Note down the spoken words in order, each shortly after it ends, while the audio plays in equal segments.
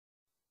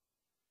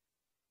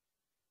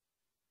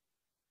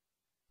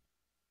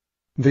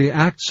The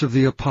Acts of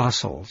the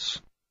Apostles.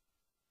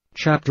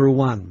 Chapter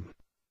 1.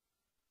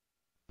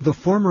 The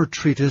former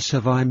treatise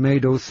have I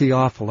made, O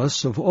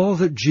Theophilus, of all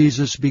that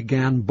Jesus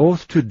began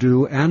both to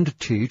do and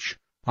teach,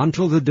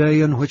 until the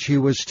day in which he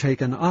was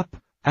taken up.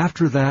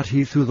 After that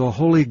he through the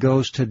Holy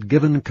Ghost had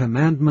given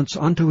commandments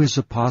unto his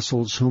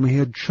apostles whom he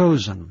had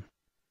chosen,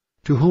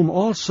 to whom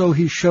also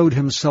he showed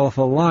himself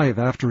alive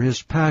after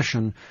his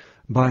passion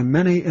by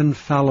many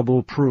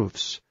infallible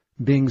proofs,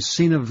 being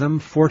seen of them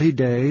 40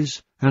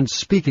 days, and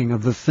speaking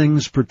of the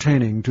things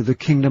pertaining to the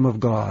kingdom of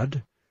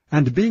God,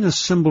 and being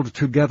assembled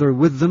together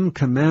with them,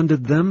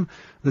 commanded them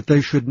that they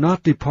should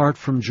not depart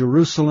from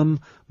Jerusalem,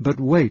 but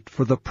wait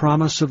for the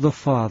promise of the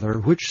Father,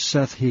 which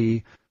saith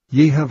he,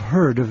 Ye have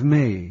heard of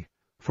me.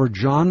 For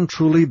John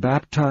truly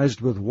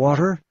baptized with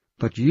water,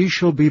 but ye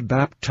shall be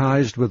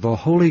baptized with the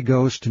Holy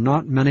Ghost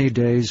not many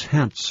days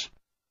hence.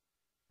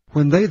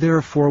 When they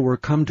therefore were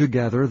come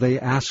together, they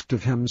asked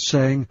of him,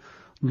 saying,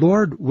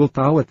 Lord, wilt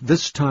thou at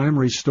this time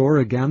restore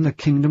again the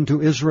kingdom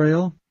to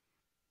Israel?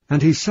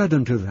 And he said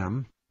unto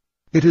them,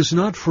 It is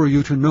not for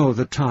you to know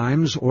the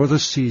times or the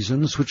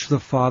seasons which the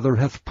Father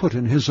hath put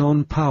in his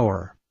own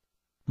power.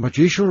 But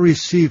ye shall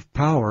receive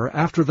power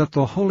after that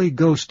the Holy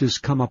Ghost is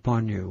come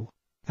upon you.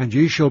 And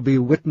ye shall be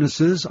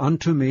witnesses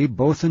unto me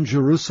both in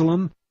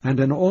Jerusalem, and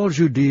in all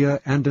Judea,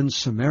 and in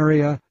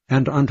Samaria,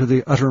 and unto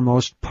the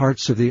uttermost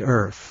parts of the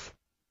earth.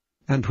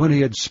 And when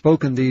he had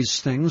spoken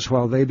these things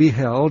while they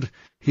beheld,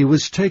 he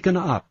was taken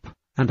up,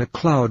 and a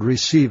cloud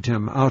received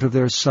him out of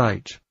their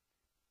sight.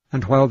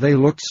 And while they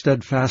looked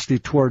steadfastly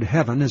toward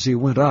heaven as he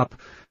went up,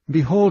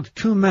 behold,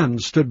 2 men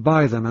stood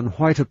by them in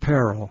white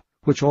apparel,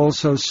 which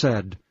also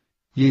said,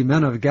 Ye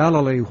men of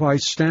Galilee, why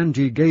stand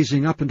ye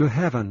gazing up into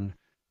heaven?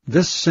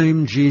 This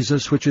same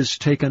Jesus which is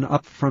taken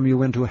up from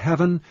you into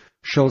heaven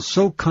shall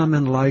so come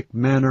in like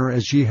manner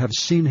as ye have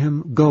seen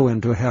him go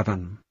into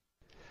heaven.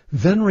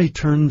 Then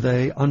returned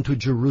they unto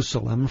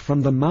Jerusalem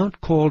from the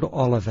mount called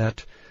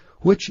Olivet,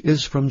 which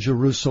is from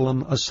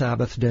Jerusalem a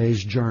Sabbath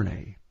day's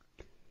journey.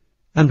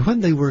 And when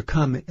they were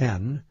come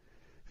in,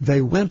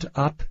 they went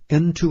up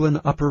into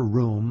an upper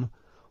room,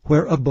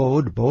 where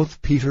abode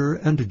both Peter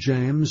and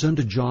James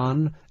and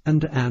John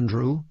and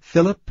Andrew,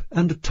 Philip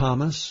and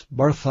Thomas,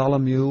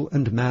 Bartholomew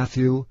and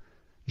Matthew,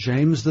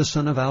 James the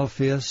son of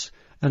Alphaeus,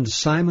 and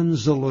Simon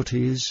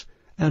Zelotes,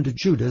 and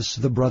Judas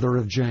the brother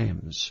of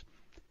James.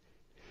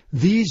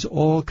 These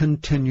all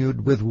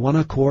continued with one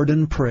accord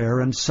in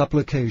prayer and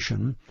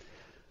supplication,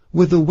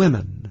 with the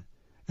women,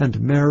 and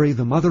Mary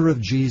the mother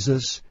of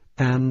Jesus,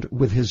 and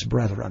with his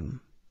brethren.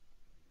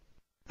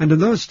 And in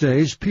those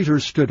days Peter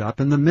stood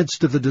up in the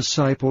midst of the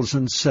disciples,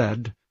 and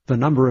said, the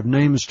number of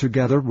names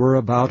together were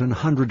about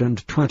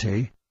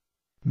 120,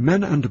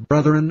 Men and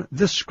brethren,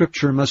 this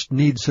scripture must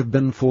needs have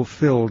been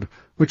fulfilled,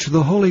 which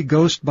the Holy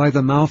Ghost by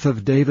the mouth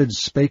of David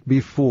spake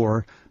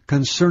before,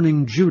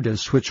 concerning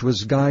Judas, which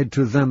was guide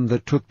to them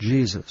that took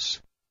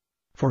Jesus.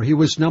 For he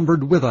was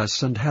numbered with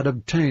us, and had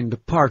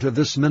obtained part of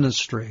this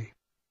ministry.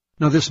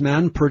 Now this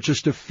man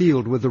purchased a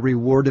field with the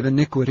reward of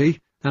iniquity,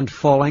 and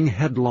falling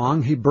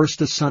headlong, he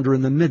burst asunder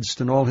in the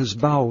midst, and all his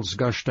bowels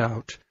gushed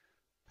out.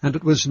 And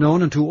it was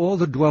known unto all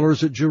the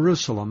dwellers at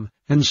Jerusalem,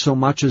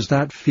 insomuch as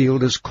that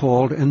field is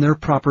called in their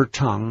proper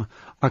tongue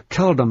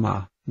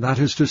Akeldama, that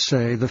is to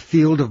say, the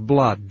field of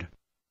blood.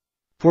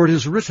 For it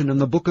is written in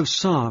the book of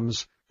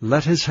Psalms,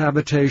 Let his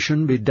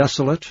habitation be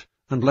desolate,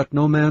 and let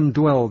no man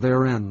dwell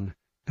therein,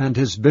 and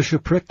his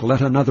bishopric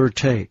let another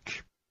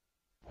take.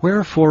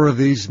 Wherefore of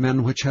these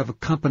men which have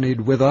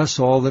accompanied with us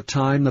all the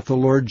time that the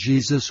Lord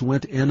Jesus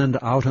went in and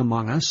out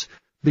among us,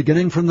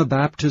 beginning from the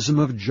baptism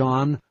of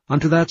John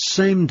unto that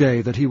same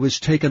day that he was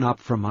taken up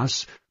from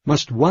us,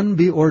 must one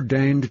be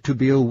ordained to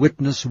be a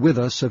witness with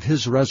us of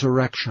his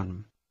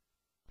resurrection.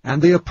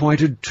 And they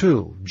appointed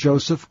 2,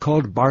 Joseph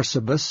called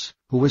Barsabas,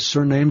 who was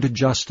surnamed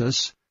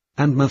Justus,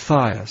 and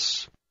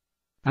Matthias.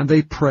 And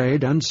they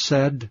prayed and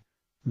said,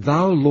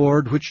 Thou,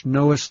 Lord, which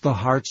knowest the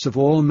hearts of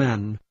all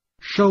men,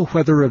 show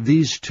whether of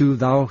these 2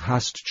 thou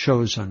hast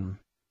chosen,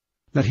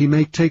 that he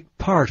may take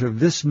part of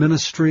this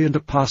ministry and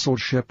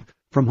apostleship,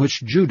 from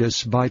which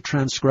Judas by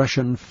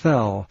transgression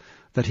fell,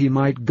 that he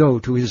might go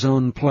to his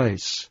own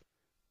place.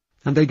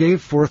 And they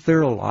gave forth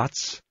their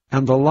lots,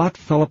 and the lot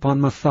fell upon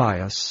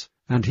Matthias,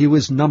 and he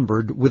was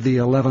numbered with the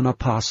 11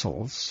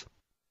 apostles.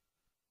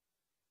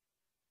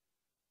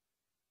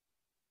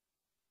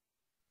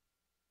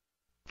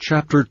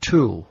 Chapter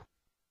 2.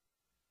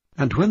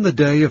 And when the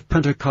day of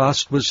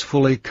Pentecost was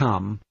fully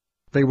come,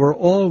 they were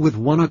all with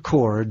one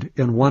accord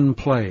in one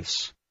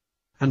place.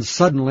 And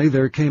suddenly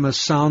there came a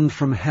sound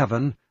from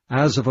heaven,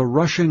 as of a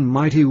rushing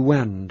mighty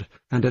wind,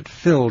 and it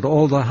filled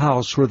all the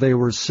house where they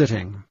were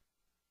sitting.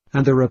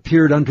 And there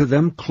appeared unto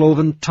them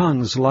cloven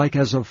tongues like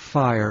as of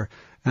fire,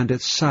 and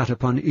it sat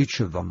upon each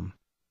of them.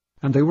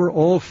 And they were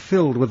all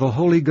filled with the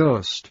Holy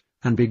Ghost,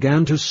 and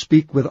began to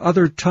speak with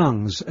other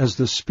tongues as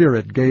the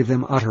Spirit gave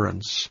them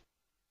utterance.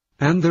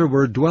 And there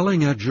were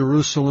dwelling at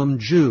Jerusalem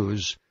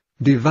Jews,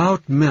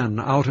 devout men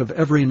out of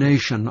every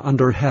nation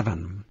under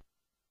heaven.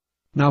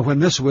 Now when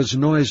this was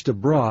noised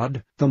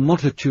abroad, the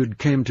multitude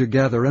came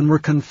together, and were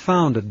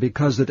confounded,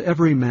 because that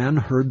every man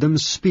heard them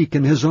speak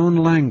in his own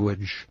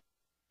language.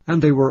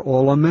 And they were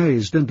all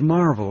amazed, and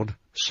marveled,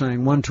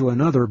 saying one to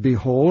another,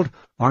 Behold,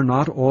 are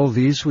not all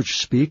these which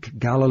speak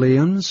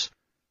Galileans?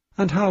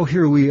 And how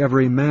hear we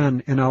every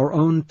man in our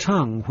own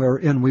tongue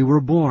wherein we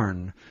were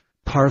born,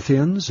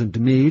 Parthians, and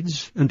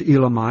Medes, and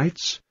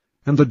Elamites,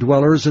 and the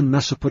dwellers in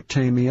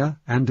Mesopotamia,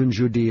 and in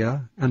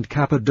Judea, and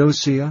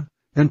Cappadocia,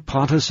 in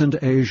Pontus and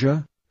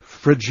Asia,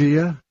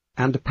 Phrygia,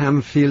 and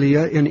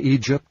Pamphylia in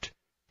Egypt,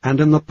 and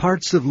in the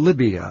parts of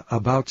Libya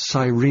about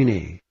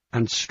Cyrene,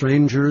 and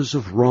strangers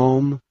of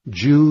Rome,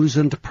 Jews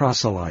and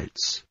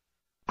proselytes,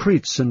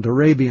 Cretes and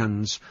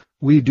Arabians,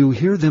 we do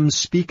hear them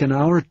speak in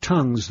our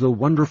tongues the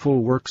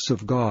wonderful works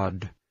of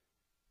God.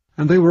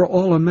 And they were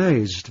all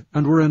amazed,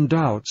 and were in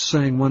doubt,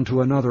 saying one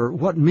to another,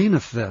 What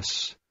meaneth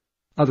this?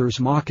 Others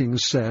mocking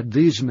said,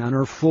 These men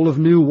are full of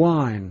new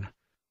wine.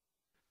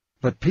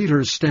 But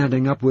Peter,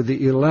 standing up with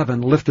the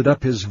 11, lifted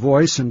up his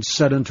voice, and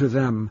said unto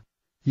them,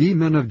 Ye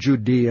men of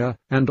Judea,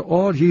 and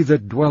all ye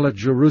that dwell at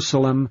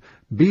Jerusalem,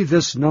 be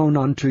this known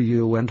unto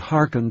you, and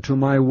hearken to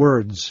my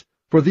words.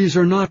 For these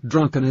are not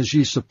drunken as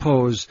ye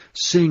suppose,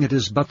 seeing it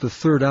is but the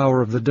 3rd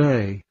hour of the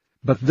day.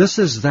 But this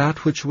is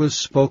that which was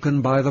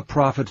spoken by the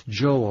prophet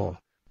Joel.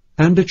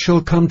 And it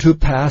shall come to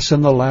pass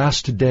in the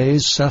last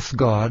days, saith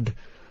God,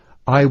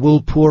 I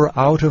will pour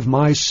out of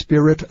my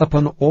Spirit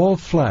upon all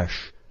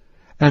flesh,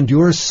 and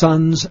your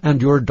sons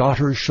and your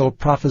daughters shall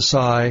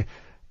prophesy,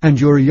 and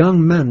your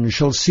young men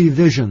shall see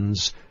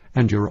visions,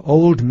 and your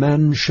old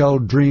men shall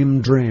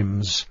dream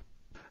dreams.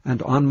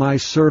 And on my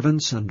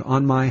servants and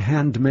on my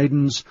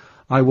handmaidens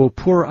I will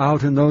pour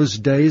out in those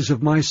days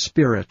of my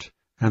Spirit,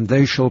 and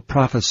they shall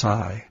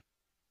prophesy.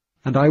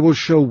 And I will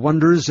show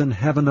wonders in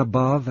heaven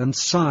above, and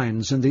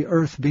signs in the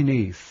earth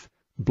beneath,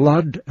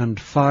 blood and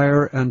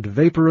fire and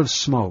vapor of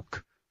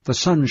smoke. The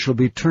sun shall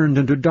be turned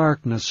into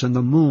darkness, and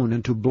the moon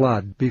into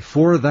blood,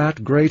 before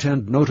that great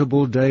and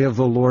notable day of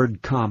the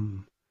Lord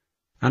come.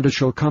 And it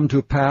shall come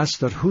to pass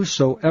that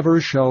whosoever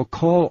shall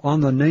call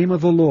on the name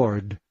of the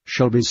Lord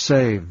shall be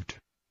saved.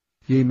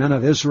 Ye men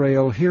of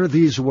Israel, hear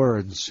these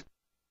words.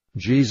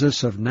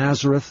 Jesus of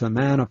Nazareth, a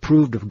man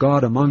approved of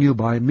God among you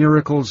by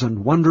miracles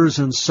and wonders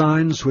and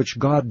signs which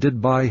God did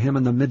by him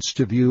in the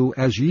midst of you,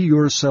 as ye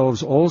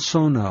yourselves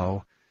also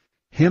know,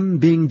 him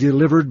being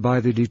delivered by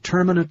the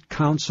determinate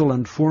counsel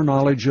and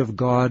foreknowledge of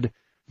God,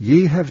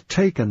 ye have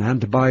taken,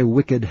 and by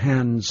wicked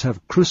hands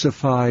have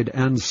crucified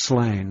and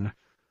slain,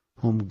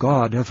 whom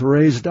God hath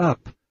raised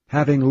up,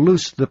 having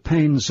loosed the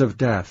pains of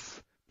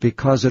death,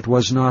 because it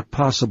was not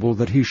possible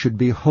that he should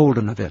be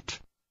holden of it.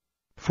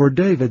 For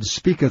David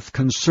speaketh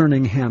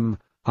concerning him,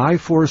 I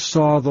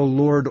foresaw the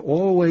Lord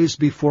always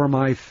before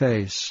my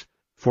face,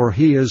 for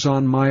he is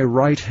on my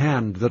right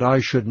hand, that I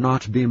should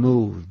not be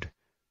moved.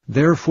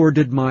 Therefore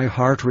did my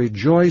heart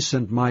rejoice,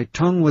 and my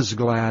tongue was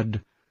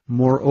glad.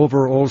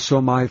 Moreover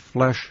also my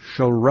flesh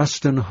shall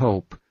rest in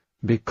hope,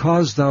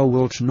 because thou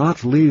wilt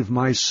not leave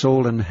my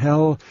soul in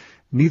hell,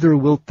 neither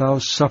wilt thou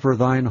suffer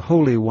thine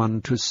Holy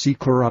One to see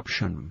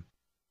corruption.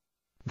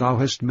 Thou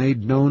hast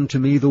made known to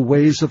me the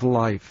ways of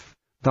life.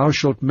 Thou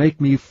shalt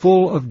make me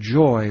full of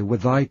joy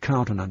with thy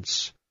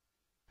countenance.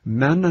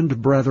 Men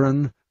and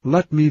brethren,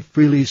 let me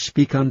freely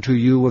speak unto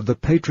you of the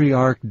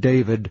patriarch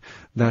David,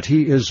 that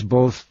he is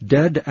both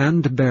dead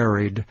and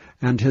buried,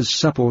 and his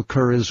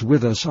sepulchre is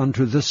with us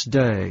unto this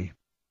day.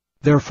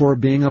 Therefore,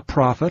 being a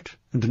prophet,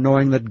 and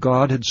knowing that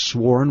God had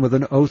sworn with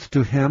an oath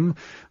to him,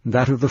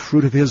 that of the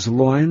fruit of his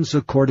loins,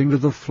 according to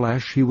the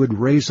flesh, he would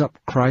raise up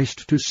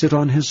Christ to sit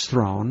on his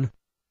throne,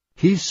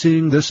 he,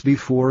 seeing this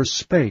before,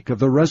 spake of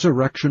the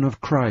resurrection of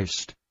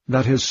Christ,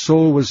 that his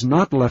soul was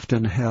not left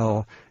in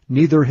hell,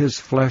 neither his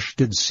flesh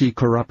did see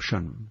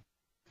corruption.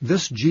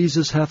 This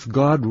Jesus hath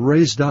God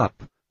raised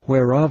up,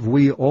 whereof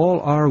we all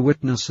are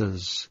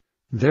witnesses.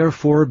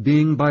 Therefore,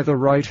 being by the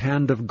right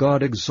hand of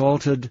God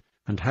exalted,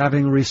 and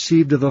having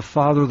received of the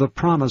Father the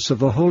promise of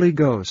the Holy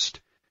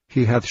Ghost,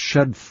 he hath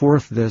shed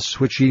forth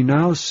this which ye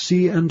now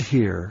see and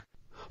hear.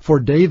 For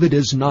David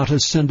is not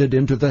ascended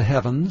into the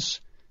heavens,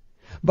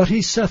 but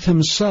he saith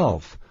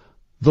himself,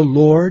 The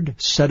Lord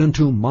said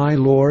unto my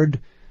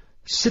Lord,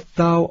 Sit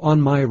thou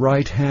on my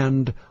right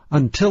hand,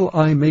 until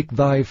I make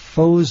thy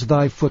foes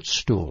thy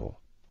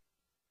footstool.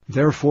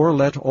 Therefore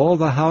let all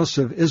the house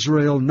of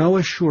Israel know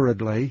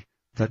assuredly,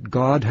 that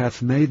God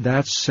hath made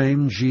that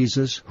same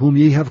Jesus, whom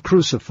ye have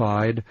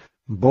crucified,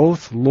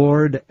 both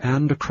Lord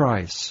and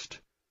Christ.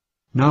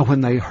 Now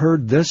when they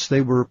heard this,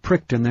 they were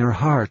pricked in their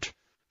heart,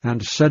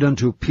 and said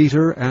unto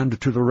Peter and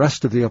to the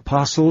rest of the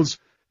apostles,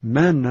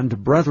 Men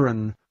and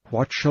brethren,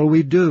 what shall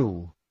we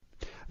do?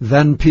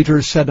 Then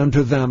Peter said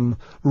unto them,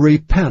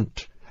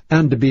 Repent,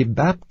 and be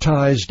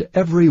baptized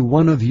every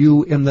one of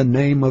you in the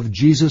name of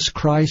Jesus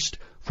Christ,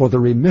 for the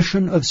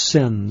remission of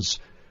sins,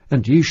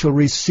 and ye shall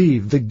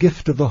receive the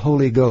gift of the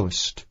Holy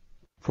Ghost.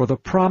 For the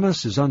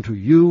promise is unto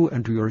you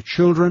and to your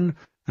children,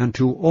 and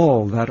to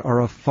all that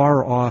are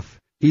afar off,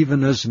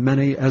 even as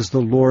many as the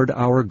Lord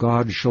our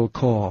God shall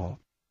call.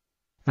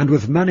 And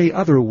with many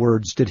other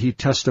words did he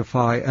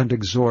testify and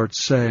exhort,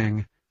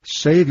 saying,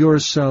 Save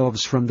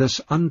yourselves from this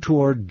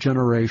untoward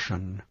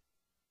generation.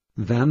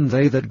 Then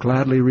they that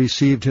gladly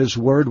received his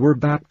word were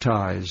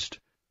baptized,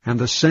 and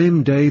the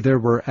same day there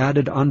were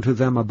added unto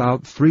them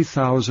about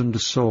 3,000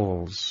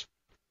 souls.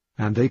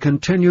 And they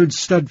continued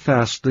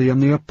steadfastly in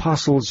the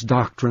apostles'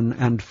 doctrine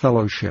and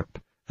fellowship,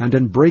 and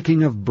in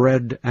breaking of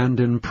bread and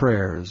in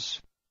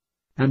prayers.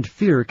 And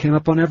fear came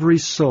upon every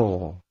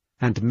soul,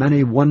 and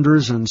many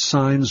wonders and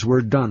signs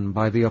were done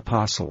by the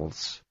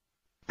apostles.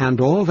 And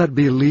all that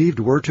believed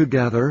were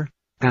together,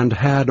 and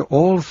had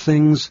all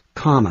things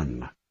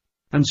common,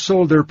 and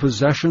sold their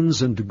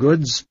possessions and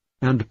goods,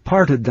 and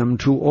parted them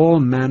to all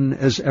men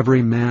as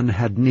every man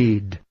had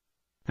need.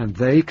 And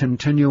they,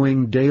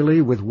 continuing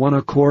daily with one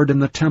accord in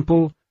the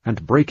temple,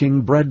 and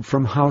breaking bread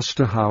from house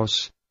to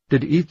house,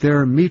 did eat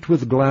their meat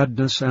with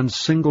gladness and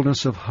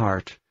singleness of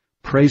heart,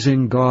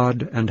 praising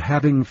God and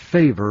having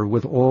favor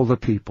with all the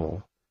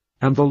people.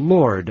 And the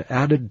Lord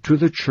added to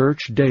the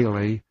church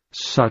daily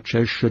such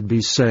as should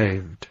be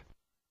saved.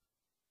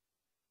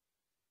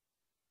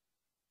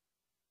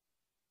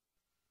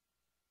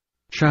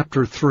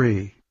 Chapter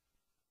 3.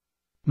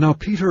 Now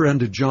Peter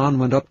and John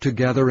went up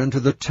together into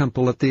the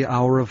temple at the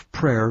hour of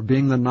prayer,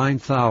 being the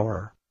 9th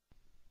hour.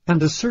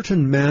 And a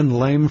certain man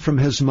lame from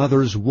his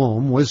mother's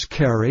womb was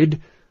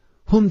carried,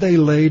 whom they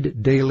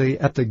laid daily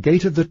at the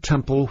gate of the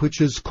temple, which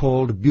is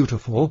called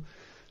Beautiful,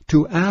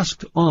 to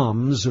ask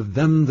alms of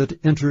them that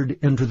entered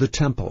into the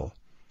temple.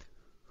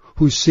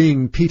 Who,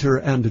 seeing Peter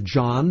and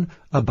John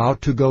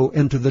about to go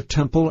into the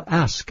temple,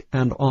 asked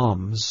an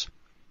alms.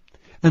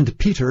 And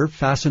Peter,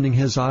 fastening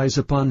his eyes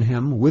upon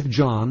him with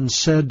John,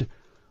 said,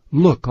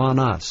 Look on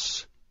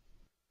us.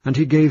 And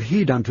he gave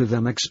heed unto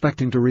them,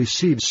 expecting to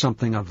receive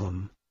something of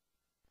them.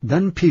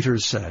 Then Peter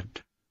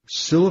said,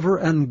 Silver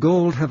and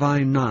gold have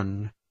I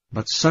none,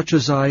 but such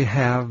as I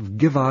have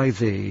give I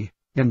thee.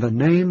 In the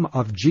name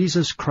of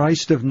Jesus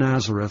Christ of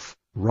Nazareth,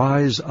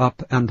 rise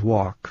up and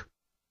walk.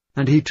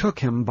 And he took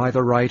him by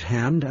the right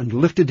hand, and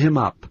lifted him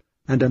up,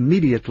 and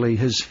immediately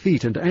his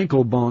feet and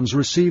ankle bones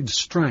received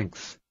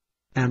strength.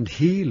 And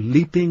he,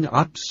 leaping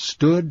up,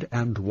 stood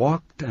and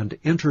walked, and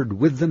entered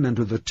with them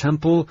into the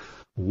temple,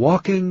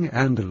 walking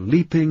and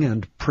leaping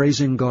and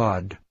praising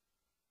God.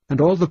 And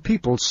all the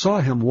people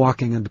saw him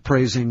walking and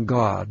praising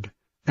God.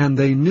 And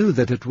they knew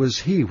that it was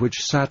he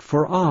which sat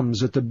for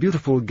alms at the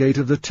Beautiful gate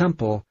of the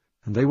temple,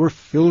 and they were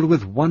filled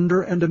with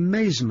wonder and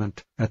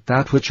amazement at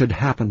that which had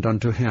happened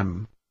unto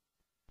him.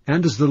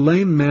 And as the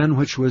lame man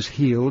which was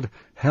healed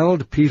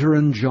held Peter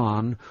and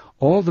John,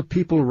 all the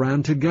people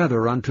ran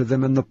together unto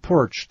them in the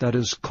porch that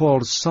is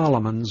called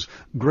Solomon's,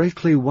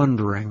 greatly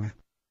wondering.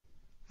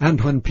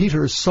 And when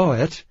Peter saw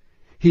it,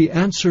 he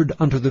answered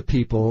unto the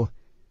people,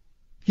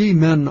 Ye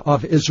men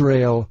of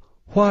Israel,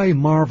 why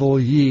marvel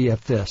ye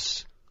at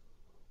this?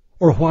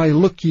 Or why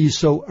look ye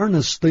so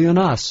earnestly on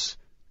us,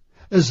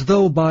 as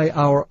though by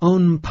our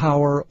own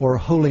power or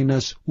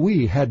holiness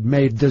we had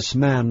made this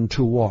man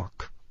to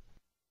walk?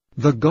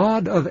 The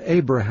God of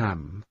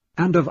Abraham,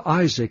 and of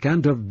Isaac,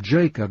 and of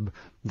Jacob,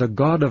 the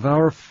God of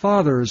our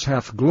fathers,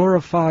 hath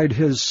glorified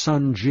his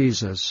Son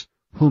Jesus,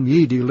 whom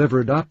ye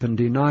delivered up and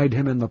denied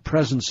him in the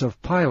presence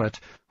of Pilate,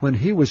 when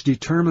he was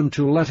determined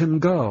to let him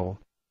go.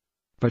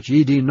 But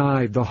ye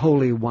denied the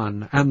Holy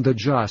One, and the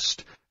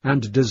just,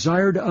 and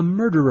desired a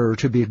murderer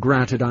to be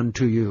granted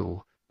unto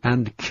you,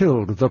 and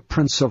killed the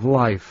Prince of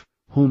Life,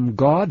 whom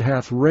God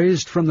hath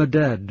raised from the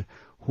dead,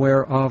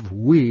 whereof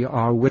we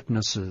are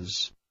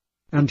witnesses.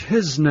 And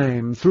his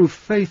name, through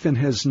faith in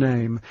his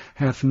name,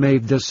 hath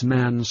made this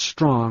man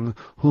strong,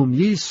 whom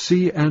ye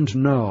see and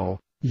know.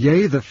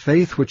 Yea, the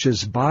faith which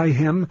is by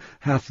him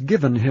hath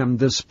given him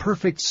this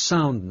perfect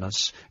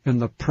soundness in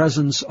the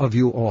presence of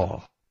you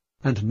all.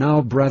 And now,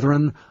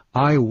 brethren,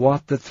 I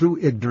wot that through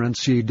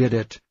ignorance ye did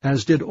it,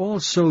 as did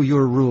also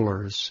your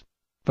rulers.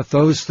 But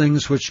those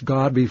things which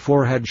God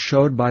before had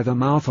showed by the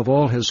mouth of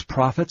all his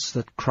prophets,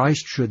 that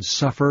Christ should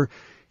suffer,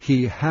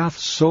 he hath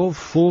so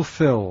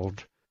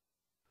fulfilled.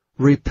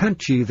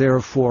 Repent ye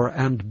therefore,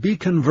 and be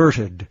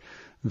converted,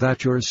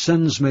 that your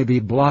sins may be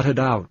blotted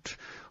out,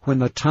 when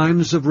the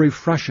times of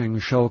refreshing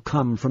shall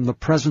come from the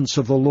presence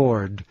of the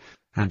Lord,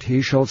 and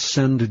he shall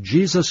send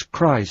Jesus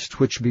Christ,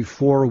 which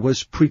before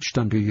was preached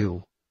unto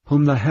you,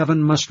 whom the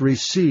heaven must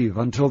receive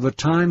until the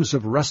times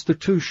of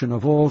restitution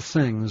of all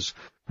things,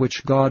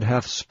 which God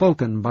hath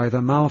spoken by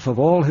the mouth of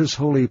all his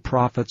holy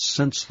prophets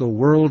since the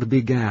world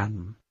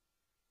began.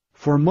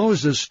 For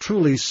Moses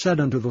truly said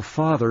unto the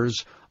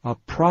fathers, A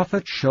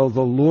prophet shall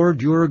the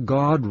Lord your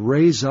God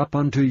raise up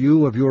unto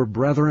you of your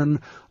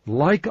brethren,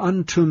 like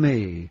unto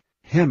me.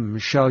 Him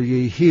shall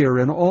ye hear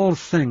in all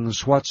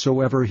things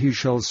whatsoever he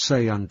shall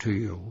say unto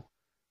you.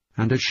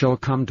 And it shall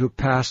come to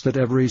pass that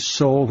every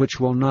soul which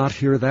will not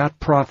hear that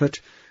prophet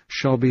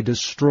shall be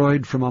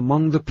destroyed from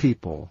among the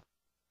people.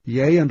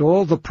 Yea, and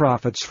all the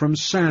prophets from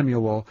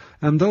Samuel,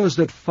 and those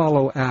that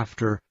follow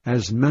after,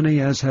 as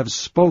many as have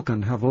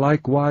spoken, have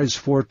likewise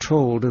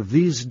foretold of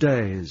these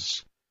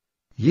days.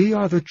 Ye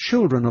are the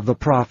children of the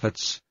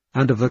prophets,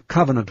 and of the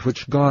covenant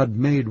which God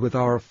made with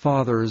our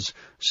fathers,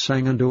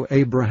 saying unto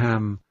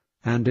Abraham,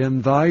 And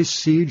in thy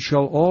seed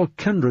shall all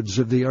kindreds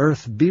of the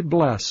earth be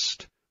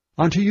blessed.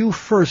 Unto you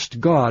first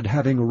God,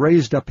 having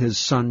raised up his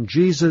Son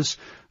Jesus,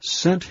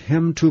 sent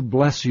him to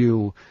bless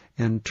you,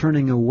 in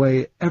turning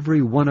away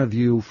every one of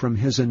you from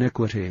his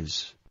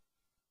iniquities.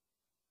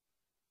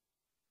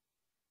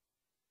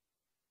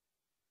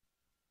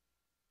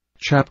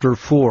 Chapter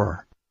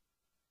 4.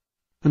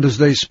 And as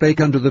they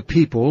spake unto the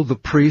people, the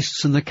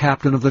priests and the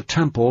captain of the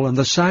temple and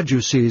the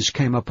Sadducees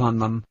came upon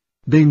them,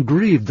 being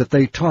grieved that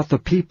they taught the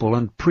people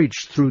and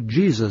preached through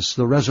Jesus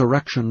the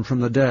resurrection from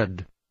the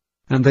dead.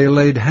 And they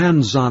laid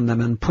hands on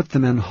them and put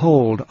them in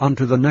hold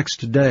unto the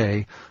next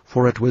day,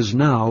 for it was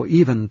now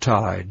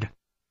eventide.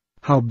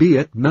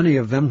 Howbeit many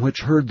of them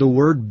which heard the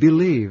word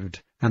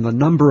believed, and the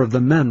number of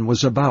the men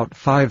was about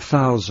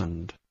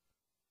 5,000.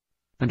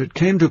 And it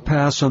came to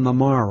pass on the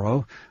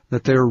morrow,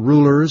 that their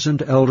rulers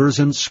and elders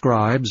and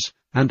scribes,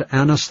 and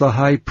Annas the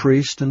high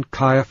priest, and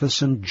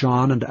Caiaphas, and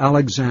John, and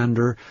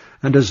Alexander,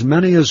 and as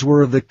many as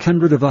were of the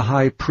kindred of the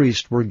high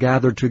priest, were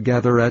gathered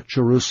together at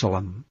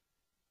Jerusalem.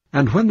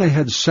 And when they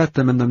had set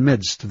them in the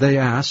midst, they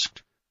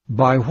asked,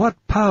 By what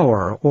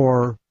power,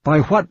 or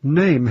by what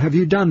name have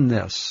ye done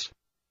this?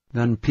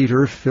 Then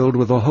Peter, filled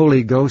with the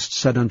Holy Ghost,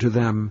 said unto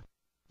them,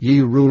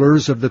 Ye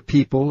rulers of the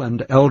people,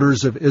 and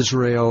elders of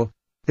Israel,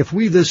 if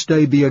we this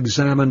day be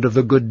examined of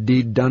the good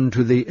deed done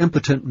to the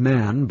impotent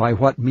man, by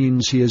what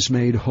means he is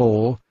made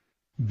whole,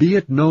 be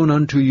it known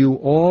unto you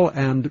all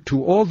and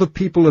to all the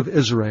people of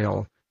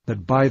Israel,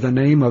 that by the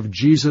name of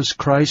Jesus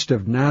Christ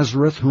of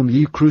Nazareth, whom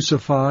ye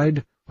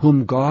crucified,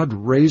 whom God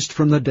raised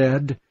from the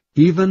dead,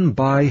 even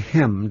by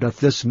him doth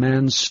this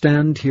man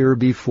stand here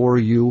before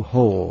you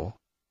whole.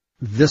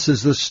 This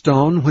is the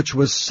stone which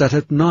was set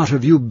at naught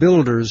of you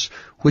builders,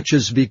 which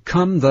is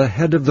become the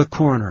head of the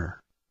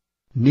corner.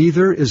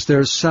 Neither is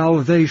there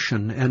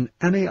salvation in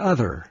any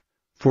other,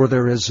 for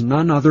there is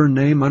none other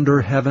name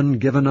under heaven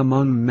given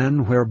among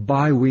men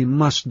whereby we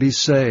must be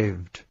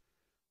saved.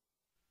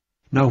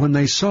 Now when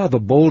they saw the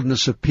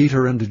boldness of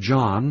Peter and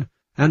John,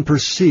 and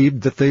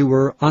perceived that they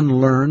were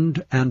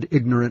unlearned and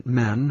ignorant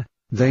men,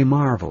 they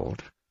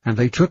marveled, and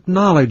they took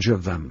knowledge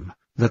of them,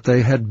 that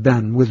they had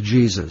been with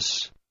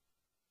Jesus.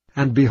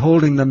 And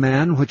beholding the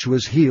man which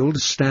was healed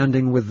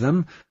standing with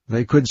them,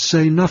 they could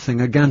say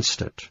nothing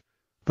against it.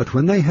 But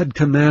when they had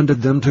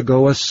commanded them to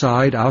go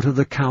aside out of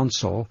the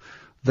council,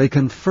 they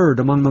conferred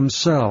among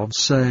themselves,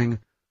 saying,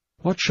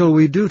 What shall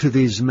we do to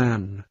these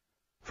men?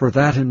 For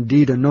that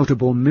indeed a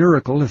notable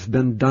miracle hath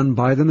been done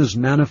by them is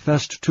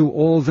manifest to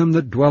all them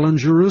that dwell in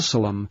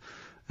Jerusalem,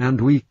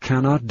 and we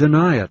cannot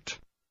deny it.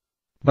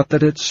 But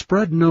that it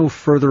spread no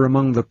further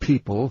among the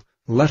people,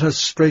 let us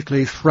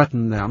straitly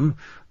threaten them,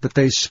 that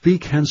they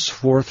speak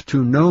henceforth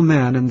to no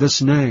man in this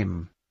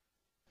name.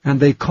 And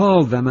they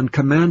called them and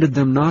commanded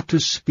them not to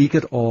speak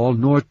at all,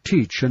 nor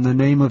teach in the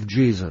name of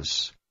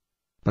Jesus.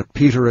 But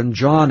Peter and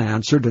John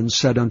answered and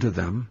said unto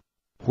them,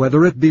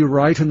 Whether it be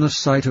right in the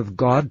sight of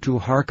God to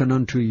hearken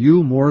unto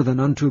you more than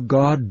unto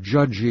God,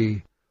 judge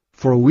ye.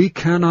 For we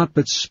cannot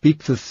but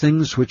speak the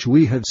things which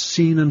we have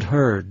seen and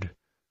heard.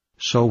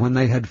 So when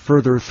they had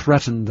further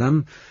threatened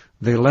them,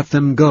 they let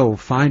them go,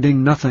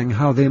 finding nothing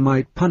how they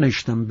might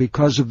punish them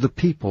because of the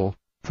people.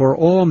 For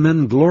all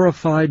men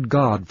glorified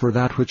God for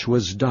that which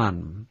was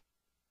done.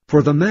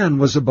 For the man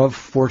was above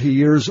 40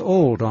 years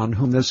old, on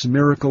whom this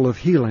miracle of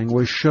healing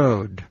was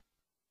showed.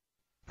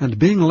 And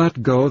being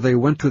let go, they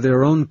went to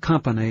their own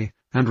company,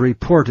 and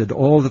reported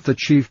all that the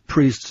chief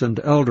priests and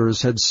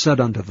elders had said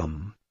unto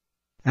them.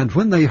 And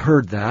when they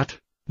heard that,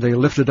 they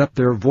lifted up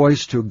their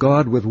voice to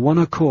God with one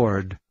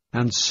accord,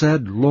 and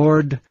said,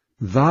 Lord,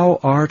 Thou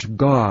art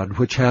God,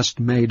 which hast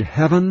made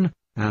heaven,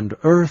 and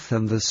earth,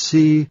 and the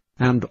sea,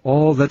 and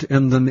all that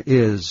in them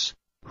is,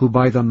 who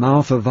by the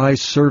mouth of thy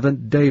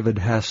servant David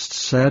hast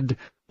said,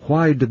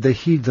 Why did the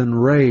heathen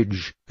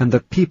rage, and the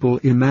people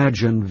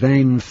imagine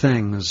vain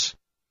things?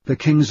 The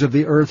kings of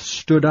the earth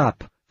stood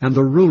up, and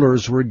the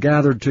rulers were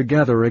gathered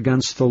together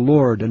against the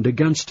Lord and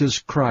against his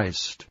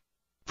Christ.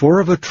 For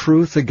of a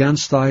truth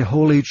against thy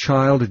holy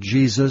child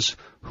Jesus,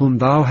 whom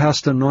thou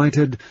hast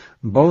anointed,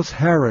 both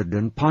Herod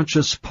and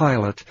Pontius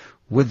Pilate,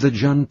 with the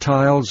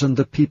Gentiles and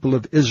the people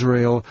of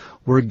Israel,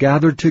 were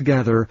gathered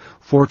together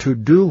for to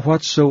do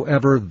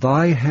whatsoever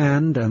thy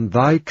hand and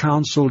thy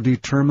counsel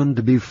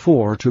determined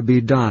before to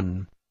be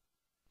done.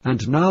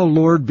 And now,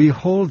 Lord,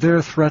 behold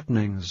their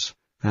threatenings,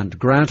 and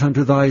grant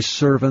unto thy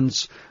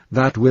servants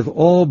that with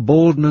all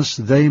boldness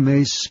they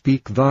may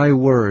speak thy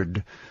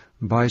word,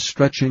 by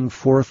stretching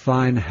forth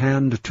thine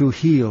hand to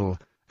heal,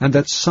 and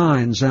that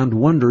signs and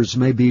wonders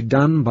may be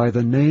done by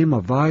the name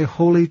of thy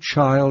holy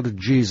child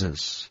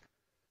Jesus.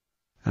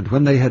 And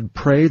when they had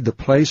prayed, the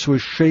place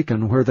was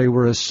shaken where they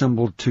were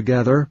assembled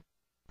together,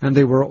 and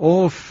they were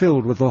all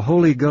filled with the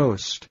Holy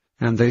Ghost,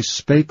 and they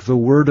spake the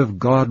word of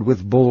God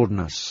with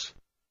boldness.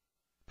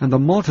 And the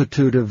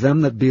multitude of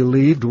them that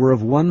believed were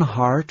of one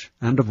heart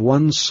and of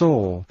one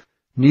soul,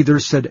 neither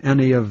said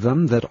any of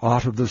them that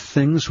aught of the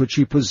things which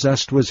he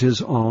possessed was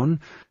his own,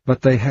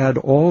 but they had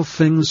all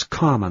things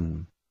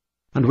common.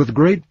 And with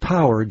great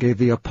power gave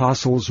the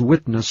apostles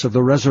witness of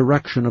the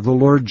resurrection of the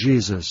Lord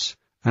Jesus,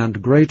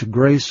 and great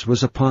grace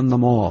was upon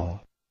them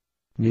all.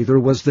 Neither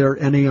was there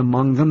any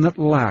among them that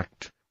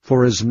lacked,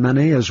 for as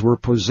many as were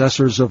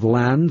possessors of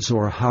lands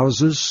or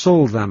houses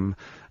sold them,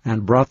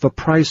 and brought the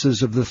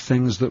prices of the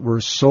things that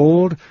were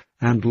sold,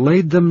 and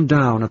laid them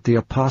down at the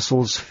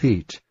apostles'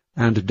 feet,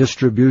 and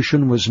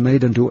distribution was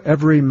made unto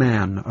every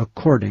man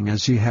according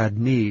as he had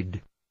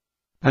need.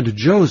 And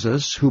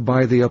Joseph, who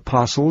by the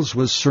apostles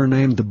was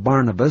surnamed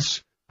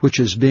Barnabas, which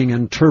is being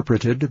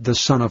interpreted the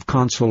son of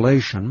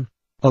consolation,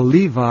 a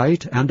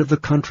Levite and of the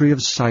country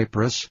of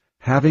Cyprus,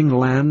 having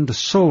land,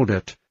 sold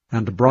it,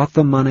 and brought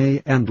the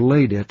money, and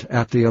laid it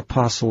at the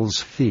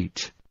apostles'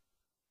 feet.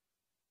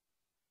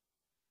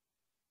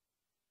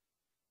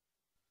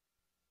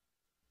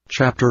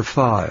 Chapter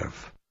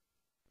 5.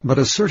 But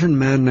a certain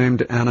man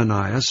named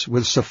Ananias,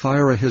 with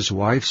Sapphira his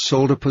wife,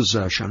 sold a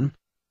possession,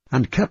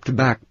 and kept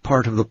back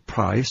part of the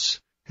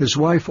price, his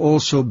wife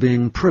also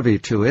being privy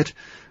to it,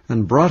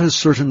 and brought a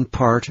certain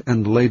part,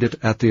 and laid it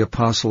at the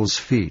apostles'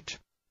 feet.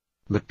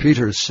 But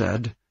Peter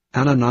said,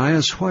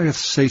 Ananias, why hath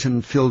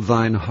Satan filled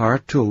thine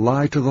heart to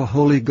lie to the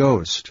Holy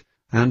Ghost,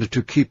 and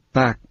to keep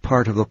back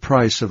part of the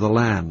price of the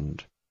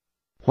land?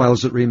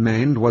 Whiles it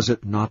remained, was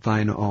it not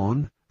thine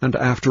own? And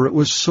after it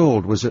was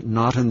sold, was it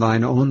not in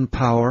thine own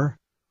power?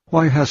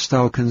 Why hast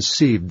thou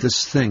conceived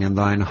this thing in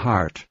thine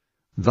heart?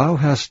 Thou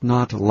hast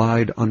not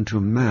lied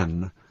unto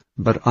men,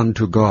 but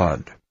unto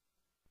God.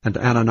 And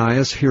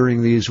Ananias,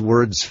 hearing these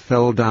words,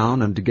 fell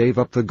down and gave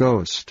up the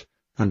ghost.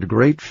 And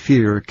great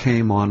fear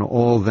came on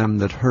all them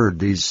that heard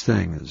these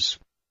things.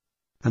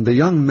 And the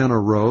young men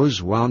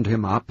arose, wound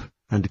him up,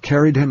 and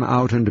carried him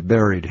out and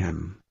buried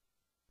him.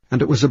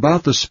 And it was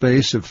about the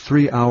space of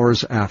 3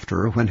 hours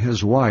after, when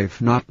his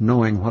wife, not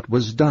knowing what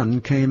was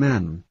done, came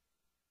in.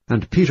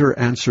 And Peter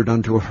answered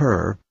unto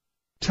her,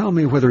 Tell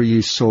me whether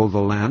ye sold the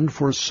land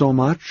for so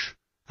much?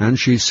 And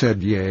she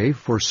said, Yea,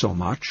 for so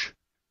much.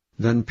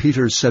 Then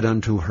Peter said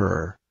unto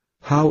her,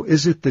 How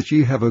is it that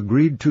ye have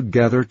agreed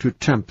together to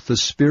tempt the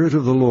Spirit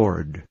of the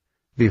Lord?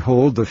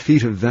 Behold, the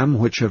feet of them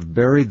which have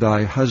buried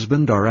thy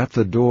husband are at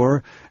the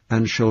door,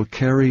 and shall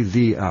carry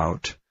thee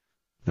out.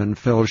 Then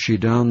fell she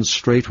down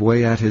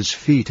straightway at his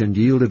feet, and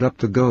yielded up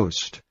the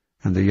ghost.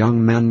 And the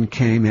young men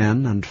came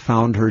in, and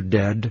found her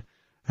dead,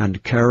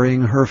 and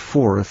carrying her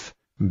forth,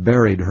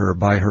 buried her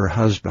by her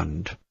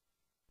husband.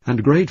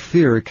 And great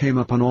fear came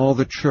upon all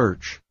the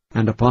church,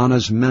 and upon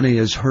as many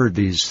as heard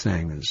these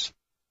things.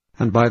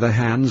 And by the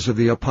hands of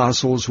the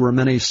apostles were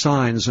many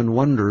signs and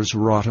wonders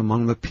wrought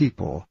among the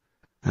people,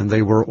 and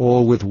they were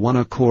all with one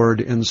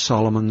accord in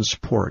Solomon's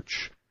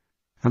porch.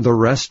 And the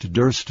rest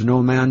durst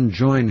no man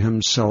join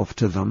himself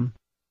to them,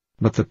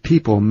 but the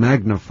people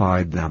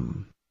magnified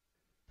them.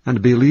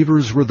 And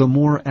believers were the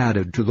more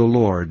added to the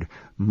Lord,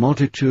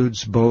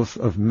 multitudes both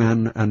of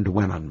men and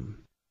women.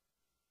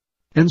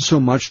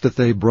 Insomuch that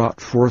they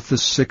brought forth the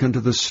sick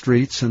into the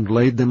streets, and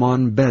laid them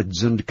on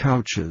beds and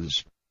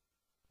couches,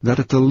 that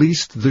at the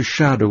least the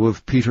shadow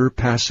of Peter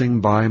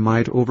passing by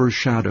might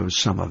overshadow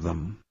some of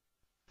them.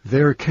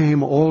 There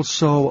came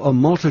also a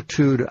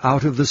multitude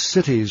out of the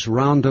cities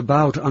round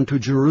about unto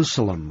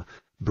Jerusalem,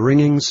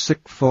 bringing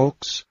sick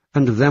folks,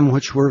 and them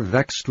which were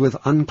vexed with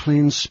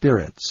unclean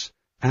spirits,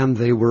 and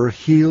they were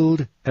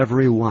healed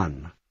every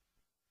one.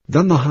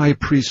 Then the high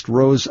priest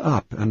rose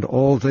up, and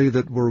all they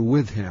that were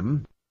with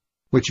him,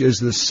 which is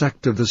the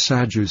sect of the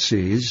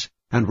Sadducees,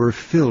 and were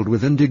filled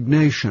with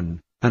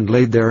indignation, and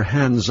laid their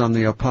hands on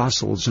the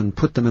apostles, and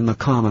put them in the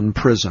common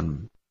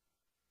prison.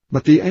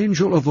 But the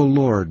angel of the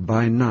Lord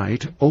by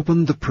night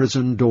opened the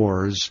prison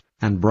doors,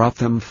 and brought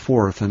them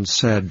forth, and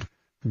said,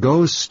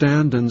 Go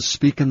stand and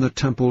speak in the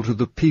temple to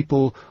the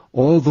people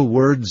all the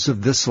words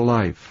of this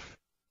life.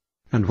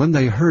 And when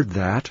they heard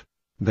that,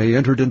 they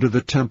entered into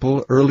the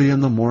temple early in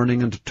the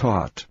morning and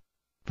taught.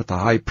 But the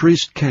high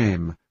priest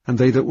came, and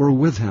they that were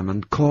with him,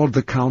 and called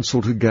the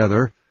council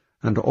together,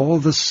 and all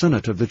the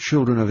senate of the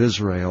children of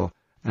Israel,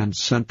 and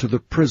sent to the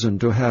prison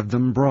to have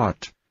them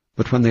brought.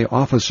 But when the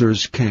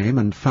officers came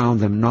and found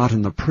them not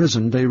in the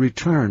prison, they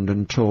returned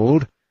and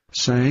told,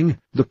 saying,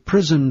 The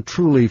prison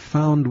truly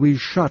found we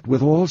shut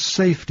with all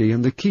safety,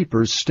 and the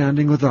keepers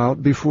standing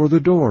without before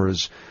the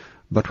doors.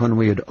 But when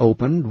we had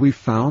opened, we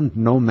found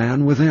no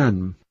man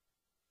within.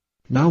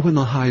 Now when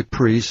the high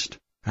priest,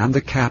 and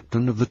the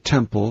captain of the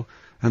temple,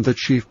 and the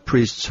chief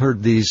priests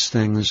heard these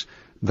things,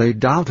 they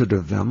doubted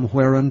of them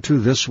whereunto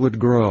this would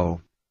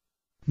grow.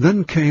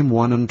 Then came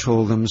one and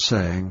told them,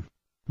 saying,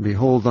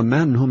 Behold, the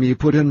men whom ye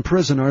put in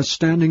prison are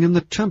standing in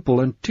the temple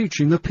and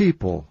teaching the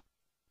people.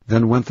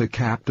 Then went the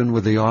captain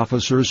with the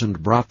officers,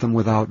 and brought them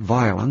without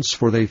violence,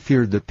 for they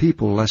feared the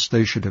people, lest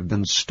they should have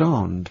been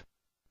stoned.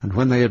 And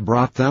when they had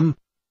brought them,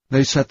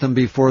 they set them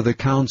before the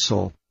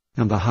council.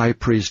 And the high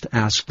priest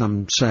asked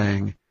them,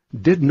 saying,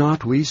 Did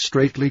not we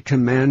straitly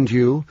command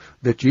you,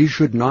 that ye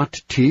should not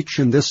teach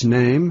in this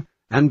name,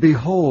 And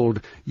behold,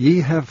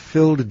 ye have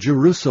filled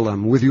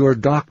Jerusalem with your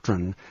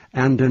doctrine,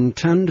 and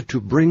intend to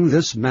bring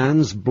this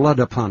man's blood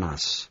upon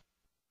us.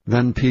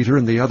 Then Peter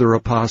and the other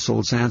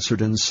apostles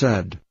answered and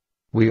said,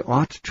 We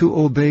ought to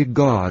obey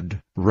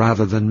God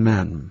rather than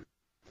men.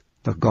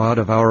 The God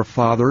of our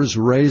fathers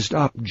raised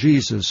up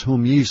Jesus,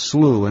 whom ye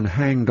slew and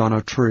hanged on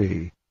a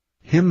tree.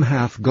 Him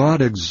hath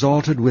God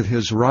exalted with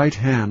his right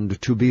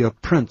hand to be a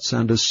prince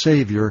and a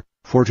Saviour,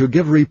 for to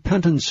give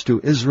repentance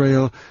to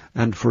Israel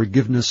and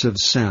forgiveness of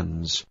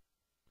sins.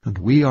 And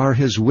we are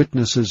his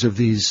witnesses of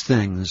these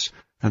things,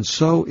 and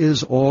so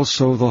is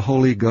also the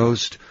Holy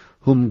Ghost,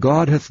 whom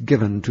God hath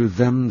given to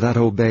them that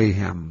obey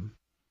him.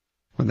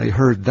 When they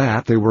heard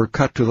that, they were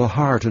cut to the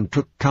heart, and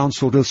took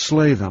counsel to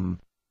slay them.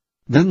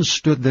 Then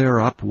stood there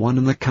up one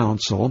in the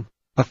council,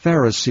 a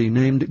Pharisee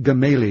named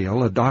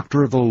Gamaliel, a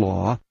doctor of the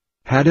law,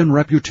 had in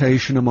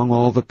reputation among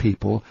all the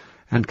people,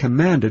 and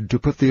commanded to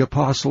put the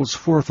apostles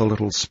forth a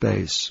little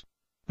space,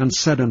 and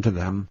said unto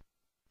them,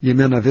 Ye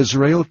men of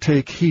Israel,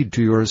 take heed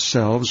to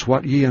yourselves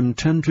what ye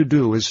intend to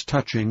do as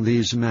touching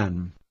these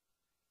men.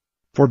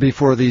 For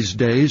before these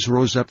days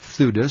rose up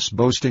Theudas,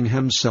 boasting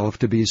himself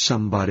to be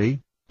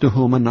somebody, to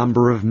whom a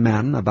number of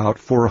men, about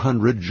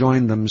 400,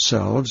 joined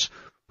themselves,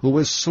 who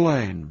was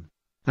slain,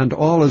 and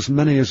all as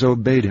many as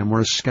obeyed him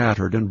were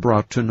scattered and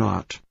brought to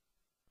naught.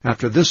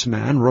 After this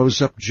man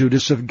rose up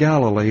Judas of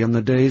Galilee in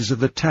the days of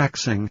the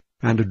taxing,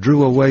 and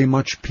drew away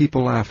much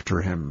people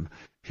after him.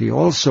 He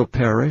also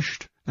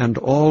perished, and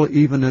all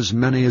even as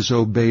many as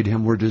obeyed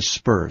him were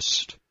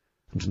dispersed.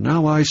 And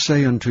now I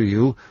say unto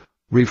you,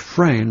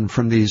 refrain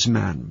from these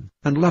men,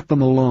 and let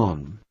them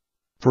alone.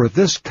 For if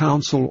this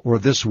counsel or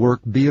this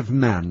work be of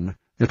men,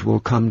 it will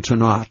come to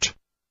naught.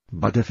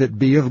 But if it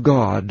be of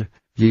God,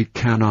 ye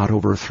cannot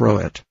overthrow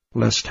it,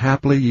 lest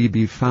haply ye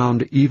be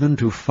found even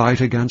to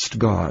fight against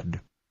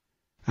God.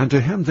 And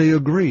to him they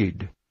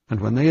agreed, and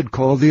when they had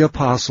called the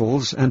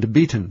apostles and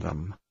beaten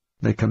them,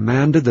 they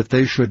commanded that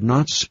they should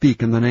not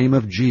speak in the name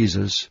of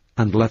Jesus,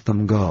 and let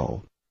them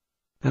go.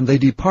 And they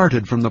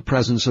departed from the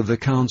presence of the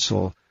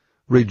council,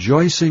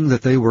 rejoicing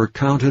that they were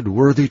counted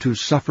worthy to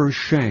suffer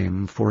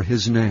shame for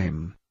his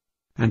name.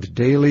 And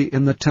daily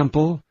in the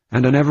temple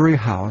and in every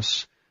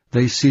house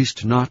they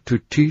ceased not to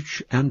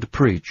teach and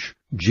preach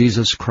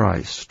Jesus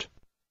Christ.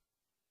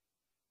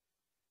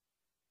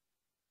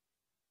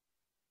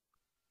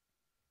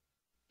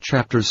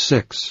 Chapter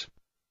 6.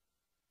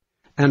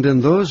 And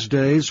in those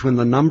days, when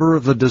the number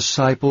of the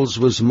disciples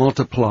was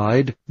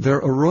multiplied, there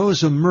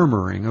arose a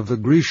murmuring of the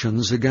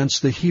Grecians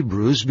against the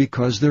Hebrews,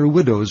 because their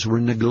widows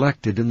were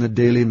neglected in the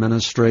daily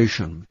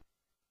ministration.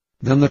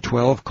 Then the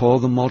 12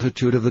 called the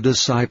multitude of the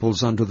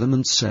disciples unto them,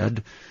 and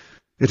said,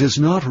 It is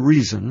not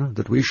reason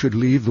that we should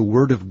leave the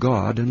word of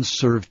God and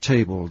serve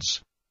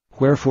tables.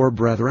 Wherefore,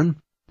 brethren,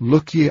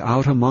 look ye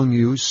out among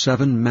you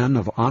 7 men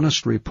of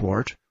honest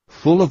report,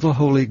 full of the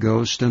Holy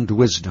Ghost and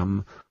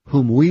wisdom,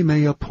 whom we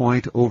may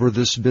appoint over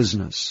this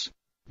business.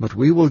 But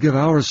we will give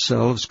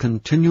ourselves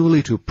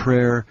continually to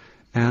prayer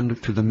and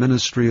to the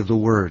ministry of the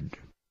word.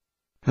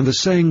 And the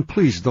saying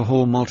pleased the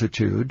whole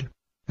multitude.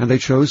 And they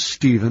chose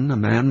Stephen, a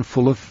man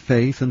full of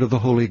faith and of the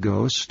Holy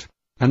Ghost,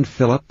 and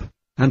Philip,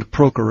 and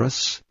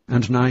Prochorus,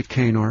 and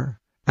Nicanor,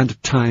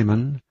 and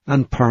Timon,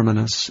 and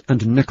Parmenas,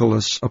 and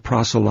Nicholas, a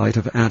proselyte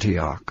of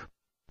Antioch,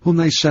 whom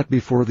they set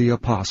before the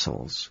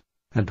apostles.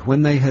 And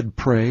when they had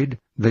prayed,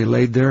 they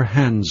laid their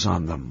hands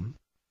on them.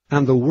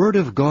 And the word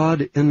of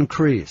God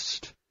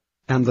increased,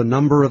 and the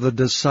number of the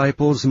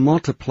disciples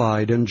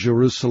multiplied in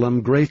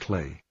Jerusalem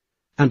greatly,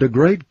 and a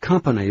great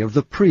company of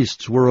the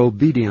priests were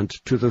obedient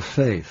to the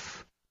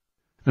faith.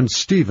 And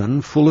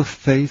Stephen, full of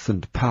faith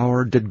and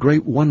power, did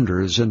great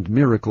wonders and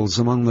miracles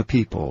among the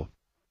people.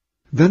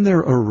 Then there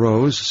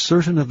arose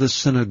certain of the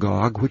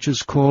synagogue, which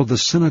is called the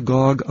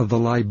synagogue of the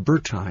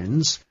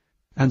Libertines,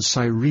 and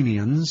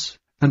Cyrenians,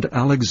 and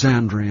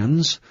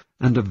Alexandrians,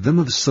 and of them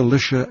of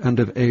Cilicia and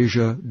of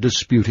Asia,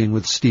 disputing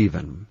with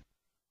Stephen.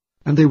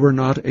 And they were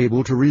not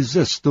able to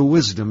resist the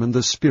wisdom and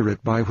the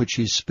spirit by which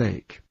he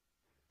spake.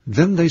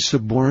 Then they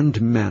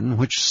suborned men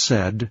which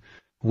said,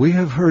 We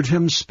have heard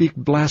him speak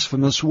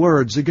blasphemous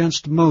words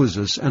against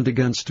Moses and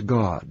against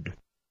God.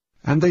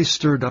 And they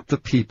stirred up the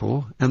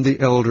people, and the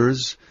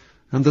elders,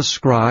 and the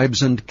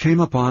scribes, and came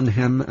upon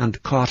him,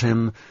 and caught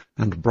him,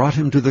 and brought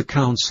him to the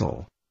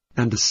council,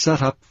 and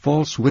set up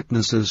false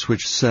witnesses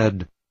which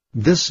said,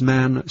 This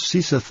man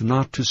ceaseth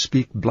not to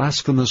speak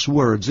blasphemous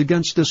words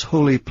against this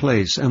holy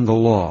place and the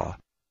law.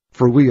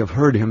 For we have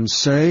heard him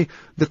say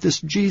that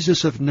this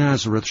Jesus of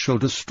Nazareth shall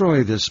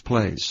destroy this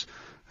place,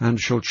 and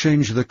shall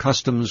change the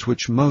customs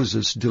which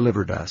Moses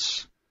delivered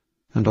us.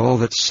 And all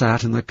that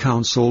sat in the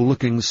council,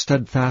 looking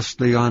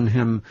steadfastly on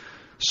him,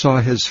 saw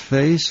his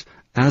face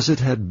as it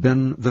had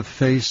been the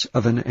face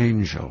of an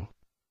angel.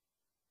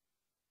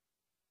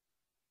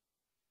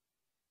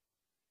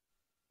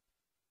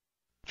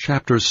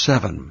 Chapter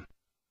 7.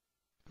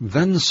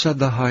 Then said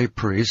the high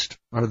priest,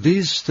 Are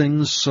these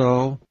things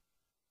so?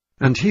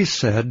 And he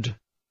said,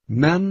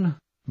 Men,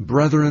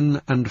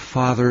 brethren, and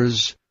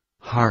fathers,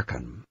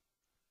 hearken.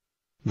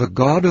 The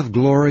God of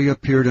glory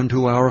appeared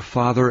unto our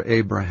father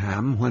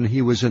Abraham when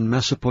he was in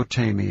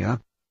Mesopotamia,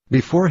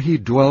 before he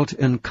dwelt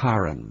in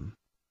Charan,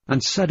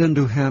 and said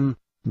unto him,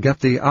 Get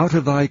thee out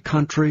of thy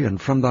country and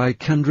from thy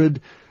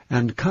kindred,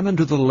 and come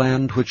into the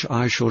land which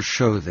I shall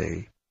show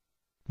thee.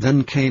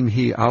 Then came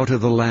he out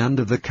of the land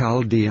of the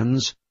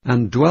Chaldeans,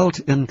 and dwelt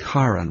in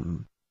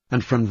Charan,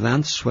 and from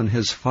thence, when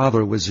his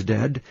father was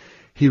dead,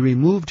 he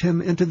removed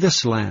him into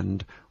this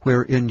land,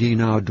 wherein ye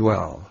now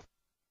dwell.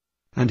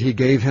 And he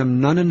gave him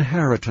none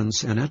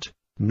inheritance in it,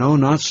 no,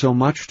 not so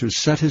much to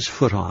set his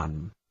foot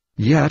on.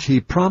 Yet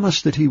he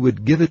promised that he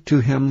would give it to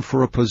him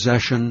for a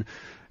possession,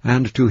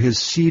 and to his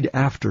seed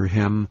after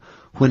him,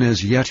 when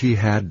as yet he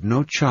had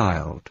no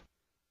child.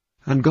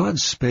 And God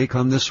spake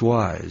on this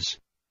wise,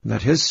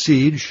 that his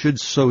seed should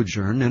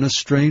sojourn in a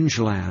strange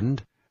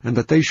land, and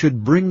that they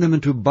should bring them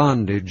into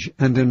bondage,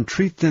 and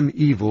entreat them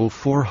evil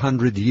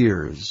 400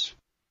 years.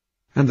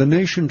 And the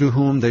nation to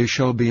whom they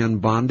shall be in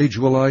bondage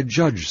will I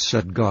judge,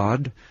 said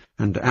God,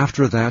 and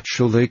after that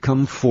shall they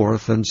come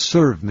forth and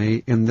serve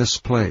me in this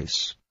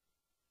place.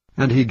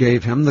 And he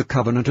gave him the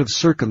covenant of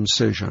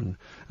circumcision.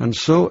 And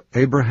so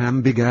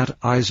Abraham begat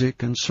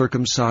Isaac, and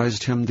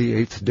circumcised him the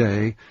 8th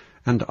day.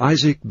 And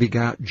Isaac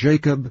begat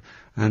Jacob,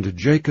 and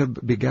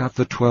Jacob begat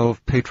the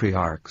 12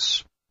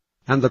 patriarchs.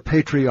 And the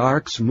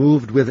patriarchs,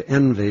 moved with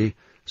envy,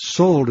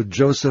 sold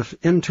Joseph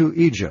into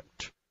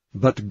Egypt.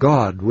 But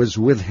God was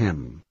with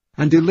him,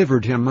 and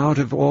delivered him out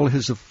of all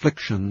his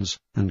afflictions,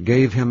 and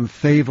gave him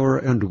favor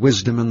and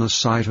wisdom in the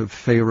sight of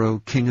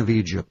Pharaoh king of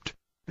Egypt.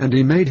 And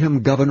he made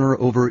him governor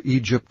over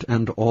Egypt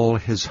and all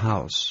his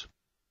house.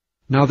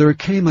 Now there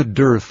came a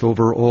dearth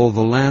over all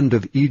the land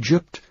of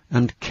Egypt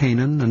and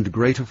Canaan, and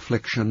great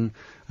affliction,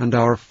 and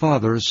our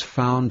fathers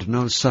found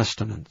no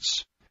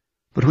sustenance.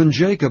 But when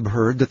Jacob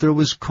heard that there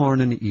was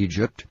corn in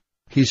Egypt,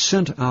 he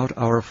sent out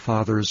our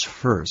fathers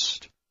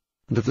first.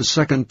 And at the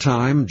second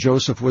time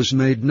Joseph was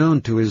made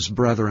known to his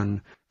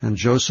brethren, and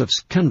Joseph's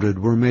kindred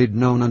were made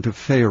known unto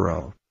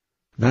Pharaoh.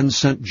 Then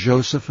sent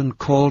Joseph, and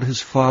called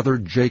his father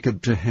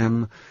Jacob to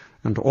him,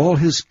 and all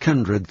his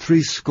kindred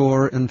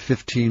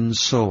 75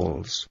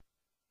 souls.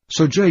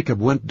 So Jacob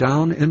went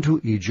down into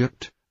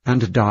Egypt,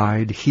 and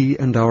died, he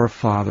and our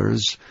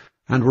fathers,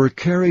 and were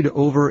carried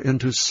over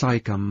into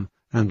Sychem,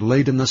 and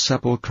laid in the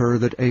sepulchre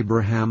that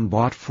Abraham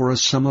bought for a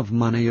sum of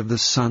money of the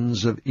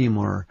sons of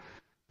Emor,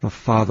 the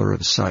father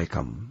of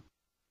Sychem.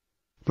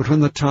 But when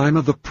the time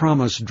of the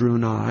promise drew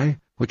nigh,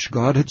 which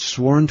God had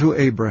sworn to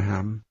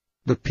Abraham,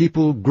 the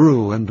people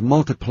grew and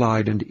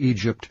multiplied in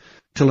Egypt,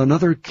 till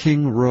another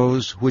king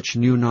rose which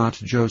knew not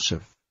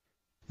Joseph.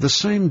 The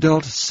same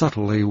dealt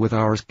subtly with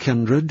our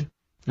kindred,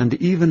 and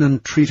even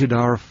entreated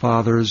our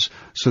fathers,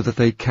 so that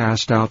they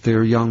cast out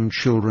their young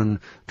children,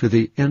 to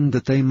the end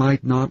that they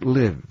might not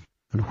live.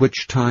 In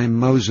which time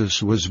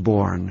Moses was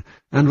born,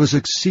 and was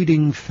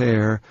exceeding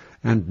fair,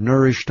 and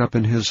nourished up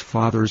in his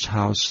father's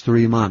house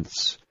 3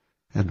 months.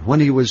 And when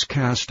he was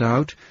cast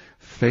out,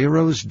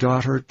 Pharaoh's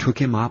daughter took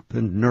him up,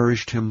 and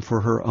nourished him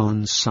for her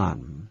own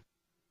son.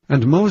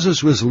 And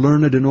Moses was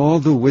learned in all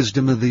the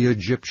wisdom of the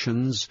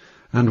Egyptians,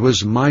 and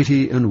was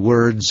mighty in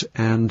words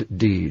and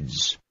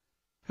deeds.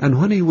 And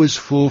when he was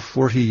full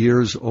 40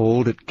 years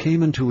old, it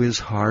came into his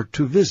heart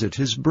to visit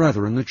his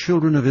brethren, the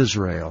children of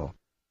Israel.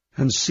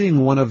 And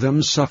seeing one of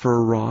them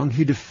suffer wrong,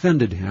 he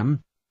defended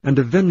him, and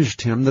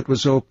avenged him that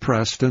was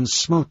oppressed, and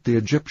smote the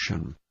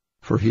Egyptian.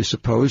 For he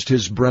supposed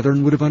his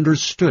brethren would have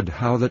understood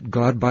how that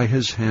God by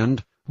his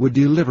hand would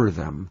deliver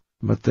them,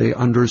 but they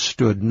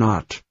understood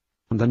not.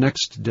 And the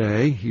next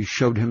day he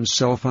showed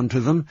himself unto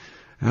them,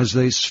 as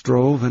they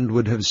strove, and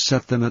would have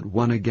set them at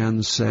one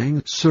again,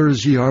 saying,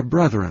 Sirs, ye are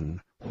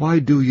brethren, why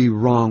do ye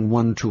wrong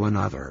one to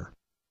another?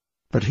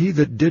 But he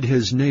that did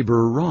his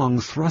neighbor wrong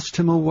thrust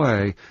him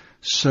away,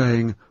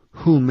 saying,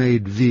 Who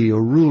made thee a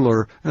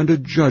ruler and a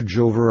judge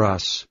over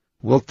us?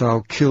 Wilt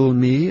thou kill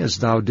me, as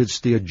thou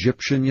didst the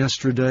Egyptian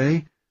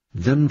yesterday?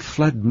 Then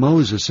fled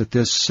Moses at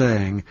this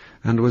saying,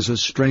 and was a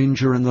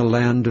stranger in the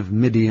land of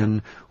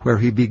Midian, where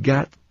he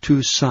begat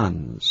 2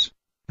 sons.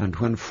 And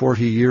when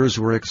 40 years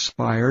were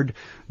expired,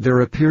 there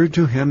appeared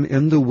to him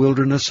in the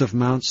wilderness of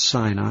Mount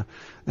Sinai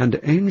an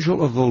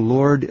angel of the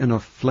Lord in a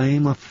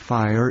flame of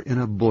fire in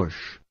a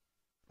bush.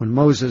 When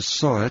Moses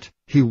saw it,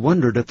 he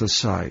wondered at the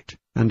sight.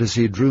 And as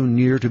he drew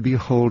near to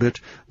behold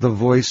it, the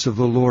voice of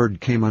the Lord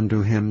came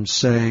unto him,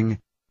 saying,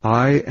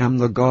 I am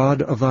the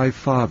God of thy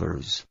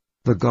fathers,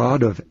 the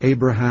God of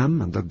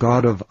Abraham, and the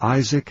God of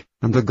Isaac,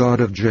 and the God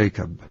of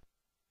Jacob.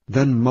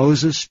 Then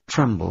Moses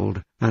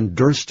trembled, and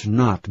durst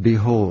not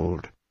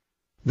behold.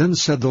 Then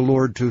said the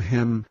Lord to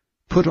him,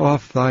 Put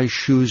off thy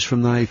shoes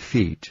from thy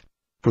feet,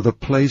 for the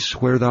place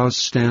where thou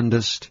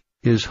standest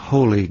is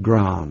holy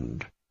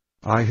ground.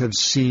 I have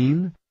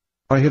seen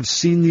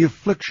the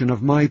affliction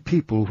of my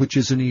people which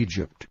is in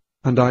Egypt,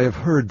 and I have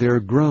heard their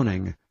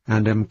groaning,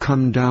 and am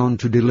come down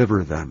to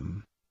deliver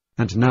them.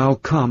 And now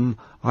come,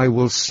 I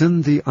will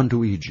send thee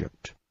unto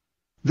Egypt.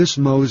 This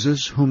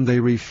Moses, whom they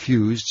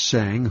refused,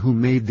 saying, Who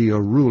made thee a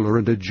ruler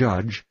and a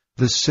judge,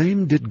 the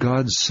same did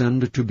God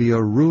send to be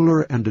a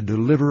ruler and a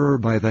deliverer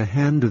by the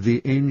hand of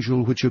the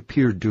angel which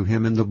appeared to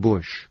him in the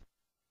bush.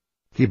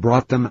 He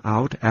brought them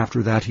out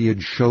after that he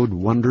had showed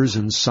wonders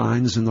and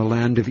signs in the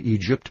land of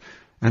Egypt,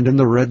 and in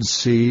the Red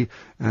Sea,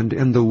 and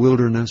in the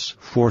wilderness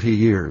 40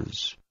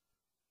 years.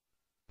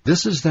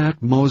 This is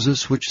that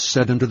Moses which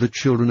said unto the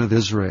children of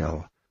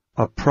Israel,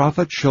 A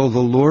prophet shall the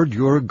Lord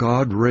your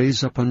God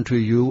raise up unto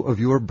you of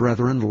your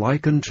brethren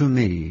like unto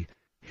me,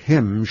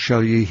 him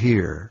shall ye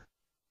hear.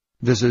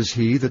 This is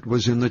he that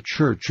was in the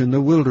church in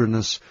the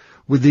wilderness,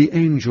 with the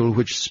angel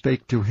which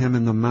spake to him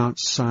in the Mount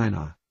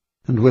Sinai,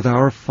 and with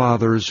our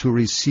fathers who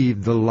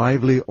received the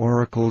lively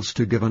oracles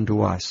to give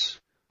unto us,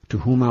 to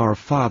whom our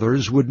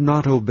fathers would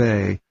not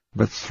obey,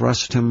 but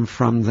thrust him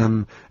from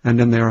them,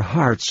 and in their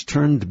hearts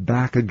turned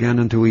back again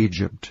into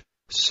Egypt,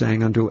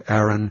 saying unto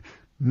Aaron,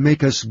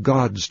 Make us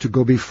gods to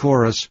go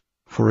before us,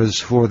 for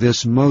as for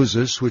this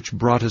Moses which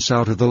brought us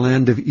out of the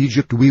land of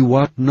Egypt, we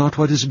wot not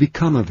what is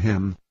become of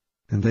him.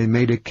 And they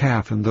made a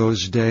calf in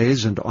those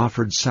days, and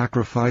offered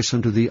sacrifice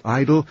unto the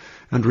idol,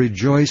 and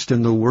rejoiced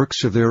in the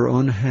works of their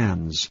own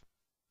hands.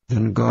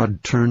 Then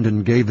God turned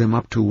and gave them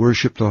up to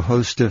worship the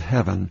host of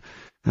heaven,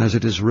 as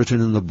it is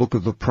written in the book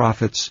of the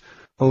prophets,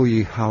 O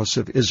ye house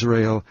of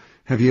Israel,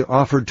 have ye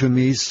offered to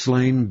me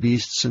slain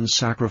beasts and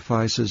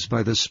sacrifices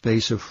by the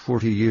space of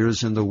 40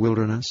 years in the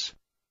wilderness?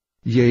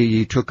 Yea,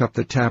 ye took up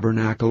the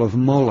tabernacle of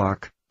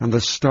Moloch, and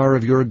the star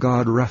of your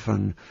god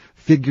Rephan,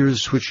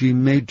 figures which ye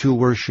made to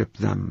worship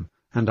them,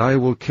 and I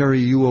will carry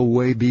you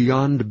away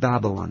beyond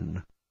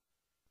Babylon.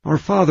 Our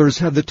fathers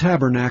had the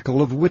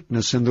tabernacle of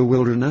witness in the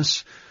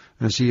wilderness,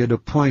 as he had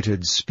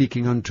appointed,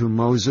 speaking unto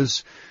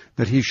Moses,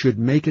 that he should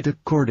make it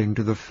according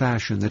to the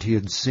fashion that he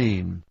had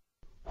seen,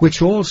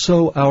 which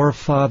also our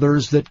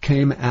fathers that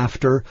came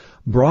after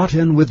brought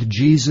in with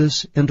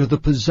Jesus into the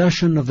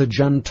possession of the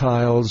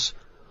Gentiles,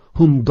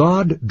 whom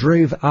God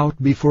drave out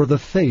before the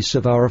face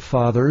of our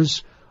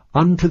fathers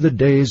unto the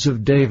days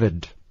of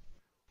David,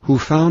 who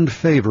found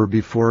favor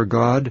before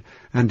God,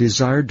 and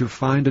desired to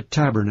find a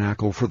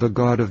tabernacle for the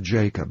God of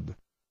Jacob.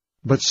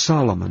 But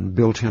Solomon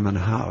built him an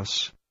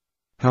house.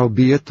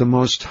 Howbeit the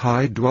Most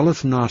High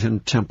dwelleth not in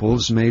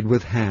temples made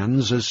with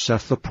hands, as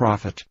saith the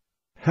prophet,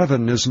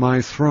 Heaven is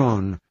my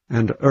throne,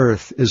 and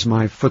earth is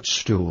my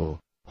footstool.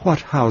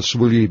 What house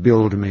will ye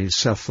build me,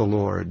 saith the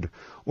Lord?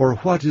 Or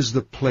what is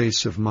the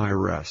place of my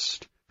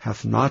rest?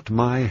 Hath not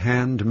my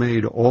hand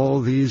made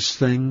all these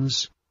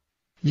things?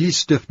 Ye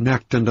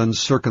stiff-necked and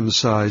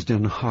uncircumcised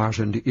in heart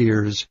and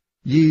ears,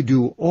 ye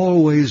do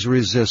always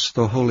resist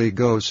the Holy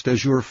Ghost,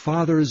 as your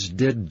fathers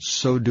did,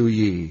 so do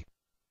ye.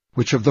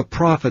 Which of the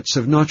prophets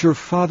have not your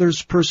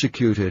fathers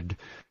persecuted?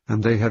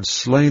 And they have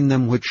slain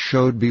them which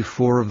showed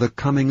before of the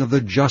coming of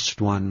the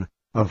Just One,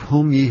 of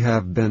whom ye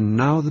have been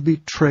now the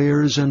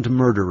betrayers and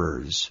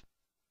murderers,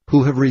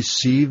 who have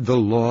received the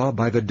law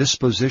by the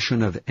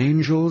disposition of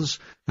angels,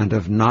 and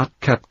have not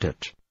kept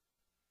it.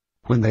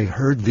 When they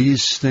heard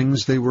these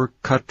things, they were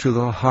cut to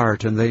the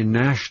heart, and they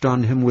gnashed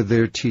on him with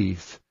their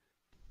teeth.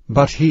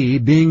 But he,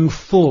 being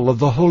full of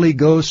the Holy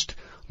Ghost,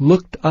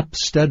 looked up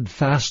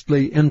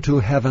steadfastly into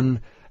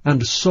heaven,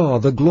 and saw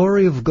the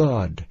glory of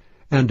God,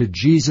 and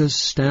Jesus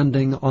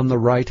standing on the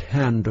right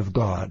hand of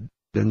God,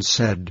 and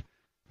said,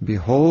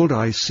 Behold,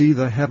 I see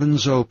the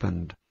heavens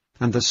opened,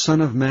 and the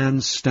Son of Man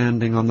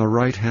standing on the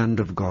right hand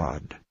of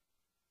God.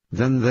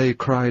 Then they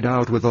cried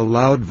out with a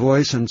loud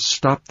voice, and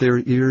stopped their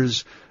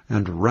ears,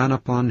 and ran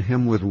upon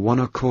him with one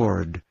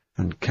accord,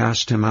 and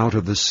cast him out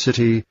of the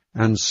city,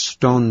 and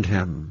stoned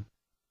him.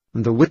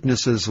 And the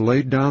witnesses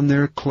laid down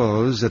their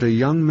clothes at a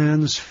young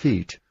man's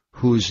feet,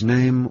 whose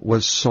name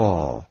was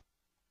Saul.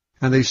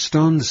 And they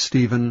stoned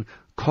Stephen,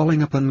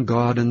 calling upon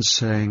God, and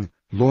saying,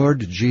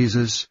 Lord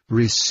Jesus,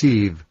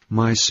 receive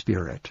my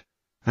spirit.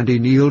 And he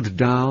kneeled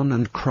down,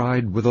 and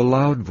cried with a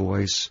loud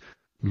voice,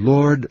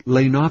 Lord,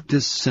 lay not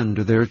this sin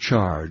to their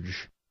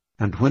charge.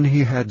 And when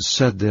he had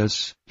said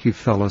this, he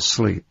fell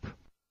asleep.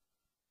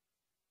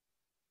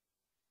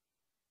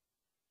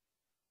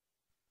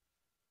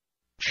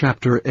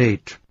 Chapter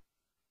 8.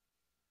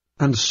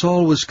 And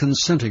Saul was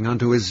consenting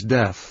unto his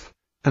death.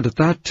 And at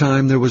that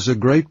time there was a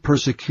great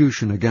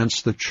persecution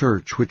against the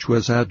church which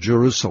was at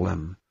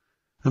Jerusalem.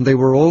 And they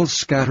were all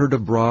scattered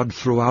abroad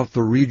throughout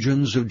the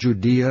regions of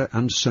Judea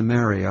and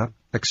Samaria,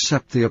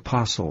 except the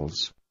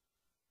apostles.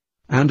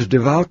 And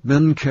devout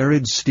men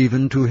carried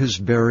Stephen to his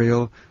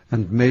burial,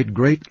 and made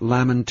great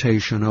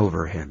lamentation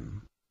over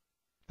him.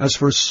 As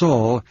for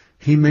Saul,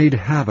 he made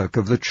havoc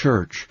of the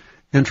church,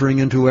 entering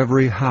into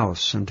every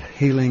house, and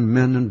hailing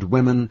men and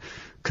women,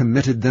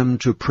 committed them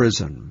to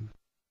prison.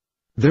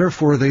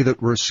 Therefore they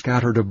that were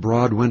scattered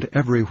abroad went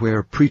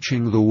everywhere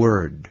preaching the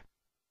word.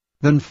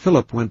 Then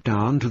Philip went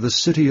down to the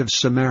city of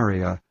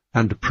Samaria,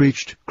 and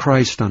preached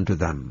Christ unto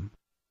them.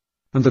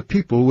 And the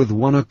people with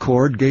one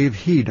accord gave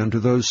heed unto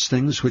those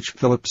things which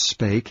Philip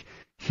spake,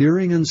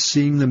 hearing and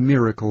seeing the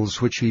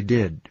miracles which he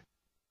did.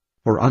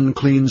 For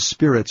unclean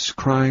spirits,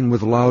 crying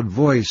with loud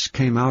voice,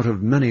 came out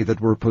of many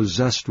that were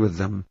possessed with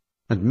them,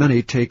 and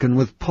many taken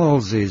with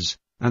palsies,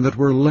 and that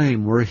were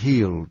lame were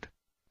healed.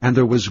 and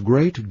there was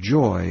great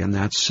joy in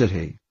that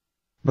city.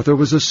 But there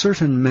was a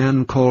certain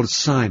man called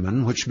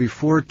Simon, which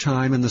before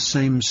time in the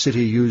same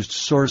city used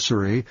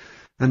sorcery,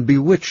 and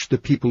bewitched the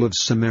people of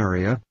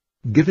Samaria,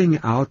 giving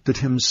out that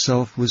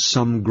himself was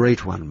some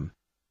great one,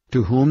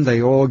 to whom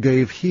they all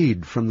gave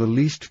heed from the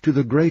least to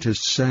the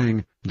greatest,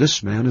 saying,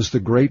 This man is the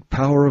great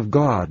power of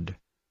God.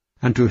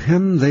 And to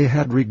him they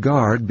had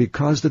regard,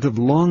 because that of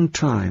long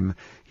time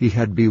he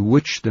had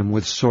bewitched them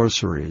with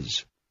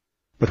sorceries.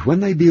 But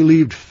when they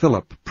believed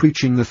Philip,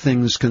 preaching the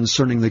things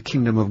concerning the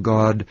kingdom of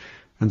God,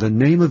 and the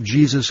name of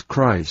Jesus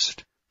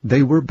Christ,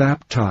 they were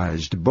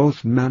baptized,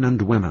 both men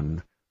and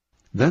women.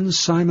 Then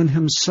Simon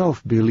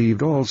himself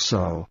believed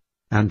also,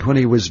 and when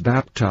he was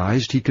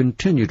baptized he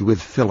continued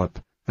with Philip,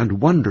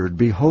 and wondered,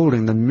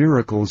 beholding the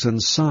miracles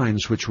and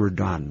signs which were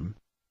done.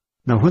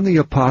 Now when the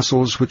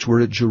apostles which were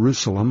at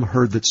Jerusalem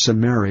heard that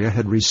Samaria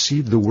had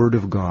received the word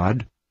of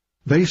God,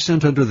 they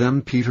sent unto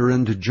them Peter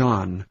and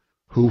John,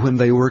 who when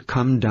they were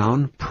come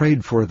down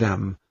prayed for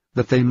them,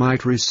 that they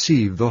might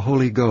receive the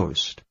Holy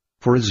Ghost.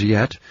 For as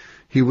yet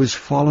he was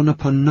fallen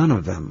upon none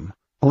of them,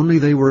 only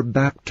they were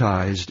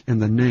baptized in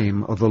the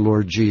name of the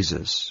Lord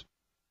Jesus.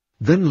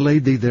 Then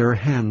laid they their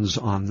hands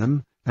on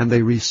them, and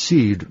they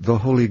received the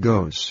Holy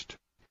Ghost.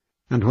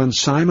 And when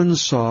Simon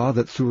saw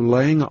that through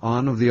laying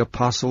on of the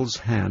apostles'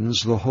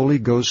 hands the Holy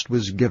Ghost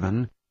was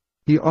given,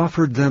 he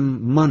offered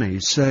them money,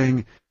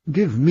 saying,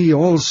 Give me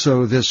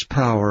also this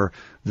power,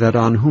 that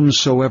on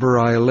whomsoever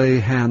I lay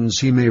hands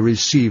he may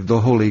receive the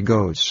Holy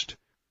Ghost.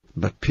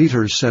 But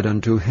Peter said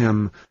unto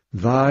him,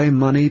 Thy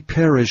money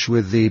perish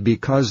with thee,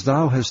 because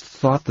thou hast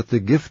thought that the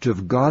gift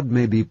of God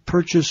may be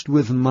purchased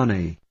with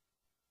money.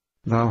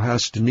 Thou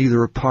hast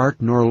neither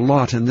part nor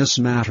lot in this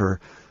matter,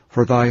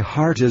 for thy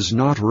heart is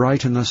not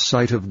right in the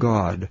sight of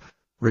God.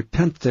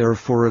 Repent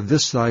therefore of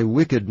this thy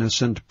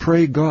wickedness, and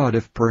pray God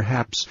if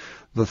perhaps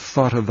the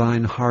thought of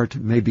thine heart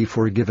may be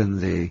forgiven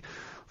thee.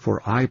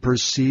 For I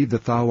perceive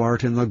that thou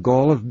art in the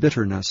gall of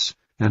bitterness,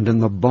 and in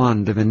the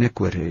bond of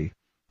iniquity.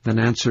 Then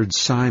answered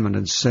Simon,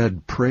 and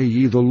said, Pray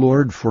ye the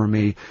Lord for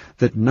me,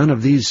 that none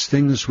of these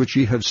things which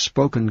ye have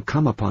spoken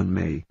come upon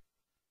me.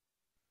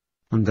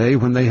 And they,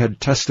 when they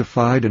had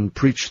testified and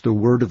preached the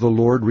word of the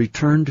Lord,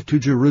 returned to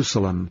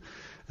Jerusalem,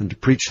 and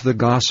preached the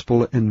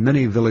gospel in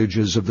many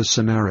villages of the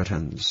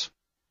Samaritans.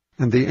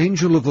 And the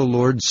angel of the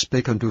Lord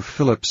spake unto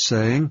Philip,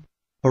 saying,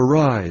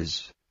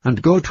 Arise,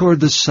 and go toward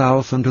the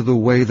south unto the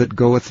way that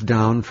goeth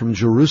down from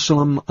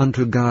Jerusalem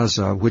unto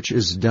Gaza, which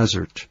is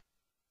desert.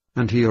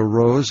 And he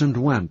arose and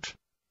went.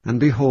 And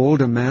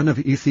behold, a man of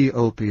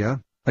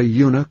Ethiopia, a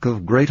eunuch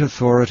of great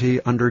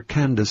authority under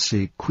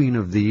Candace, queen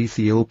of the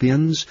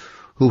Ethiopians,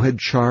 who had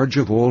charge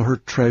of all her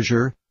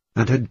treasure,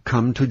 and had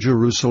come to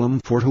Jerusalem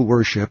for to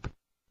worship,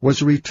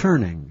 was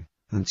returning,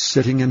 and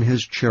sitting in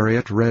his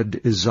chariot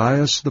read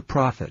Isaiah the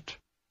prophet.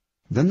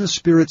 Then the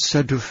Spirit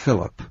said to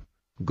Philip,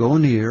 Go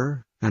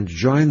near, and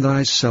join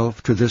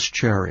thyself to this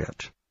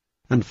chariot.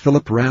 And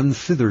Philip ran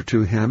thither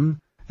to him,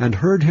 and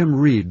heard him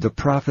read the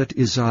prophet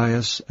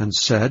Isaiah, and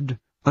said,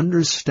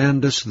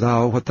 Understandest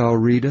thou what thou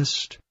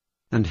readest?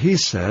 And he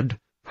said,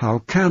 How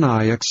can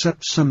I,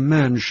 except some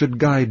man should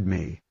guide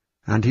me?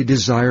 And he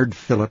desired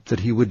Philip that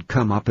he would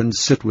come up and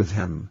sit with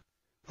him.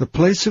 The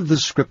place of the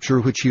scripture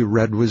which he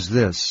read was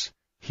this,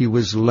 He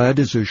was led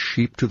as a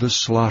sheep to the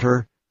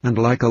slaughter, and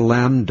like a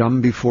lamb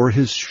dumb before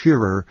his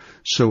shearer,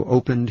 so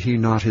opened he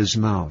not his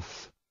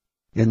mouth.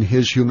 In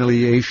his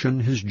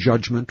humiliation his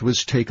judgment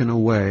was taken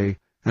away,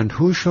 and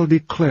who shall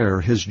declare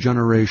his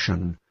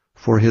generation?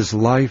 For his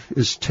life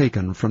is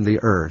taken from the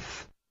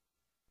earth.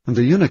 And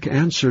the eunuch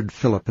answered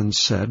Philip and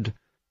said,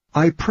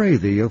 I pray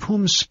thee, of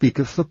whom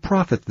speaketh the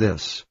prophet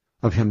this?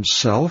 Of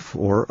himself,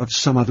 or of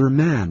some other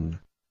man?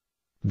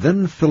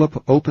 Then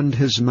Philip opened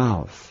his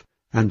mouth,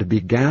 and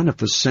began at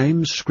the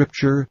same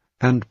scripture,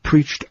 and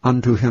preached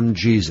unto him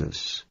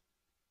Jesus.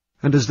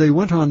 And as they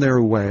went on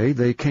their way,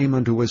 they came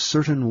unto a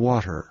certain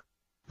water.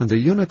 And the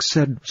eunuch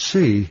said,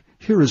 See,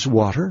 here is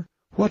water.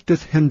 What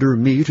doth hinder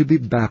me to be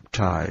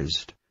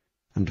baptized?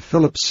 And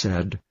Philip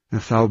said,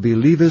 If thou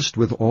believest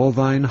with all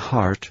thine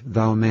heart,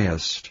 thou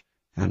mayest.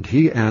 And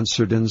he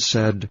answered and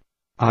said,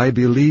 I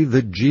believe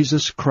that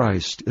Jesus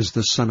Christ is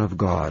the Son of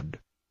God.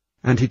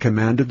 And he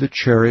commanded the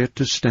chariot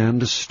to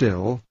stand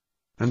still,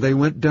 and they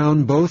went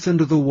down both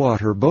into the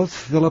water, both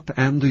Philip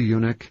and the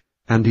eunuch,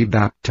 and he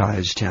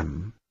baptized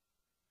him.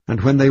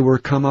 And when they were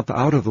come up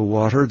out of the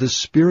water, the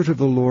Spirit of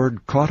the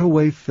Lord caught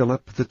away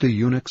Philip, that the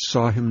eunuch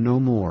saw him no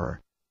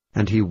more,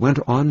 and he went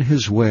on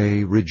his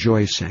way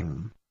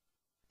rejoicing.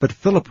 But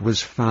Philip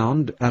was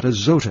found at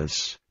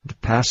Azotus,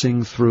 and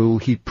passing through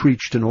he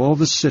preached in all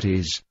the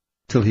cities,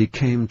 till he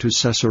came to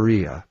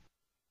Caesarea.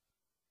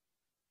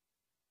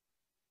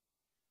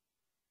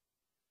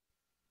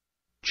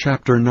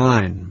 Chapter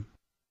 9.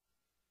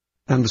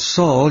 And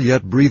Saul,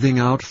 yet breathing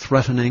out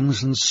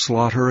threatenings and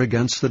slaughter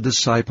against the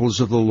disciples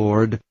of the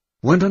Lord,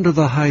 went unto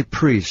the high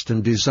priest,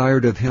 and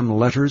desired of him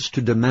letters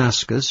to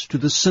Damascus, to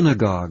the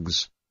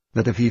synagogues,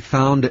 that if he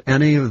found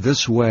any of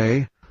this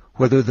way,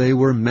 whether they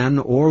were men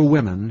or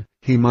women,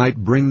 he might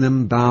bring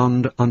them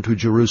bound unto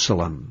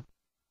Jerusalem.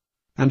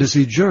 And as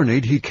he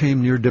journeyed, he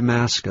came near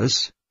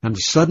Damascus, and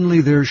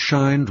suddenly there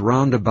shined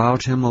round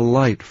about him a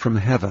light from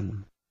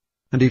heaven.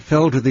 And he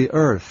fell to the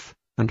earth,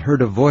 and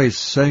heard a voice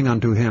saying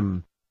unto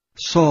him,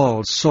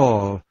 Saul,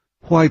 Saul,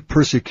 why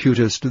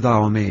persecutest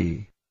thou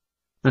me?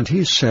 And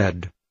he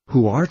said,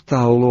 Who art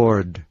thou,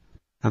 Lord?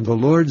 And the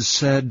Lord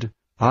said,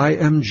 I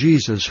am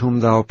Jesus whom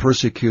thou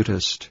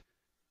persecutest.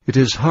 It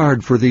is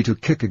hard for thee to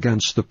kick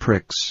against the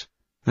pricks.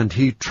 And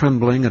he,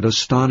 trembling and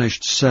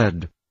astonished,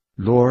 said,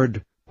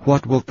 Lord,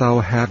 what wilt thou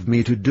have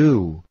me to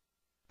do?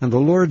 And the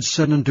Lord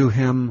said unto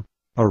him,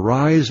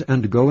 Arise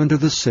and go into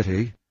the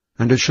city,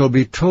 and it shall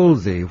be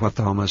told thee what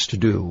thou must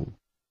do.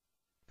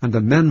 And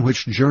the men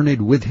which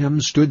journeyed with him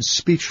stood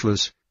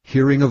speechless,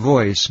 hearing a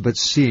voice, but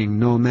seeing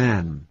no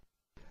man.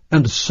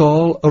 And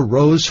Saul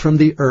arose from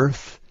the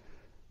earth,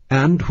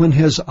 and when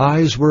his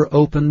eyes were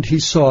opened, he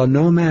saw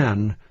no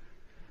man.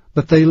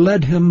 But they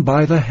led him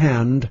by the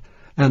hand,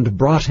 and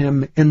brought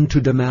him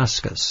into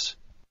Damascus.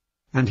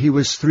 And he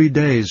was 3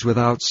 days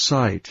without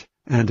sight,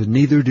 and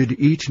neither did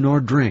eat nor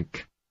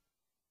drink.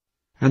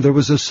 And there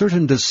was a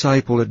certain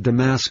disciple at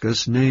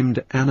Damascus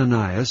named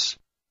Ananias,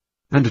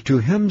 and to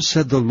him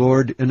said the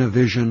Lord in a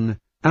vision,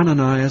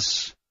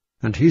 Ananias.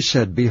 And he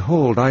said,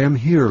 Behold, I am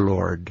here,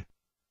 Lord.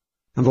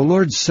 And the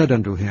Lord said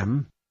unto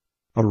him,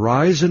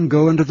 Arise and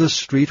go into the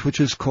street which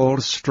is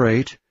called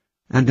Straight,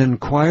 and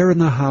inquire in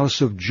the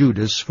house of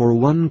Judas for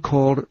one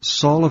called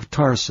Saul of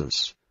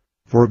Tarsus.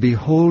 For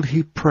behold,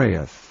 he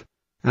prayeth,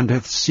 and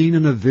hath seen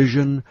in a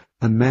vision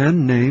a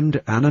man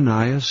named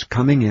Ananias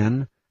coming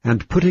in,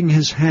 and putting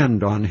his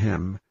hand on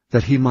him,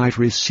 that he might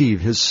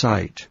receive his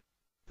sight.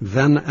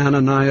 Then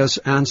Ananias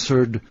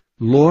answered,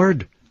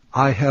 Lord,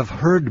 I have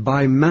heard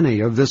by many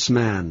of this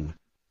man,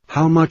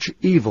 how much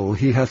evil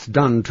he hath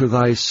done to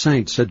thy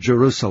saints at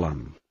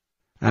Jerusalem.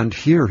 And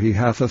here he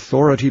hath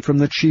authority from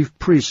the chief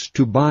priests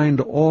to bind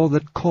all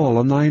that call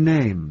on thy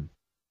name.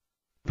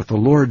 But the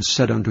Lord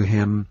said unto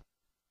him,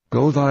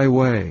 Go thy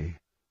way,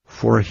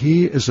 for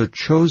he is a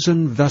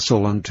chosen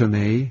vessel unto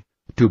me,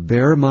 to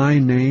bear my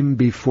name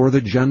before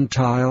the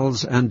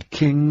Gentiles and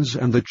kings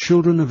and the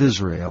children of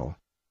Israel.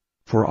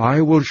 For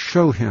I will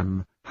show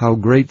him how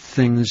great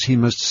things he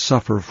must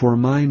suffer for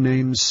my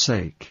name's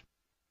sake.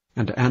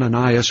 And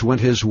Ananias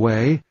went his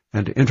way,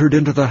 and entered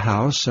into the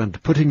house,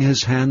 and putting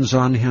his hands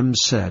on him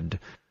said,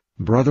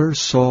 Brother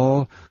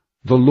Saul,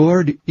 the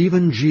Lord,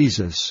 even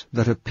Jesus,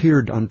 that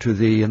appeared unto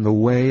thee in the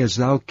way as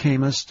thou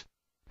camest,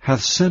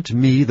 hath sent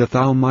me that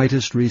thou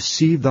mightest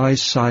receive thy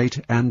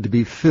sight and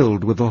be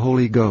filled with the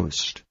Holy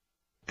Ghost.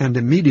 And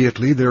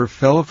immediately there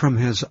fell from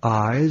his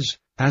eyes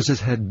as it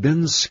had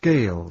been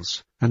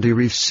scales, and he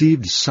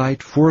received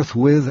sight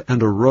forthwith,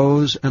 and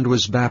arose, and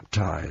was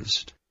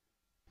baptized.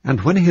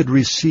 And when he had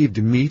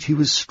received meat, he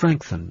was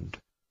strengthened.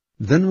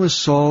 Then was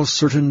Saul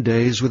certain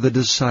days with the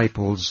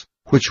disciples,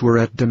 which were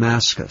at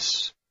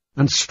Damascus.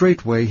 And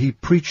straightway he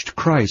preached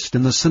Christ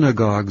in the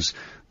synagogues,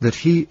 that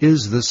he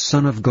is the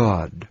Son of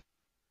God.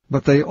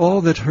 But they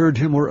all that heard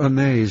him were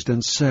amazed,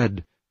 and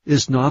said,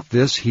 Is not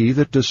this he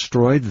that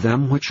destroyed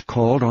them which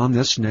called on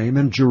this name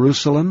in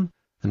Jerusalem,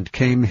 and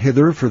came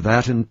hither for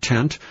that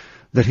intent,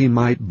 that he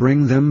might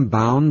bring them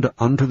bound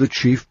unto the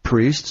chief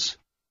priests?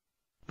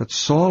 But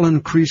Saul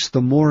increased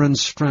the more in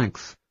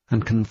strength,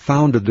 and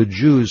confounded the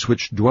Jews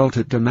which dwelt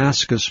at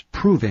Damascus,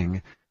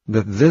 proving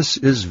that this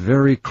is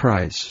very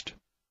Christ.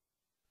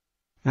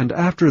 And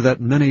after that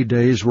many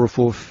days were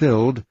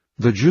fulfilled,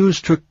 the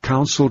Jews took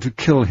counsel to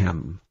kill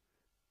him.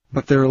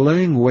 But their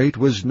laying wait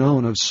was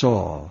known of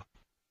Saul,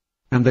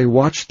 and they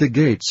watched the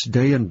gates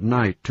day and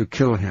night to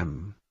kill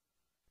him.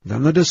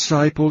 Then the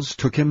disciples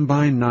took him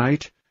by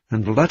night,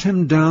 and let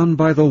him down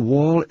by the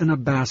wall in a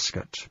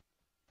basket.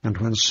 And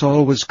when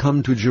Saul was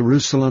come to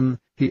Jerusalem,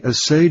 he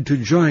essayed to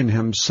join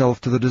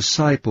himself to the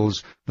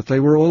disciples, but they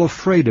were all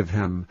afraid of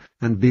him,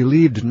 and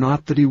believed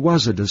not that he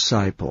was a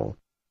disciple.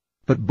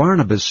 But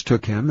Barnabas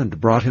took him, and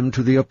brought him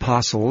to the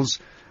apostles,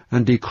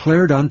 and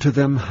declared unto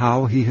them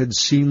how he had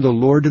seen the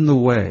Lord in the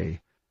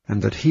way,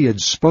 and that he had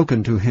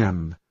spoken to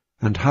him,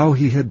 and how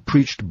he had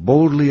preached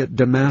boldly at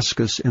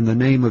Damascus in the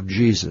name of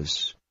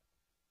Jesus.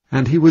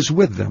 And he was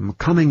with them,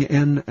 coming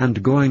in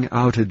and going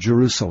out at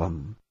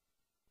Jerusalem.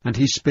 And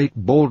he spake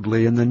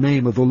boldly in the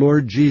name of the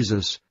Lord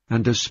Jesus,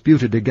 and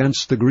disputed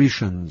against the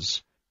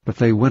Grecians, but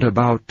they went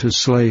about to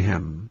slay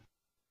him.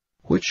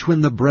 Which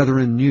when the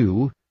brethren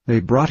knew, they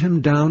brought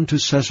him down to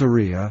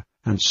Caesarea,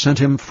 and sent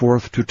him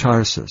forth to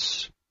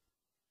Tarsus.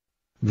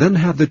 Then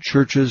had the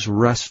churches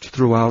rest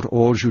throughout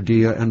all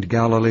Judea and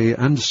Galilee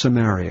and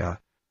Samaria,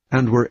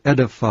 and were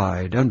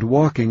edified, and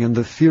walking in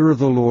the fear of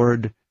the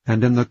Lord,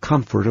 and in the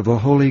comfort of the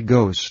Holy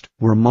Ghost,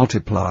 were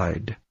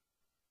multiplied.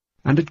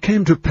 And it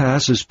came to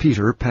pass, as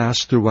Peter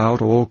passed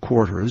throughout all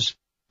quarters,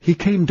 he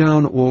came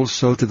down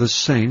also to the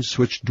saints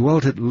which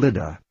dwelt at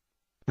Lydda.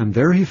 And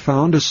there he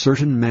found a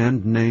certain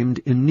man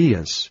named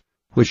Aeneas,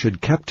 which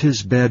had kept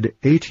his bed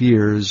 8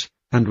 years,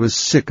 and was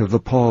sick of the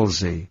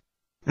palsy.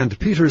 And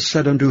Peter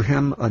said unto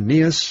him,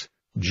 Aeneas,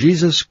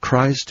 Jesus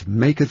Christ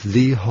maketh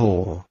thee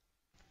whole.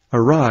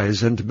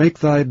 Arise and make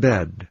thy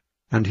bed.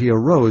 And he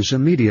arose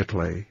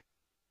immediately.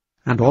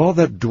 And all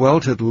that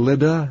dwelt at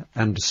Lydda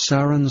and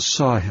Saron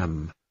saw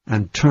him,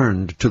 and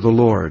turned to the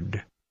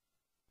Lord.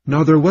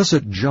 Now there was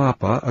at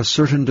Joppa a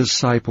certain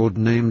disciple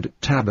named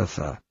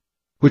Tabitha,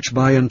 which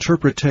by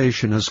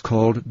interpretation is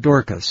called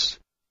Dorcas.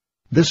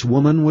 This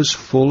woman was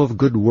full of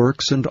good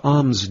works and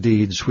alms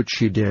deeds which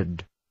she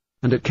did.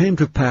 And it came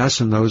to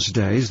pass in those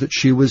days that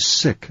she was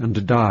sick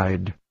and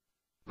died,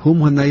 whom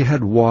when they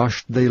had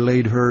washed they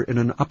laid her in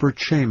an upper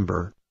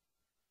chamber.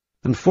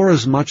 And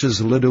forasmuch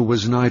as Lydda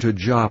was nigh to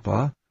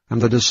Joppa,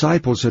 and the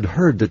disciples had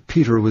heard that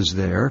Peter was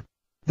there,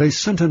 they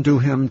sent unto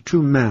him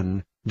 2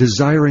 men,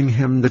 desiring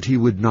him that he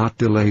would not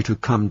delay to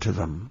come to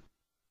them.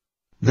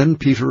 Then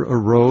Peter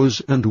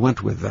arose and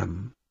went with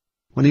them.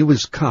 When he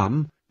was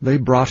come, they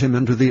brought him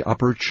into the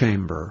upper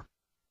chamber.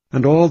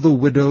 And all the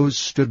widows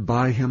stood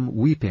by him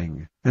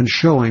weeping, and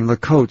showing the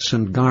coats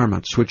and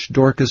garments which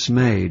Dorcas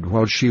made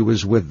while she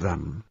was with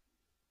them.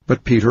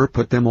 But Peter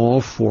put them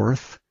all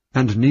forth,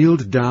 and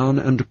kneeled down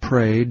and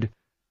prayed,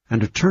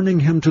 and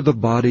turning him to the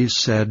body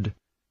said,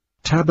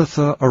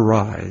 Tabitha,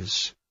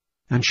 arise.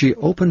 And she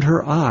opened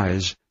her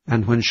eyes,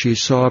 and when she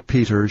saw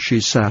Peter she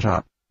sat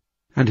up.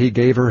 And he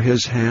gave her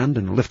his hand,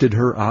 and lifted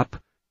her up,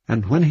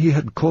 and when he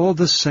had called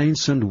the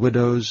saints and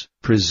widows,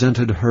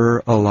 presented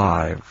her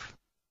alive.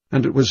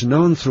 And it was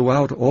known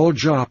throughout all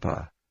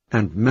Joppa,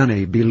 and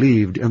many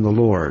believed in the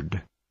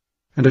Lord.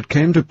 And it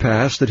came to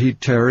pass that he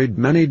tarried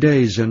many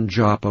days in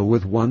Joppa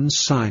with one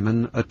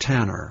Simon a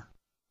tanner.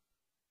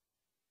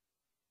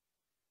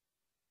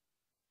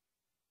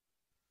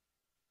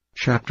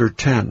 Chapter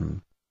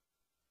 10.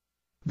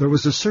 There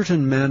was a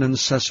certain man in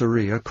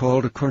Caesarea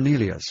called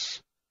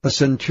Cornelius, a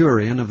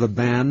centurion of the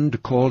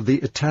band called the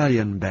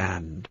Italian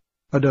band,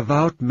 a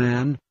devout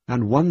man,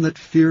 and one that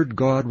feared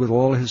God with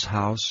all his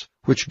house,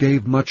 which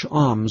gave much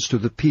alms to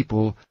the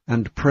people,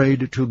 and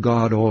prayed to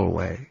God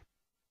alway.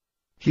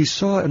 He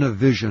saw in a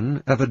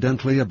vision,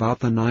 evidently about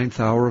the 9th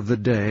hour of the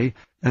day,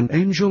 an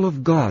angel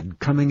of God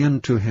coming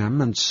in to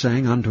him, and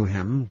saying unto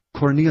him,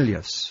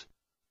 Cornelius.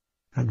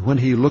 And when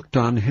he looked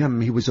on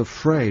him, he was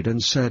afraid,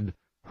 and said,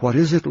 What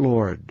is it,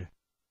 Lord?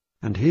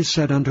 And he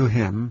said unto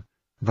him,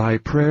 Thy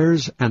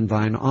prayers and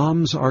thine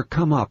alms are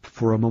come up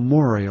for a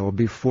memorial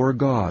before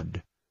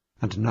God.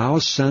 And now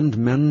send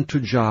men to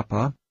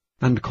Joppa,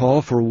 and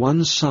call for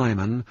one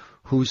Simon,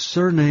 whose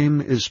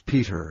surname is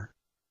Peter.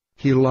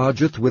 He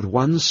lodgeth with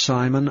one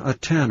Simon a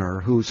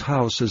tanner, whose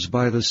house is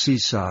by the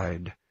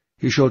seaside.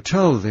 He shall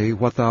tell thee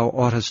what thou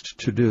oughtest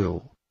to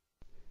do.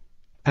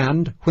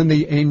 And when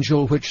the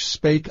angel which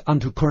spake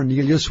unto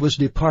Cornelius was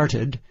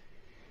departed,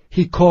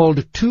 he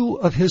called 2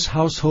 of his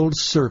household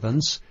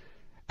servants,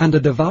 and a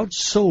devout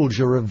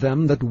soldier of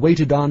them that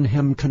waited on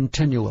him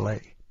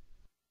continually.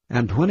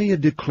 And when he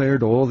had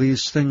declared all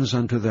these things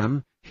unto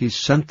them, he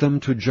sent them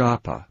to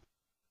Joppa.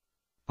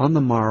 On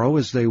the morrow,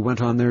 as they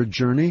went on their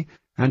journey,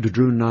 and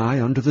drew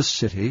nigh unto the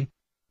city,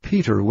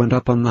 Peter went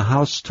up on the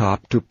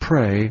housetop to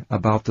pray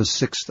about the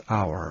 6th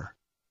hour.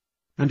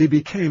 And he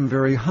became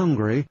very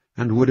hungry,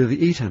 and would have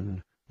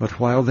eaten, but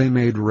while they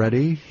made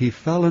ready, he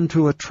fell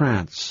into a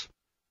trance,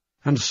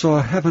 and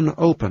saw heaven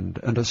opened,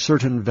 and a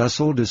certain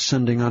vessel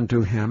descending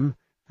unto him,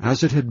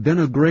 as it had been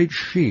a great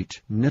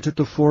sheet knit at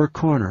the 4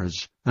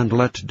 corners, and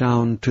let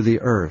down to the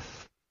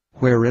earth,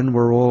 wherein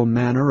were all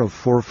manner of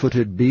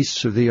 4-footed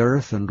beasts of the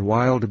earth, and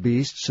wild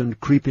beasts, and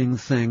creeping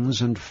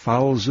things, and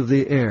fowls of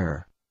the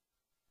air.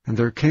 And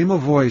there came a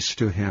voice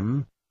to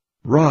him,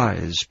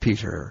 Rise,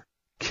 Peter,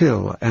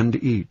 kill and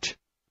eat.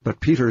 But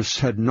Peter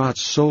said, Not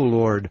so,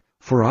 Lord,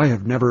 for I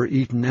have never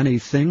eaten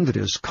anything that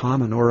is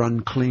common or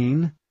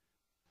unclean.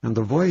 And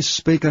the voice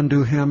spake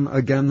unto him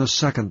again the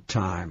 2nd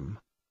time,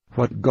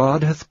 What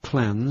God hath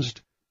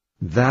cleansed,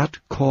 that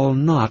call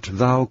not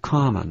thou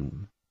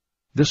common.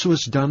 This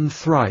was done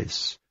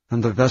thrice,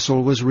 and the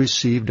vessel was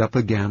received up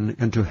again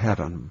into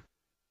heaven.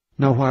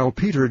 Now while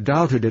Peter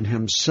doubted in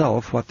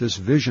himself what this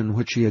vision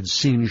which he had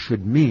seen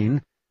should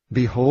mean,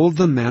 behold,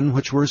 the men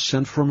which were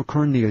sent from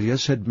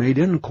Cornelius had made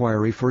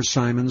inquiry for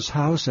Simon's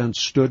house, and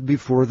stood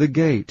before the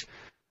gate,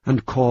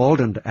 and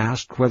called and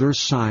asked whether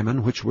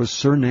Simon, which was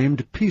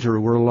surnamed Peter,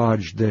 were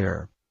lodged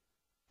there.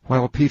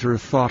 While Peter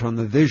thought on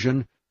the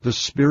vision, the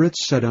Spirit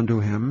said unto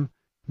him,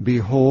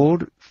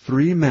 Behold,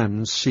 3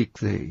 men seek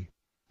thee.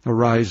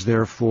 Arise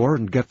therefore,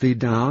 and get thee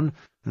down,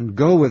 and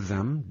go with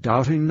them,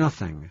 doubting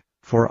nothing,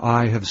 for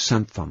I have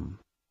sent them.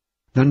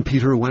 Then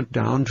Peter went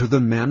down to the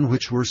men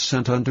which were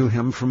sent unto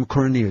him from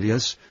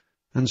Cornelius,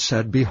 and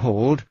said,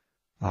 Behold,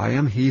 I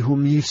am he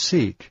whom ye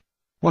seek.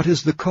 What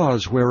is the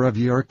cause whereof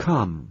ye are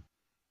come?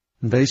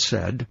 And they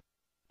said,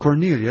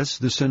 Cornelius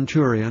the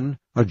centurion,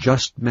 a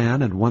just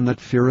man, and one that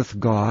feareth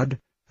God,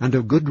 and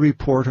of good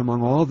report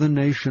among all the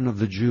nation of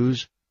the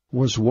Jews,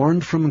 was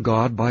warned from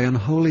God by an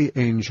holy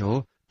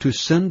angel to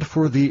send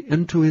for thee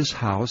into his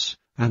house,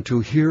 and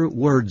to hear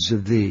words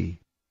of thee.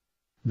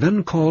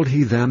 Then called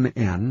he them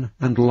in,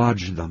 and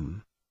lodged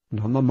them. And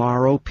on the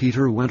morrow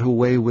Peter went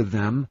away with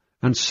them,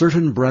 and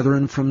certain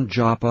brethren from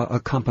Joppa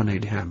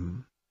accompanied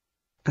him.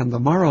 And the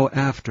morrow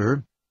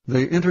after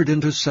they entered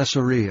into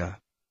Caesarea,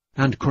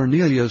 and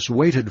Cornelius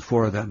waited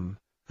for them,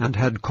 and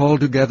had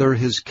called together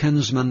his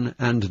kinsmen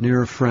and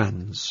near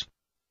friends.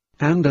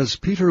 And as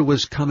Peter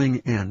was coming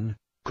in,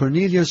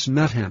 Cornelius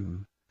met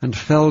him, and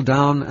fell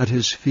down at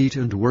his feet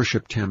and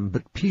worshipped him.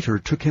 But Peter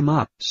took him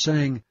up,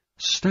 saying,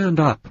 "Stand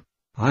up,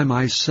 I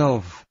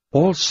myself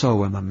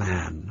also am a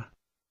man."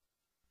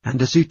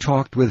 And as he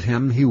talked with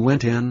him, he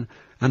went in,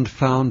 and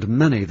found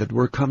many that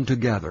were come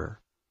together.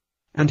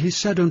 And he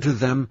said unto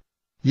them,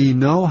 Ye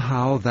know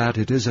how that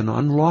it is an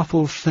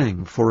unlawful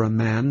thing for a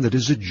man that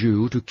is a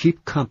Jew to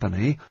keep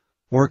company,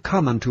 or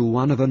come unto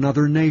one of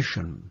another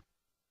nation.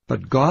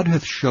 But God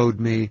hath showed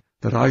me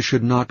that I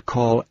should not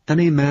call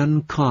any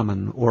man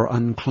common or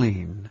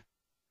unclean.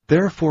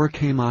 Therefore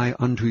came I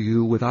unto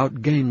you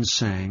without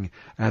gainsaying,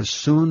 as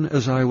soon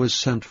as I was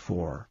sent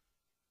for.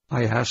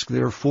 I ask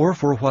therefore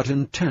for what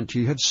intent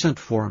ye have sent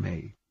for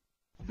me.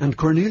 And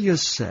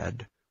Cornelius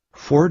said,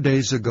 4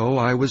 days ago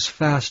I was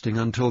fasting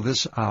until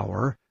this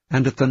hour,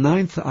 and at the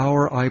 9th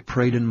hour I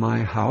prayed in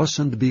my house,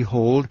 and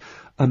behold,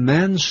 a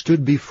man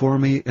stood before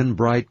me in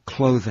bright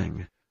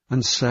clothing,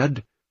 and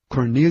said,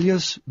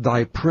 Cornelius,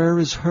 thy prayer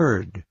is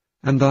heard,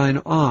 and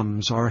thine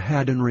alms are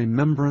had in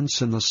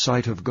remembrance in the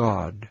sight of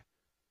God.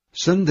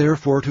 Send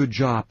therefore to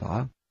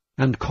Joppa,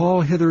 and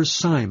call hither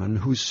Simon,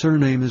 whose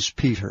surname is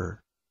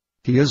Peter.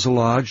 He is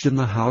lodged in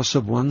the house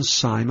of one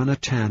Simon a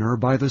tanner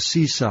by the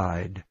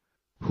seaside,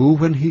 who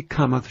when he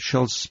cometh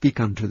shall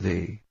speak unto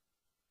thee.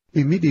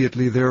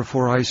 Immediately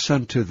therefore I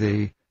sent to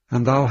thee,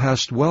 and thou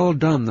hast well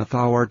done that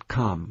thou art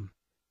come.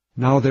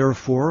 Now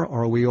therefore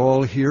are we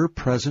all here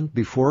present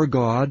before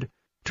God,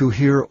 to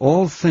hear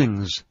all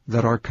things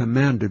that are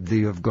commanded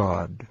thee of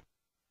God.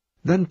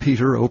 Then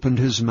Peter opened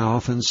his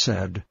mouth and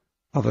said,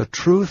 Of a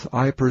truth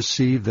I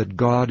perceive that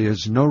God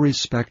is no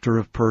respecter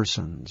of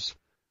persons,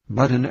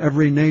 but in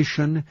every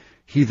nation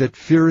he that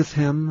feareth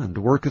him and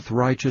worketh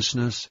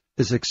righteousness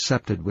is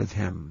accepted with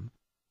him.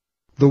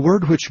 The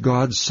word which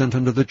God sent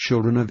unto the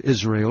children of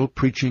Israel,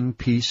 preaching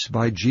peace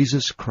by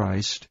Jesus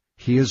Christ,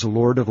 he is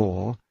Lord of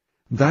all,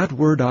 that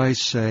word I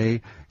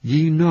say,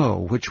 ye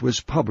know, which was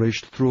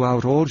published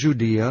throughout all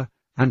Judea,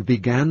 and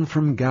began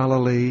from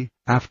Galilee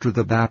after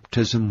the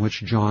baptism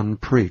which John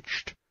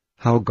preached,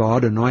 how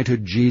God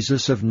anointed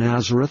Jesus of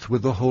Nazareth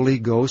with the Holy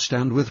Ghost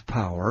and with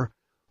power,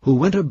 who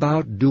went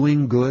about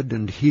doing good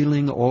and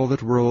healing all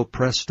that were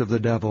oppressed of the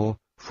devil,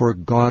 for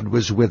God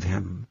was with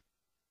him.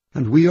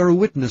 And we are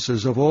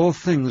witnesses of all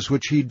things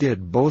which he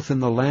did, both in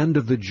the land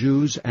of the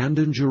Jews and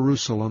in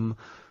Jerusalem,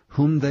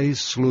 whom they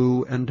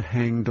slew and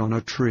hanged on a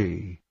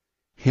tree.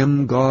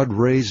 Him God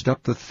raised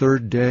up the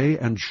 3rd day,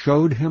 and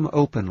showed him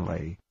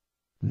openly,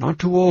 not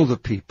to all the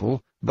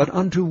people, but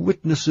unto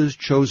witnesses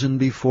chosen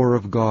before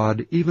of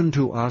God, even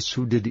to us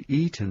who did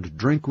eat and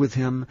drink with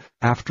him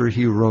after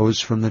he rose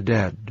from the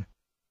dead.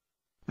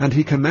 And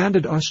he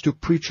commanded us to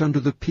preach unto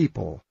the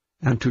people,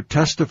 and to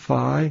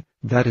testify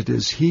that it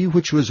is he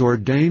which was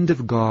ordained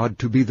of God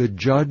to be the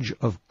judge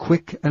of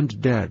quick and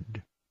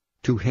dead.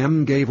 To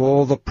him gave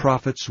all the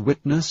prophets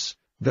witness,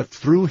 that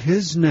through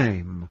his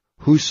name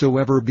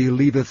whosoever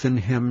believeth in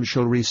him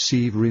shall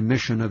receive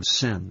remission of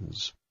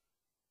sins.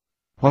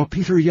 While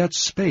Peter yet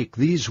spake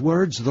these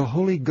words, the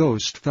Holy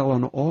Ghost fell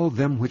on all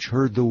them which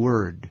heard the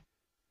word.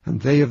 And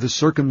they of the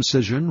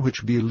circumcision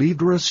which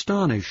believed were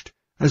astonished,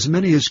 as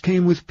many as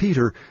came with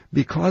Peter,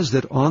 because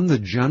that on the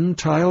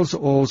Gentiles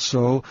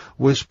also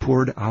was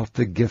poured out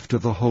the gift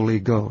of the Holy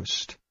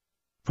Ghost.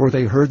 For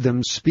they heard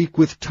them speak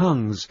with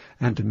tongues,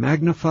 and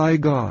magnify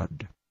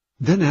God.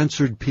 Then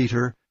answered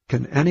Peter,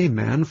 Can any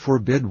man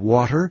forbid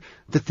water,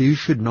 that these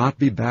should not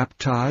be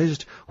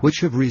baptized,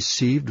 which have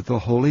received the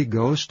Holy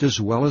Ghost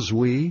as well as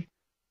we?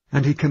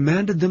 And he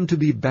commanded them to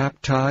be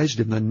baptized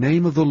in the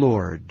name of the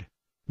Lord.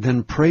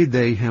 Then prayed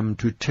they him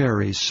to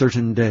tarry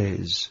certain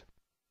days.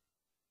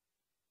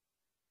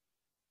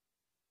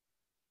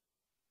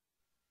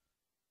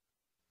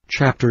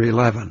 Chapter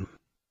 11.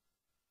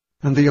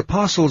 And the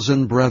apostles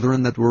and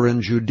brethren that were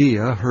in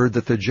Judea heard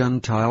that the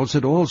Gentiles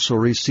had also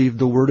received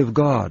the word of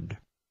God.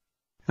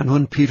 And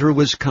when Peter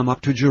was come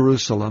up to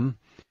Jerusalem,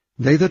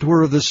 they that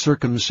were of the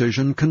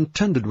circumcision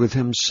contended with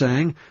him,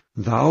 saying,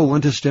 Thou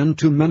wentest in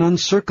to men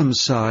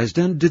uncircumcised,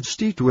 and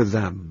didst eat with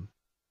them.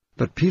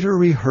 But Peter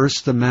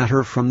rehearsed the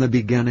matter from the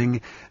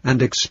beginning,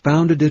 and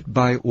expounded it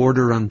by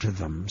order unto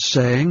them,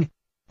 saying,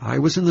 I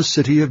was in the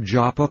city of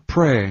Joppa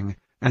praying,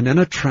 and in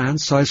a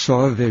trance I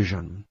saw a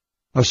vision.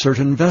 A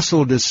certain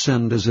vessel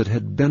descend as it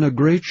had been a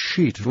great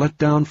sheet let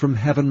down from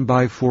heaven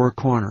by 4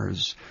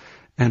 corners,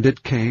 and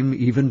it came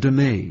even to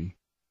me.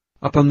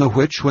 Upon the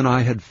which, when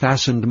I had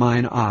fastened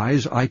mine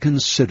eyes, I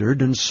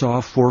considered, and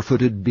saw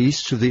 4-footed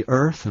beasts of the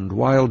earth, and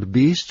wild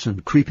beasts,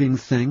 and creeping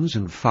things,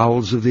 and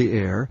fowls of the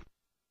air.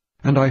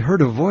 And I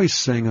heard a voice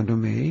saying unto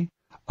me,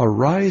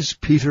 Arise,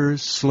 Peter,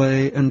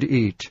 slay and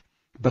eat.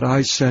 But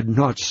I said,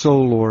 Not so,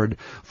 Lord,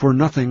 for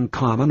nothing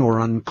common or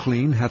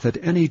unclean hath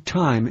at any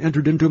time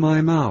entered into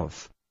my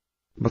mouth.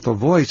 But the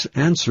voice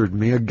answered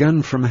me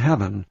again from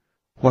heaven,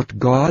 What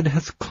God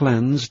hath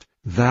cleansed,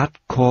 that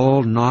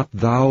call not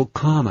thou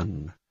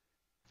common.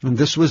 And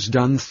this was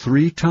done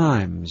 3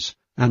 times,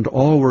 and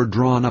all were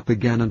drawn up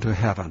again into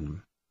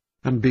heaven.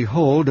 And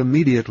behold,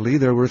 immediately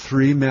there were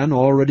 3 men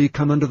already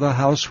come into the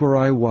house where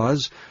I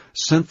was,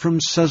 sent from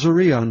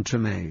Caesarea unto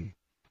me.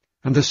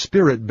 And the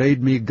Spirit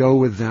bade me go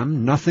with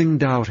them, nothing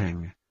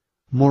doubting.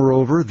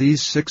 Moreover,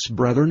 these 6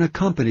 brethren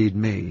accompanied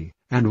me,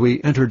 and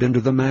we entered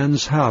into the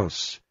man's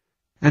house.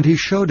 And he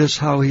showed us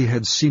how he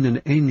had seen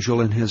an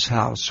angel in his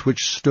house,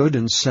 which stood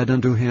and said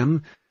unto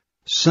him,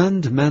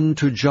 Send men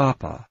to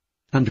Joppa,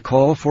 and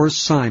call for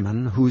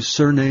Simon, whose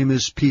surname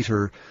is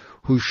Peter,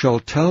 who shall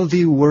tell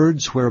thee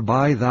words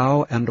whereby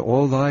thou and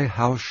all thy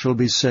house shall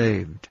be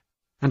saved.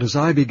 And as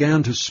I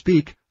began to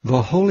speak,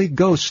 the Holy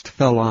Ghost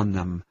fell on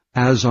them,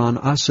 as on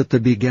us at the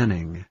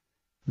beginning.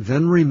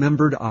 Then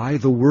remembered I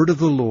the word of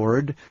the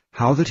Lord,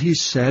 how that he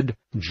said,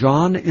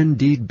 John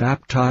indeed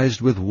baptized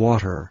with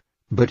water,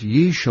 but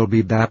ye shall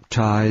be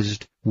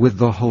baptized with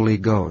the Holy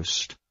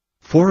Ghost.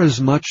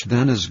 Forasmuch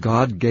then as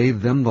God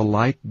gave them the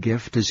like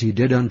gift as he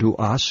did unto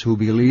us who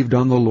believed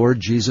on the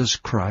Lord Jesus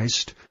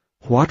Christ,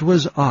 what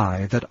was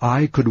I that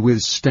I could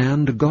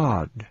withstand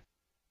God?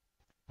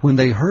 When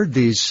they heard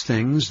these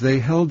things, they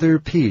held their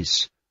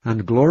peace,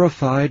 and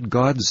glorified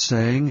God,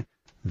 saying,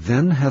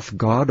 Then hath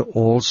God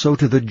also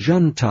to the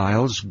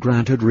Gentiles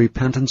granted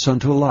repentance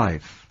unto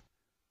life.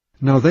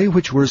 Now they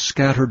which were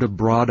scattered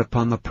abroad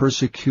upon the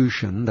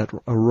persecution that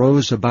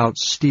arose about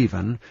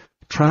Stephen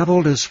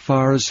travelled as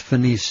far as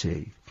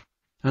Phoenicia,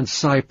 and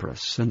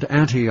Cyprus, and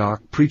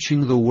Antioch,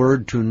 preaching the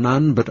word to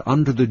none but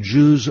unto the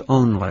Jews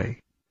only.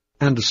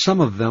 And some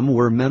of them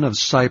were men of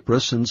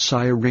Cyprus and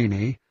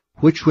Cyrene,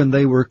 which when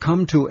they were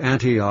come to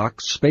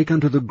Antioch spake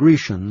unto the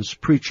Grecians,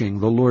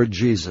 preaching the Lord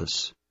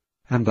Jesus.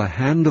 And the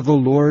hand of the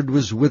Lord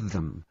was with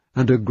them,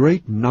 and a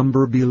great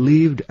number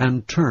believed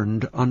and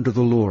turned unto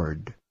the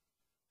Lord.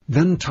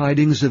 Then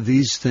tidings of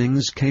these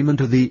things came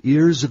unto the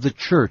ears of the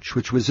church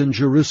which was in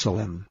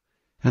Jerusalem,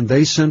 and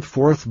they sent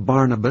forth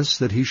Barnabas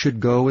that he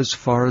should go as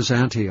far as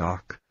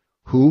Antioch,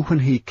 who, when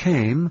he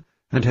came,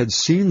 and had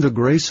seen the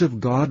grace of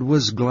God,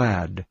 was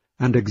glad,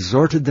 and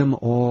exhorted them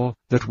all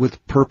that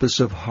with purpose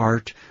of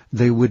heart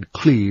they would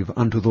cleave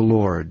unto the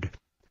Lord.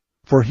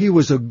 For he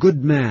was a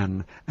good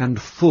man,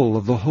 and full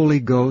of the Holy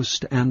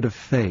Ghost and of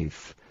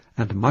faith,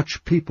 and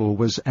much people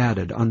was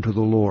added unto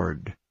the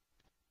Lord.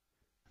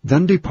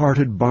 Then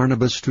departed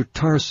Barnabas to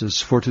Tarsus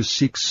for to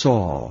seek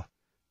Saul.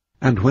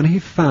 And when he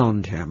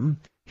found him,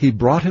 he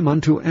brought him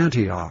unto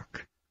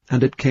Antioch.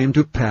 And it came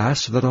to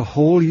pass that a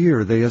whole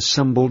year they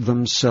assembled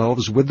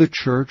themselves with the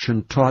church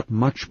and taught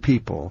much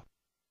people.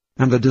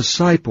 And the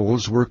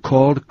disciples were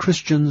called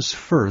Christians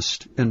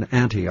first in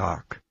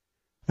Antioch.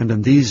 And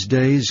in these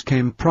days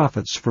came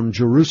prophets from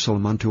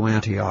Jerusalem unto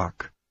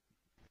Antioch.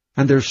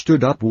 And there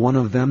stood up one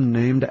of them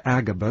named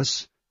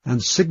Agabus,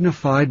 and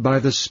signified by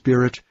the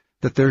Spirit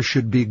that there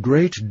should be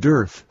great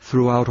dearth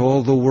throughout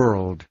all the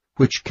world,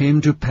 which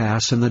came to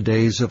pass in the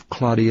days of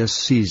Claudius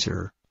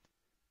Caesar.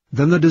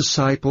 Then the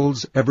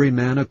disciples, every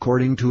man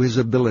according to his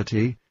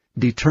ability,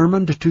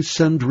 determined to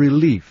send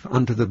relief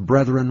unto the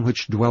brethren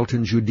which dwelt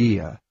in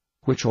Judea,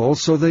 which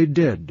also they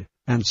did,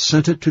 and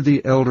sent it to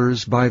the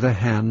elders by the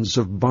hands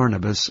of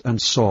Barnabas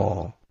and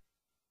Saul.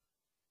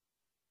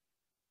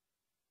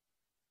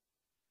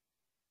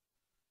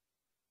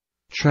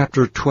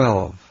 Chapter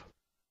 12.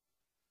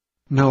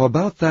 Now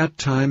about that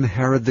time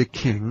Herod the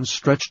king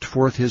stretched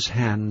forth his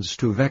hands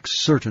to vex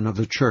certain of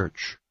the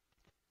church.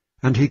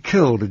 And he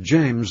killed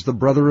James the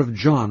brother of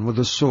John with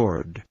a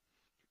sword.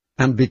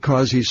 And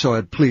because he saw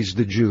it pleased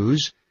the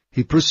Jews,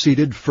 he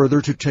proceeded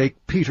further to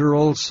take Peter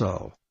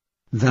also.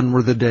 Then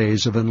were the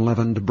days of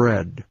unleavened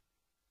bread.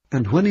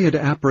 And when he had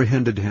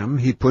apprehended him,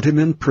 he put him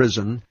in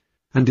prison,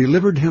 and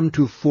delivered him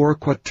to 4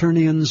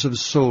 quaternions of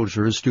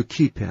soldiers to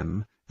keep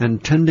him,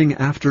 intending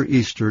after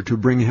Easter to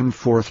bring him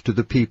forth to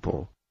the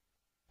people.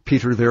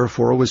 Peter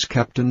therefore was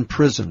kept in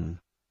prison,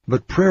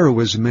 but prayer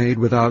was made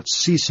without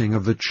ceasing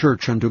of the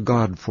church unto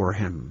God for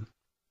him.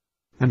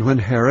 And when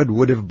Herod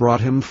would have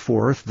brought him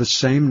forth, the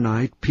same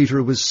night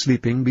Peter was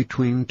sleeping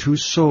between 2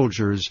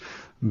 soldiers,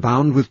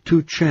 bound with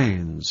 2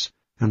 chains,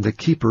 and the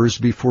keepers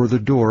before the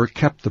door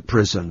kept the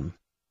prison.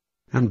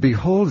 And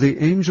behold, the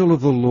angel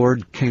of the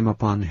Lord came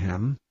upon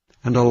him,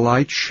 and a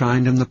light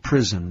shined in the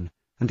prison,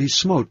 and he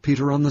smote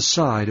Peter on the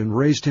side, and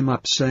raised him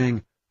up,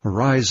 saying,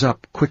 Arise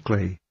up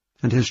quickly.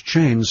 And his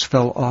chains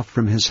fell off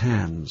from his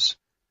hands.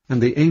 And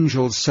the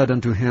angel said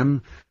unto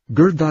him,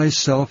 Gird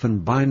thyself,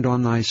 and bind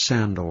on thy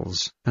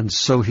sandals. And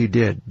so he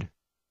did.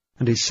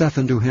 And he saith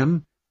unto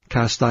him,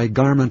 Cast thy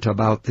garment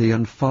about thee,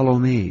 and follow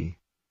me.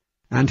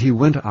 And he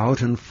went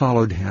out and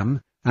followed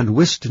him, and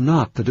wist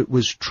not that it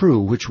was true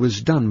which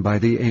was done by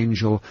the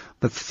angel,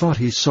 but thought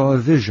he saw a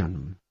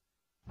vision.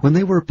 When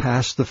they were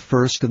past the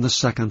first and the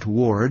second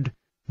ward,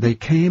 they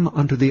came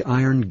unto the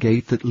iron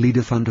gate that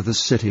leadeth unto the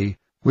city,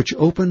 which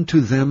opened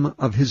to them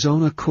of his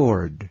own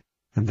accord.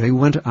 And they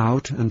went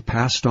out, and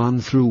passed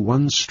on through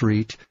one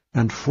street,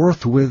 and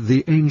forthwith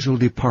the angel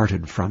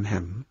departed from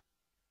him.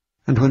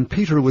 And when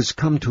Peter was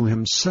come to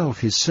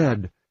himself, he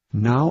said,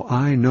 Now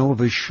I know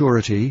of a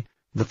surety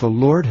that the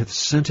Lord hath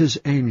sent his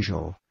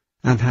angel,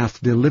 and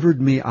hath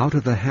delivered me out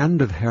of the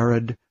hand of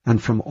Herod,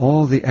 and from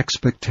all the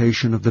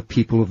expectation of the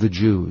people of the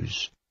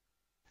Jews.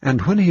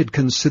 And when he had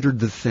considered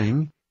the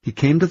thing, he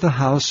came to the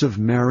house of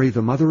Mary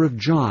the mother of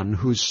John,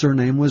 whose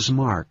surname was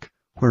Mark,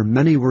 where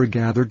many were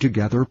gathered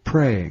together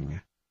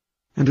praying.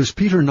 And as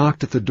Peter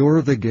knocked at the door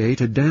of the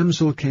gate, a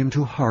damsel came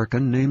to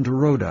hearken, named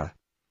Rhoda.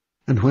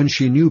 And when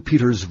she knew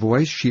Peter's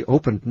voice, she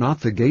opened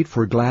not the gate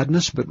for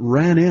gladness, but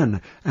ran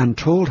in, and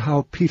told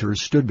how Peter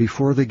stood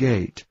before the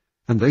gate.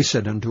 And they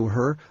said unto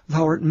her,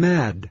 Thou art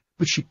mad.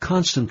 But she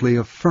constantly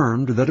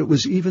affirmed that it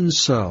was even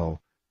so.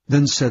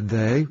 Then said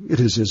they, It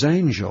is his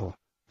angel.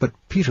 But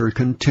Peter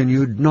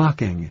continued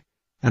knocking.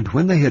 And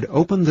when they had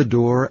opened the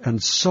door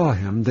and saw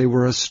him, they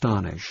were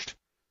astonished.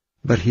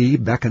 But he,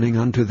 beckoning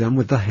unto them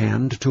with the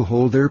hand to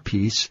hold their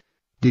peace,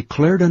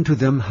 declared unto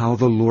them how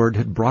the Lord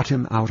had brought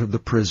him out of the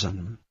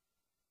prison.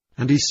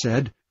 And he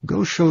said,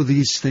 Go show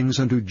these things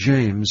unto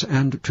James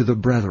and to the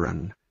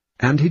brethren.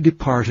 And he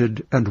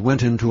departed, and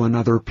went into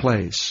another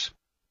place.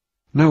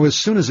 Now as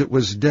soon as it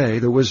was day,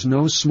 there was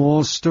no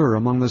small stir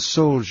among the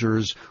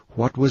soldiers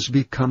what was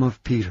become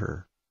of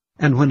Peter.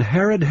 And when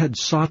Herod had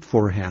sought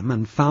for him,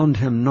 and found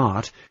him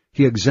not,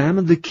 he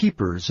examined the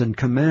keepers, and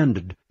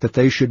commanded that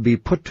they should be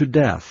put to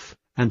death.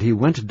 And he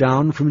went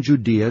down from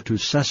Judea to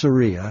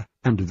Caesarea,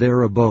 and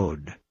there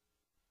abode.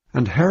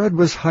 And Herod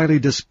was highly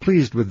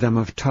displeased with them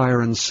of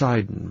Tyre and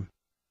Sidon.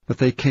 But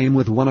they came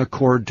with one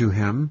accord to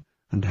him,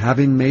 and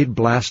having made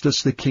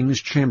Blastus the king's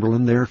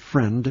chamberlain their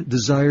friend,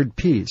 desired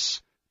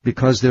peace,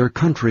 because their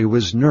country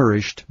was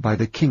nourished by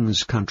the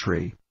king's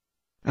country.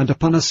 And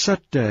upon a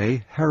set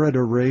day Herod,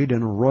 arrayed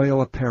in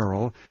royal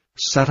apparel,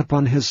 sat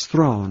upon his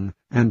throne,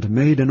 and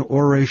made an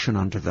oration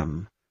unto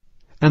them.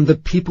 And the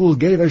people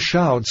gave a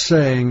shout,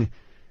 saying,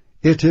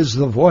 It is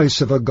the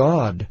voice of a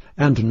God,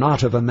 and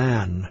not of a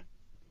man.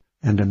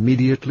 And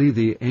immediately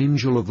the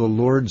angel of the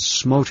Lord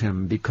smote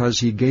him,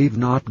 because he gave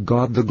not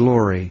God the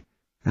glory,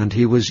 and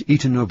he was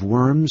eaten of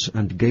worms,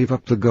 and gave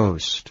up the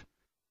ghost.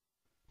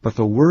 But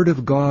the word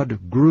of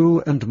God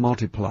grew and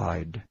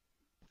multiplied.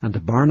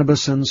 And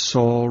Barnabas and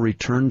Saul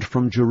returned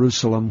from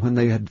Jerusalem when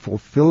they had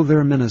fulfilled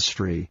their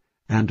ministry,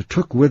 and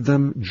took with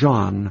them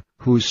John,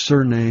 whose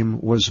surname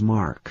was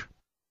Mark.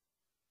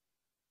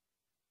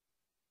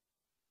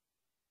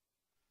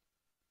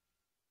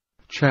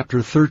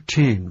 Chapter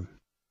 13.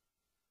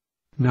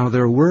 Now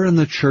there were in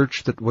the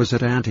church that was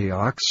at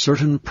Antioch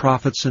certain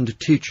prophets and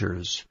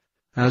teachers,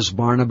 as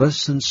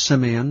Barnabas and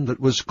Simeon that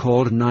was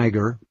called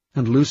Niger,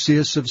 and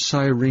Lucius of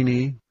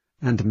Cyrene,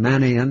 and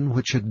Manaen,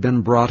 which had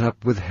been brought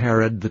up with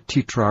Herod the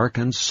Tetrarch,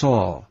 and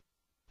Saul.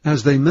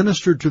 As they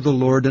ministered to the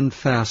Lord and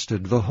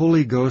fasted, the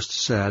Holy Ghost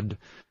said,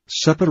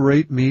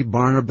 Separate me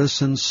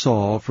Barnabas and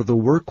Saul for the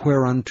work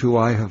whereunto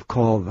I have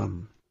called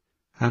them.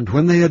 And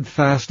when they had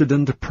fasted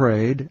and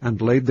prayed,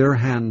 and laid their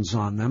hands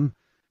on them,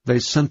 they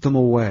sent them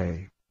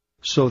away.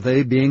 So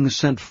they, being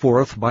sent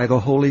forth by the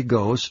Holy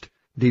Ghost,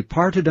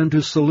 departed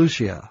unto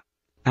Seleucia,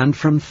 and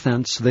from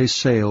thence they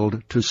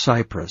sailed to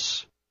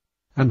Cyprus.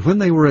 And when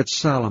they were at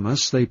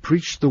Salamis, they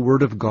preached the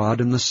word of God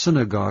in the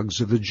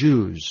synagogues of the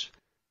Jews.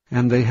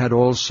 And they had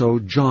also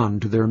John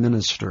to their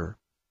minister.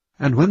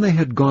 And when they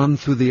had gone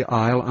through the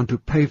isle unto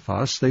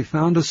Paphos, they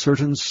found a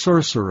certain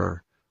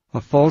sorcerer,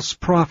 a false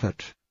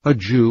prophet, a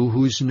Jew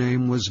whose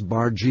name was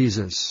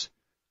Bar-Jesus,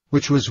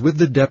 which was with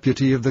the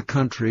deputy of the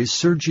country,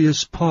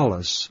 Sergius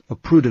Paulus, a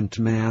prudent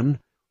man,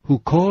 who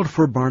called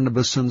for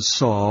Barnabas and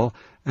Saul,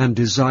 and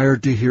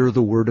desired to hear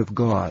the word of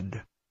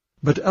God.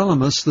 But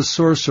Elymas the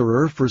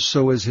sorcerer, for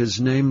so is his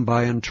name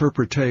by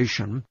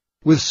interpretation,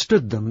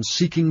 withstood them,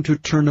 seeking to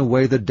turn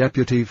away the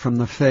deputy from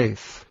the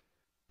faith.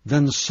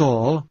 Then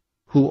Saul,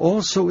 who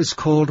also is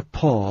called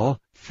Paul,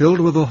 filled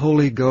with the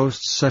Holy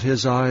Ghost, set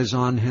his eyes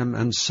on him,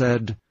 and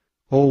said,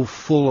 O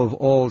full of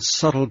all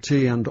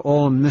subtlety and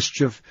all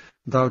mischief,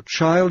 thou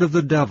child of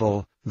the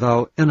devil,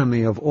 thou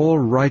enemy of all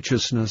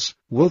righteousness,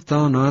 wilt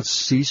thou not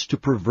cease to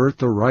pervert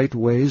the right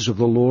ways of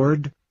the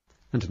Lord?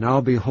 And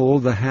now,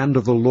 behold, the hand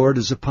of the Lord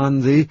is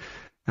upon thee,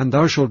 and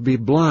thou shalt be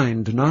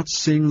blind, not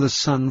seeing the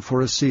sun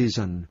for a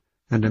season.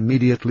 And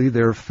immediately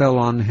there fell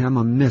on him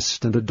a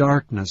mist and a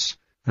darkness,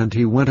 and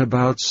he went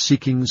about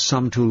seeking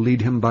some to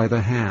lead him by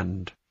the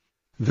hand.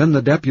 Then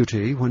the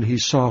deputy, when he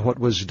saw what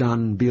was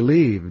done,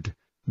 believed,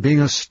 being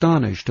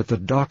astonished at the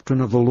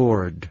doctrine of the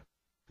Lord.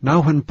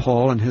 Now when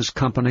Paul and his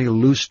company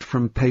loosed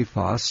from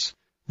Paphos,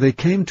 they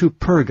came to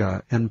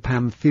Perga in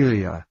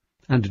Pamphylia,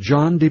 and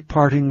John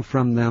departing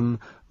from them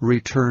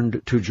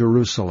returned to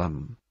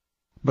Jerusalem.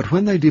 But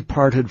when they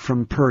departed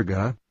from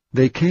Perga,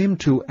 they came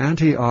to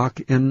Antioch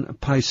in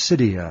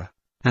Pisidia,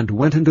 and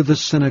went into the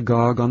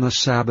synagogue on the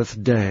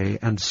Sabbath day,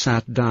 and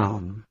sat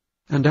down.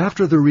 And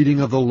after the reading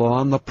of the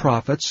law and the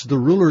prophets, the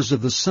rulers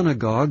of the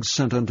synagogue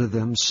sent unto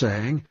them,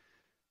 saying,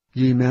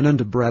 Ye men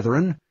and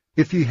brethren,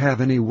 if ye have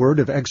any word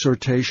of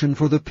exhortation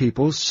for the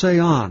people, say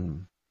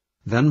on.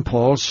 Then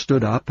Paul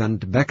stood up,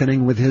 and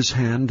beckoning with his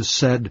hand,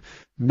 said,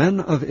 Men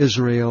of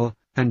Israel,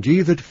 and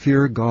ye that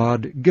fear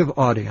God, give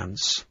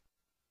audience.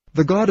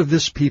 The God of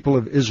this people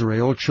of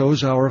Israel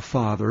chose our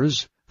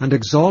fathers, and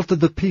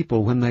exalted the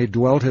people when they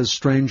dwelt as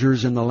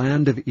strangers in the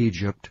land of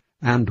Egypt,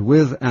 and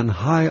with an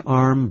high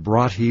arm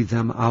brought he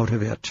them out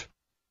of it.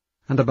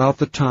 And about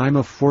the time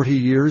of 40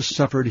 years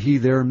suffered he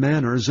their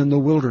manners in the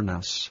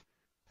wilderness.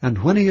 And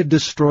when he had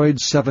destroyed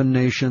 7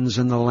 nations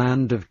in the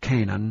land of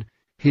Canaan,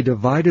 he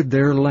divided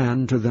their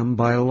land to them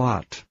by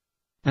lot.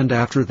 And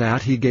after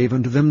that he gave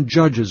unto them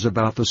judges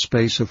about the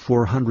space of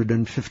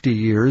 450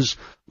 years,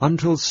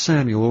 until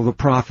Samuel the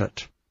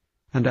prophet.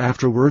 And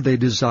afterward they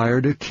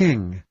desired a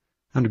king.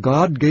 And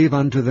God gave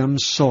unto them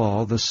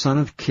Saul the son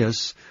of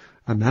Kis,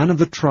 a man of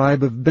the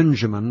tribe of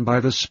Benjamin, by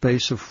the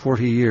space of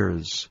 40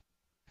 years.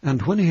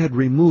 And when he had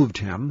removed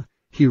him,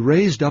 he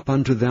raised up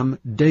unto them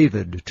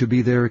David to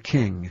be their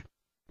king,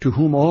 to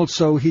whom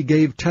also he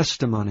gave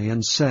testimony,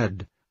 and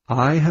said,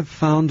 I have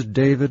found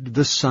David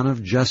the son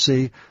of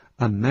Jesse,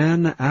 a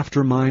man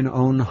after mine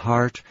own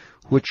heart,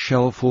 which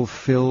shall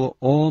fulfill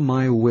all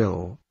my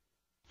will.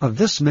 Of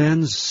this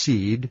man's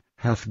seed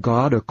hath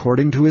God,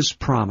 according to his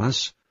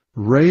promise,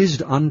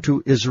 raised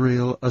unto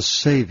Israel a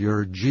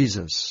Saviour,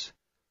 Jesus.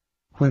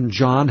 When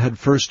John had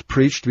first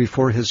preached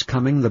before his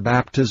coming the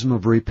baptism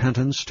of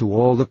repentance to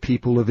all the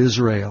people of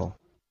Israel.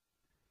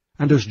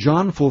 And as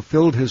John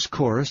fulfilled his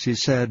course, he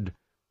said,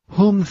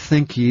 Whom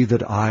think ye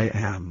that I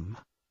am?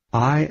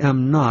 I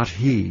am not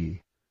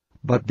he.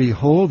 But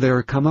behold,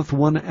 there cometh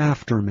one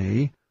after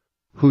me,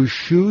 whose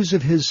shoes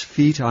of his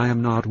feet I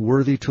am not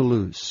worthy to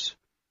loose.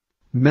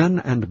 Men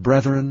and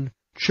brethren,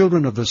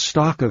 children of the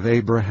stock of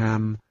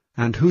Abraham,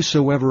 and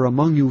whosoever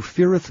among you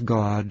feareth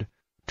God,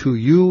 to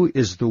you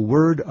is the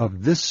word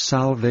of this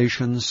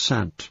salvation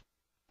sent.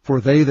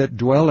 For they that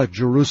dwell at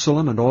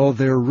Jerusalem and all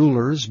their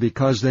rulers,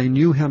 because they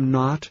knew him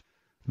not,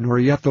 nor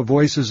yet the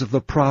voices of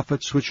the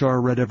prophets which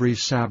are read every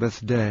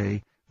Sabbath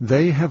day,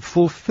 they have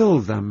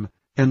fulfilled them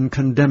in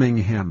condemning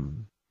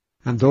him.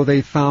 And though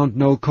they found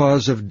no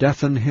cause of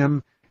death in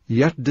him,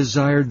 yet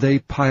desired they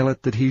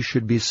Pilate that he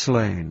should be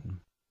slain.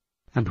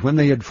 And when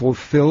they had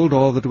fulfilled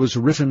all that was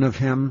written of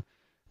him,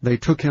 they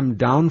took him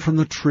down from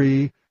the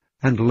tree,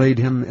 and laid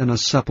him in a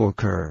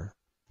sepulchre.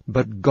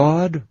 But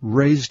God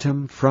raised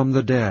him from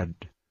the dead.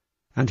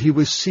 And he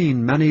was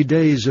seen many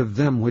days of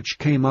them which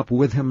came up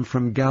with him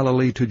from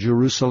Galilee to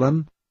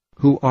Jerusalem,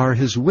 who are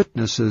his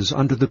witnesses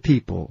unto the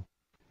people.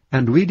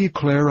 And we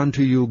declare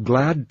unto you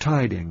glad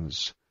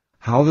tidings,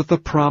 how that the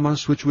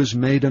promise which was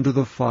made unto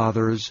the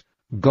fathers,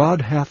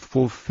 God hath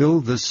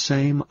fulfilled the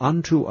same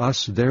unto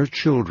us their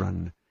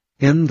children,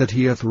 in that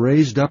he hath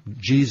raised up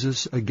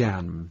Jesus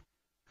again.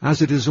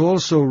 As it is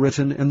also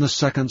written in the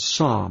 2nd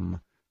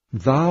Psalm,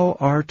 Thou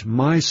art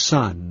my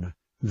Son,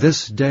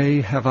 this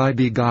day have I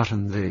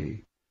begotten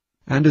thee.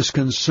 And as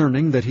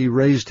concerning that he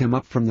raised him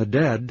up from the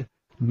dead,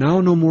 now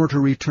no more to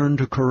return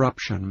to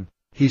corruption,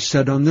 he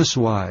said on this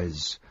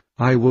wise,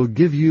 I will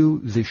give you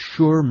the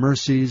sure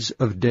mercies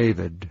of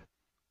David.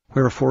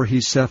 Wherefore he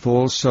saith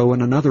also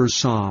in another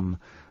psalm,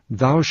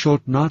 Thou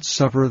shalt not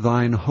suffer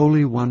thine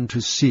Holy One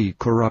to see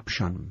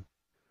corruption.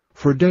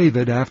 For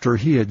David, after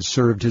he had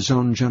served his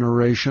own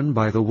generation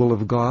by the will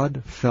of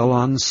God, fell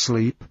on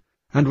sleep,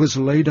 and was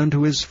laid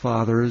unto his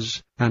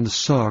fathers, and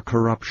saw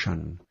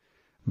corruption.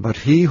 But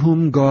he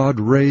whom God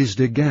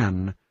raised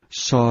again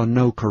saw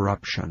no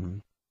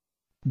corruption.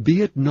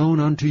 Be it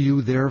known unto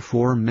you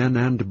therefore, men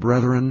and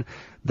brethren,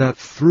 that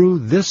through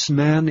this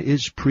man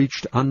is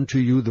preached unto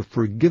you the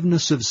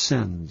forgiveness of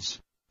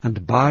sins,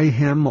 and by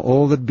him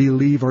all that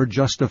believe are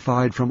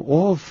justified from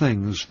all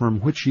things from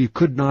which ye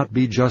could not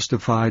be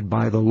justified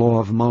by the law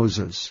of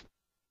Moses.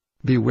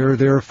 Beware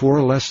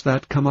therefore lest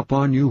that come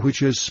upon you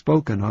which is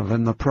spoken of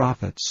in the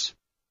prophets.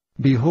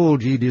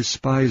 Behold, ye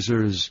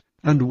despisers,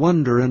 and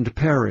wonder and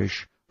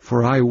perish,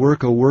 for I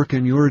work a work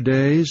in your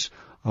days,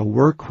 a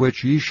work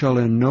which ye shall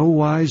in no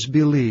wise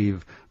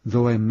believe,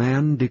 though a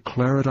man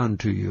declare it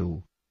unto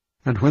you.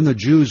 And when the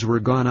Jews were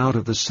gone out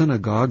of the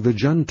synagogue, the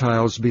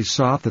Gentiles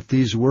besought that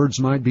these words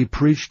might be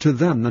preached to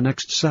them the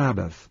next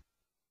Sabbath.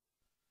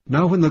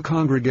 Now when the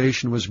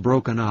congregation was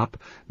broken up,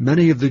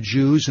 many of the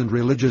Jews and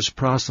religious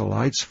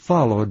proselytes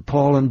followed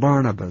Paul and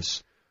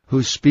Barnabas,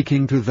 who,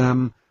 speaking to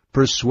them,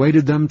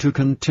 persuaded them to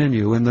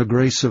continue in the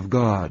grace of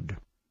God.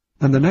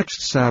 And the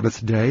next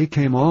Sabbath day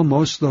came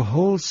almost the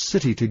whole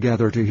city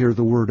together to hear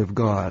the word of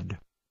God.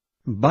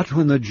 But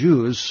when the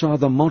Jews saw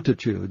the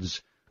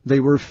multitudes, they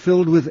were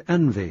filled with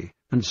envy,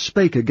 and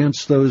spake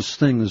against those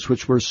things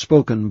which were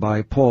spoken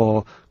by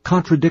Paul,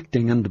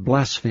 contradicting and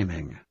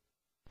blaspheming.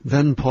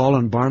 Then Paul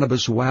and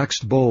Barnabas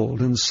waxed bold,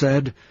 and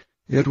said,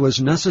 It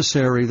was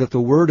necessary that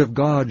the word of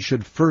God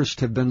should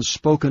first have been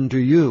spoken to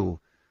you,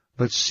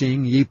 but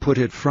seeing ye put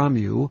it from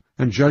you,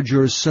 and judge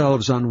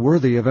yourselves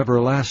unworthy of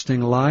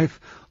everlasting life,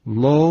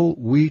 lo,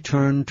 we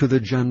turn to the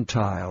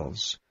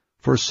Gentiles.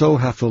 For so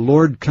hath the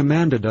Lord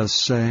commanded us,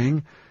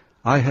 saying,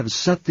 I have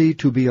set thee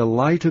to be a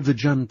light of the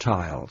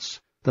Gentiles,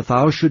 that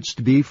thou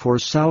shouldst be for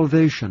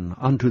salvation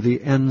unto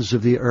the ends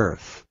of the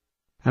earth.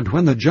 And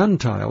when the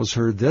Gentiles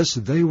heard this,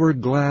 they were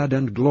glad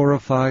and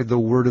glorified the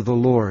word of the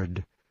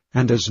Lord.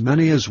 And as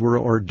many as were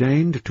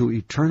ordained to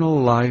eternal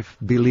life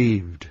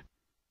believed.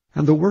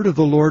 And the word of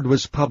the Lord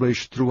was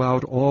published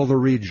throughout all the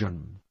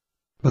region.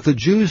 But the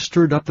Jews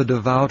stirred up the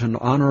devout and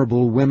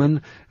honorable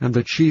women and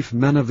the chief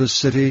men of the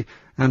city,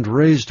 and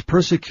raised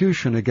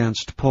persecution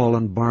against Paul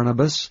and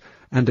Barnabas,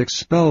 and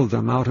expelled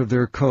them out of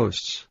their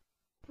coasts.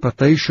 But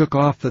they shook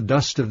off the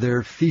dust of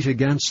their feet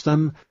against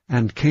them,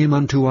 and came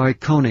unto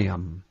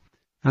Iconium.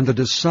 And the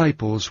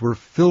disciples were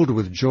filled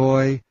with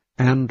joy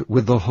and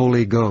with the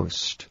Holy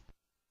Ghost.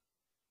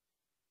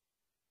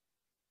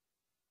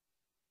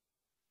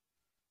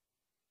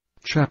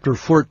 Chapter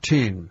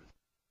 14.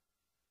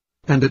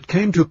 And it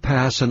came to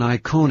pass in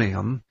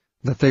Iconium,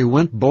 that they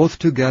went both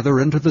together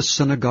into the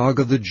synagogue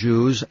of the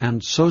Jews,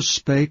 and so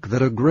spake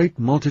that a great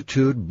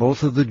multitude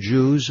both of the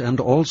Jews and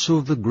also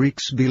of the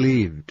Greeks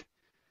believed.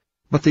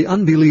 But the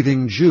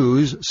unbelieving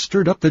Jews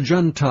stirred up the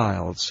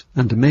Gentiles,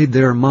 and made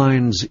their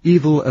minds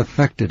evil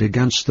affected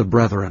against the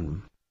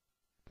brethren.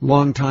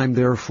 Long time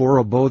therefore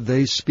abode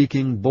they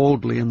speaking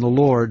boldly in the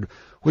Lord,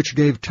 which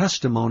gave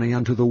testimony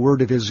unto the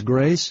word of his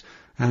grace,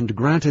 and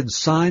granted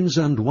signs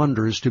and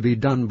wonders to be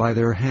done by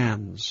their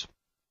hands.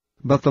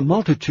 But the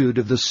multitude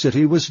of the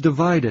city was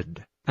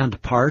divided,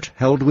 and part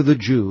held with the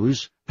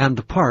Jews,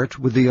 and part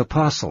with the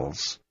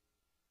apostles.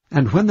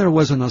 And when there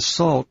was an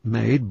assault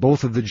made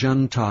both of the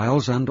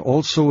Gentiles and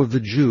also of the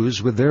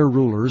Jews with their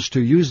rulers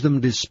to use them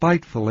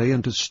despitefully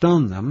and to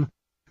stone them,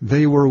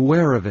 they were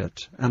ware of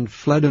it, and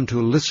fled unto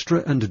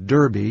Lystra and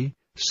Derbe,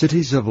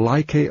 cities of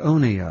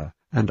Lycaonia,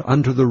 and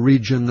unto the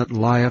region that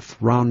lieth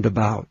round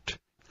about.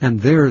 And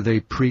there they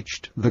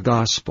preached the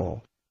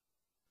gospel.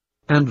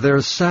 And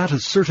there sat a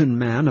certain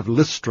man of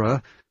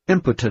Lystra,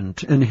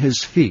 impotent in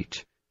his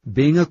feet,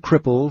 being a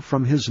cripple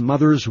from his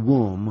mother's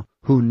womb,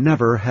 who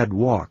never had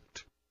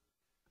walked.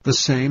 The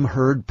same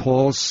heard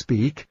Paul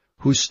speak,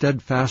 who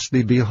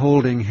steadfastly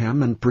beholding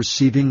him, and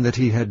perceiving that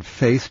he had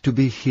faith to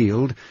be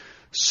healed,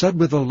 said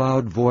with a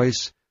loud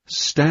voice,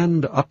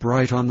 Stand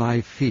upright on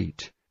thy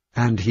feet.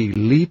 And he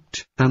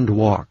leaped and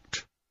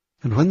walked.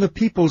 And when the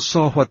people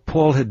saw what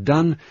Paul had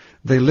done,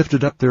 they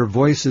lifted up their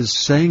voices,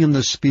 saying in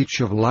the speech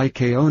of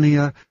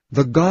Lycaonia,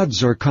 The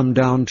gods are come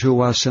down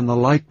to us in the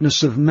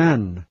likeness of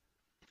men.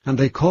 And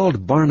they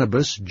called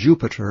Barnabas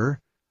Jupiter,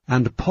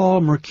 and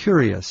Paul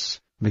Mercurius,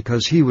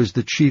 because he was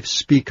the chief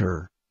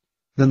speaker.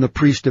 Then the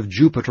priest of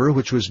Jupiter,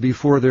 which was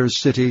before their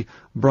city,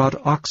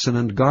 brought oxen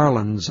and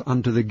garlands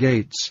unto the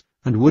gates,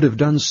 and would have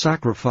done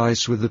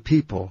sacrifice with the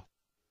people.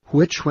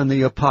 Which when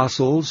the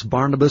apostles,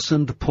 Barnabas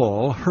and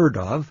Paul, heard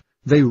of,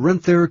 they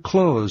rent their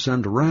clothes,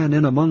 and ran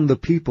in among the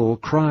people,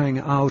 crying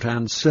out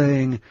and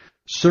saying,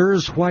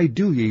 Sirs, why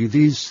do ye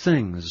these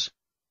things?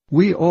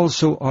 We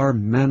also are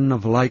men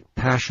of like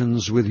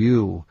passions with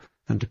you,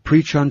 and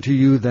preach unto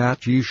you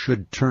that ye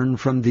should turn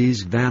from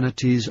these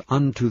vanities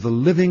unto the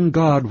living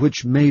God,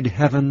 which made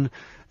heaven,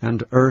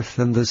 and earth,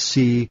 and the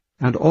sea,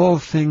 and all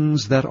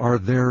things that are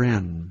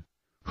therein,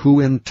 who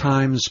in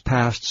times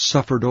past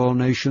suffered all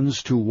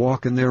nations to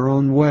walk in their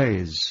own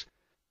ways.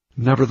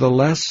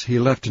 Nevertheless he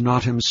left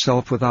not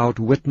himself without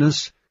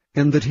witness,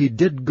 in that he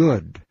did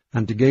good,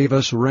 and gave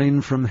us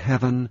rain from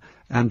heaven,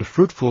 and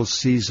fruitful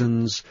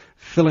seasons,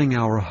 filling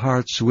our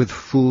hearts with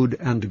food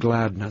and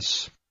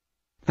gladness.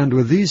 And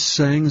with these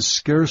sayings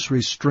scarce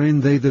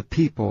restrained they the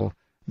people,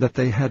 that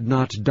they had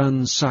not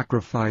done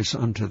sacrifice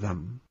unto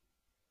them.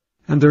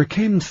 And there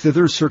came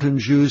thither certain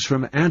Jews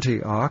from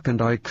Antioch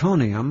and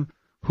Iconium,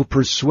 who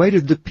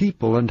persuaded the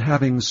people, and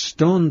having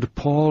stoned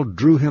Paul,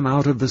 drew him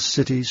out of the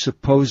city,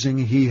 supposing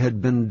he had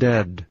been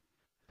dead.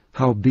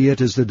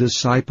 Howbeit, as the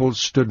disciples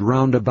stood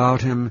round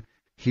about him,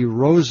 he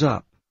rose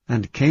up,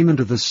 and came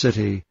into the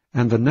city,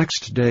 and the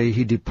next day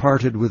he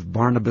departed with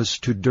Barnabas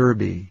to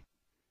Derbe.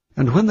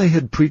 And when they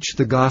had preached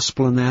the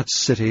gospel in that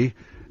city,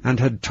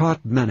 and had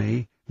taught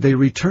many, they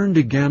returned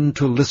again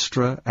to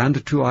Lystra,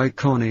 and to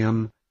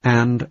Iconium,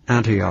 and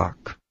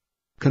Antioch,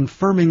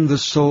 confirming the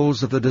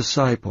souls of the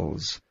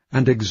disciples,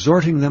 and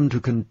exhorting them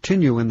to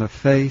continue in the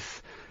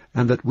faith,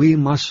 and that we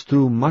must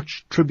through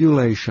much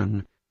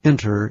tribulation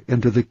enter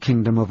into the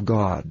kingdom of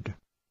God.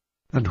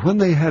 And when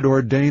they had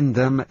ordained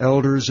them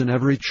elders in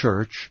every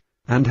church,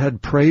 and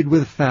had prayed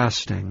with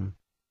fasting,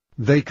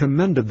 they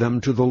commended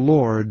them to the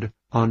Lord,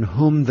 on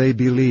whom they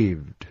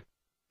believed.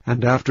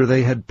 And after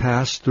they had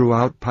passed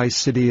throughout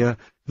Pisidia,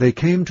 they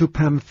came to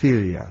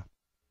Pamphylia.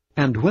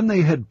 And when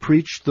they had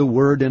preached the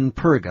word in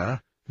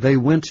Perga, they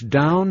went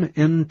down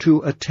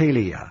into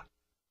Attalia,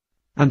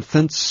 and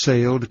thence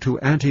sailed to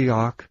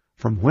Antioch,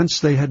 from whence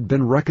they had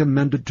been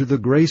recommended to the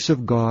grace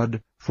of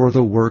God for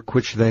the work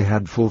which they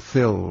had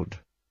fulfilled.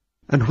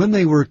 And when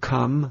they were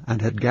come,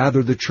 and had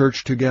gathered the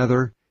church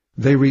together,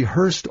 they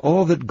rehearsed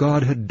all that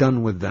God had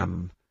done with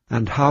them,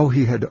 and how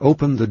he had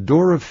opened the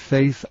door of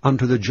faith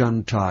unto the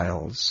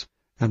Gentiles.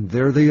 And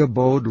there they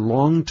abode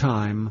long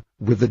time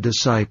with the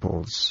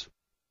disciples.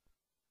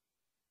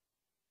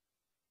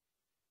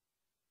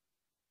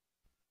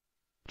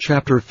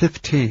 Chapter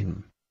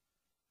 15.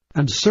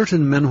 And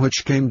certain men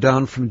which came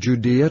down from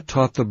Judea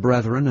taught the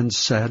brethren, and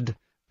said,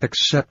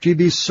 Except ye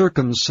be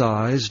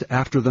circumcised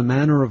after the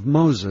manner of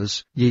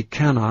Moses, ye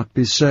cannot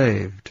be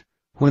saved.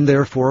 When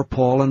therefore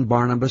Paul and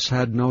Barnabas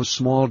had no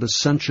small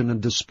dissension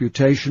and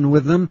disputation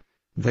with them,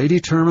 they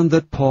determined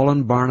that Paul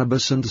and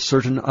Barnabas and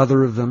certain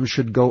other of them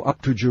should go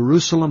up to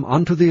Jerusalem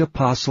unto the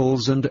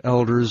apostles and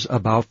elders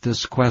about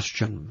this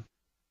question.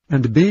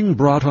 And being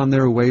brought on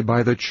their way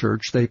by the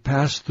church, they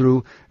passed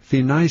through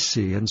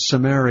Phoenicia and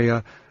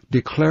Samaria,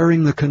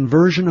 declaring the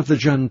conversion of the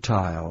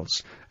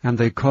Gentiles, and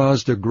they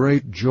caused a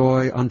great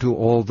joy unto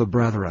all the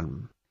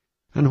brethren.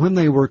 And when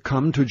they were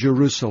come to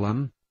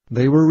Jerusalem,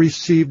 they were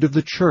received of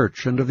the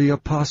church and of the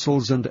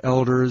apostles and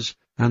elders,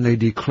 and they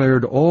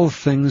declared all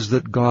things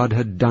that God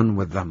had done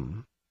with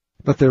them.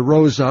 But there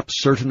rose up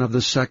certain of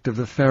the sect of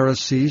the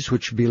Pharisees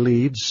which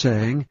believed,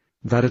 saying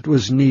that it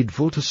was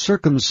needful to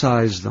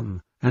circumcise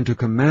them, and to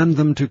command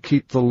them to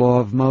keep the law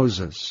of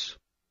Moses.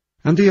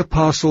 And the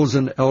apostles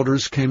and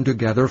elders came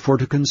together for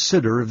to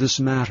consider of this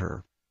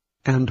matter.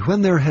 And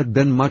when there had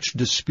been much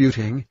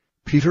disputing,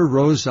 Peter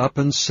rose up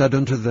and said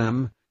unto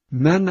them,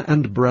 Men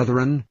and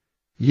brethren,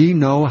 ye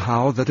know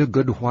how that a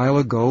good while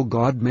ago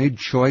God made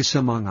choice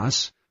among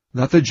us,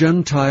 that the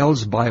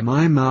Gentiles by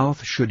my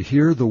mouth should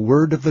hear the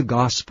word of the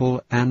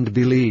gospel and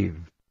believe.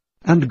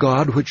 And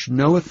God, which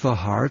knoweth the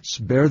hearts,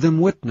 bare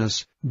them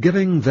witness,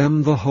 giving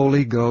them the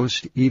Holy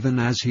Ghost, even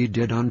as he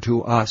did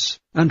unto us,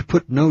 and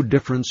put no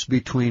difference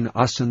between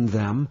us and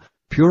them,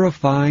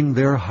 purifying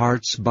their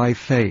hearts by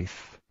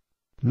faith.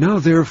 Now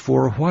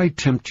therefore why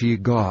tempt ye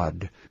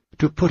God,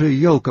 to put a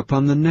yoke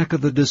upon the neck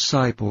of the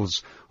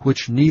disciples,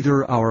 which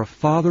neither our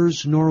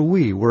fathers nor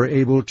we were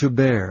able to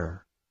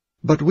bear?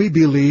 But we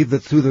believe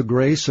that through the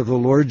grace of the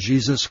Lord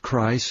Jesus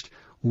Christ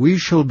we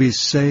shall be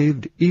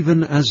saved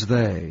even as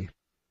they.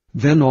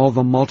 Then all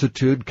the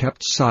multitude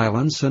kept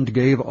silence, and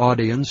gave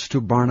audience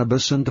to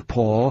Barnabas and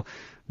Paul,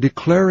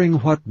 declaring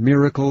what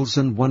miracles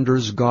and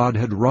wonders God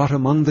had wrought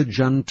among the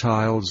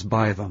Gentiles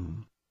by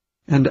them.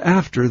 And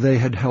after they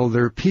had held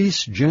their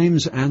peace,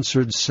 James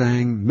answered,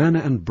 saying, Men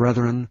and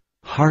brethren,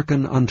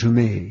 hearken unto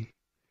me.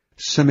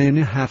 Simeon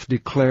hath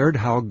declared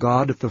how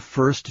God at the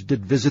first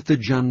did visit the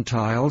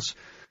Gentiles,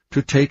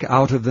 to take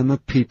out of them a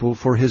people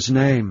for his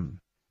name.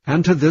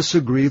 And to this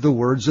agree the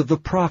words of the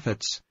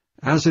prophets,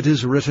 as it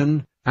is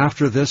written,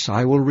 After this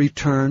I will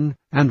return,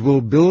 and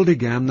will build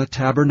again the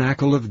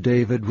tabernacle of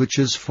David which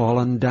is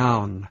fallen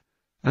down.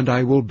 And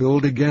I will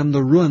build again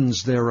the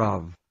ruins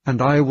thereof,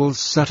 and I will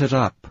set it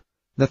up,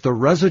 that the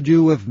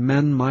residue of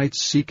men might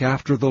seek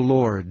after the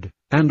Lord,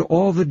 and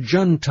all the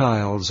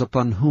Gentiles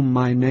upon whom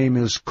my name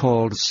is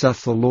called,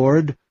 saith the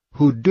Lord,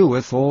 who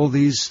doeth all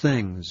these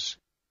things.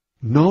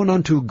 Known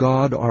unto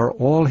God are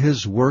all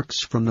his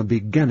works from the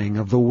beginning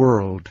of the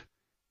world.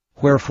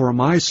 Wherefore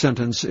my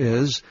sentence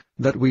is,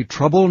 that we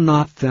trouble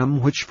not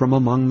them which from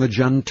among the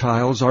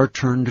Gentiles are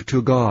turned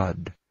to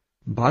God,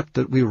 but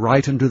that we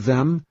write unto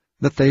them,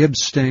 that they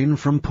abstain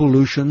from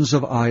pollutions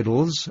of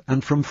idols,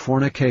 and from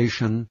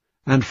fornication,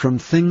 and from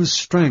things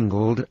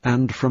strangled,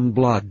 and from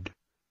blood.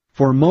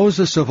 For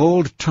Moses of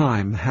old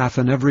time hath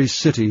in every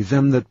city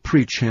them that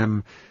preach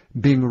him,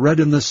 being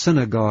read in the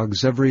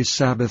synagogues every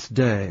Sabbath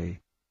day.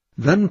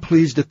 Then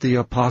pleased it the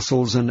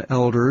apostles and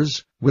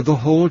elders, with the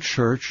whole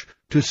church,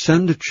 to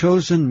send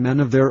chosen men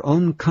of their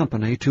own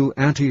company to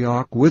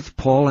Antioch with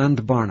Paul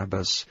and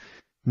Barnabas,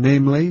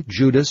 namely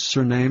Judas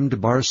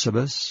surnamed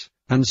Barsabas,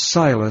 and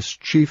Silas,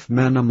 chief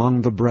men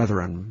among the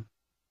brethren.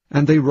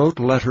 And they wrote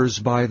letters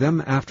by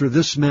them after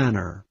this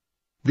manner.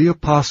 The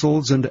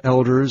apostles and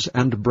elders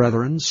and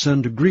brethren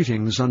send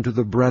greetings unto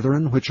the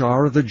brethren which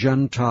are of the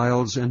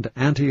Gentiles in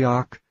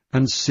Antioch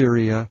and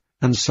Syria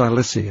and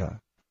Cilicia.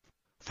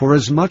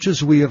 Forasmuch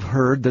as we have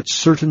heard that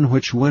certain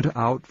which went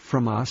out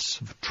from us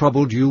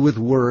troubled you with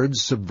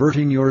words,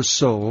 subverting your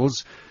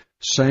souls,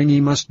 saying ye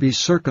must be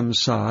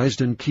circumcised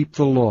and keep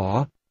the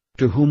law,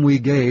 to whom we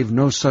gave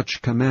no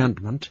such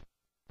commandment,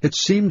 it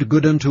seemed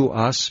good unto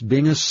us,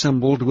 being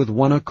assembled with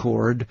one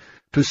accord,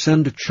 to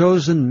send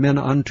chosen men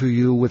unto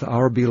you with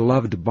our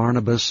beloved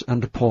Barnabas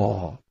and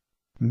Paul,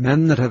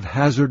 men that have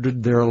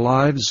hazarded their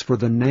lives for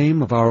the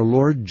name of our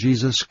Lord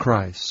Jesus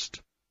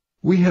Christ.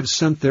 We have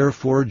sent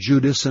therefore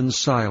Judas and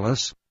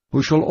Silas,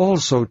 who shall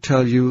also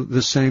tell you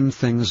the same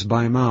things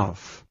by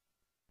mouth.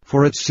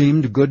 For it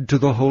seemed good to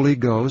the Holy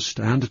Ghost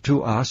and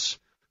to us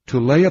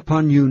to lay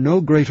upon you no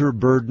greater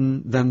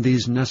burden than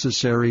these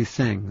necessary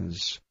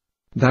things,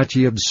 that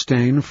ye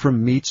abstain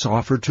from meats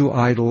offered to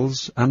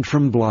idols, and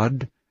from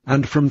blood,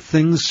 and from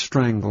things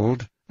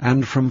strangled,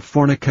 and from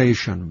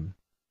fornication,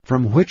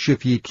 from which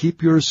if ye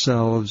keep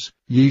yourselves,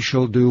 ye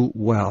shall do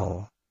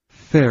well.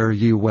 Fare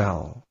ye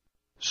well.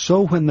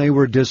 So when they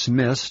were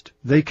dismissed,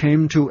 they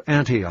came to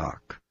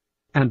Antioch.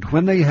 And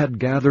when they had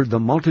gathered the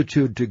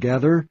multitude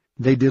together,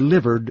 they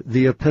delivered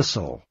the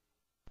epistle,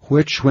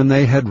 which when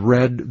they had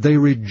read, they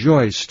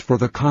rejoiced for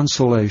the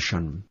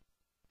consolation.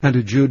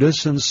 And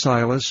Judas and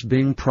Silas,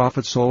 being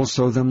prophets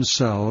also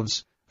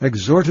themselves,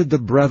 exhorted the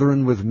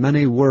brethren with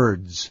many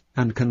words,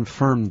 and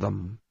confirmed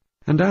them.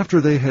 And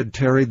after they had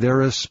tarried there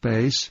a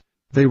space,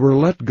 they were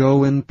let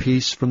go in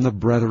peace from the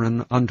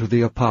brethren unto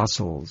the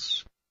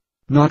apostles.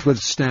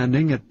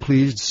 Notwithstanding it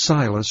pleased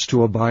Silas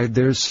to abide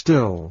there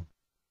still.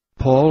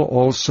 Paul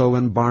also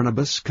and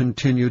Barnabas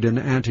continued in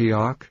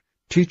Antioch,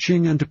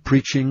 teaching and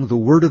preaching the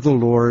word of the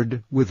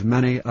Lord with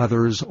many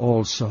others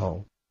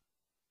also.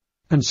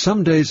 And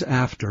some days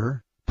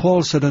after,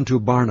 Paul said unto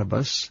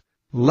Barnabas,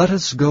 Let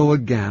us go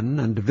again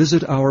and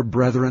visit our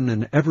brethren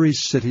in every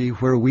city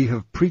where we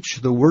have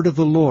preached the word of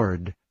the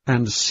Lord,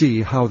 and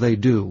see how they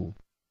do.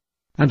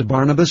 And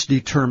Barnabas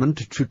determined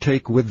to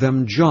take with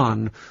them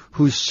John,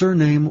 whose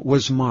surname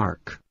was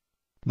Mark.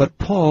 But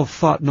Paul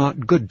thought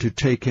not good to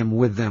take him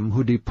with them,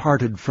 who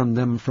departed from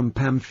them from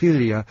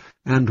Pamphylia,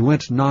 and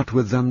went not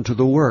with them to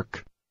the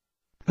work.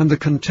 And the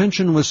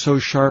contention was so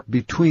sharp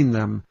between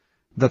them,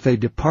 that they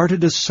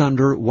departed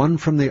asunder one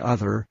from the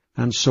other,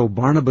 and so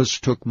Barnabas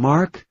took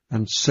Mark,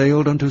 and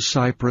sailed unto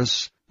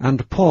Cyprus,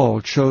 and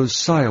Paul chose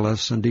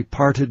Silas, and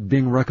departed,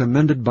 being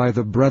recommended by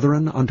the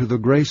brethren unto the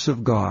grace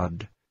of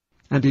God.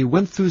 And he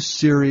went through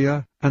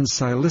Syria and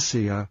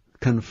Cilicia,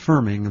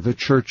 confirming the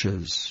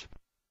churches.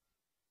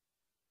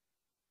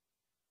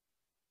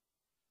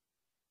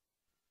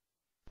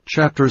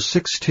 Chapter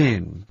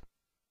 16.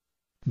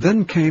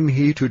 Then came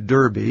he to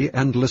Derbe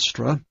and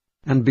Lystra,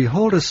 and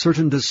behold, a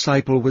certain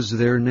disciple was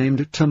there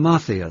named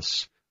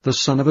Timotheus, the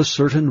son of a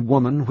certain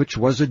woman which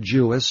was a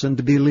Jewess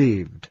and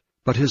believed,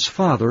 but his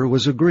father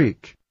was a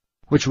Greek,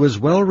 which was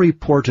well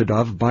reported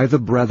of by the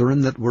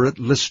brethren that were at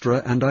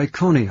Lystra and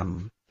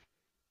Iconium.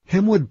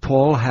 Him would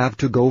Paul have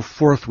to go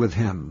forth with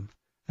him,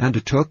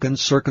 and took and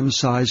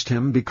circumcised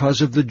him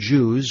because of the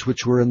Jews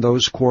which were in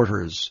those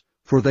quarters,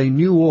 for they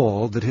knew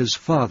all that his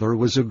father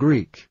was a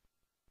Greek.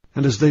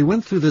 And as they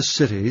went through the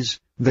cities,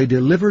 they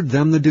delivered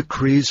them the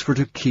decrees for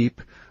to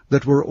keep,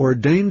 that were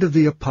ordained of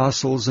the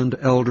apostles and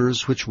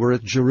elders which were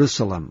at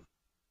Jerusalem.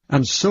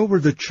 And so were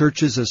the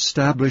churches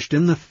established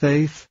in the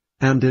faith,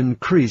 and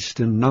increased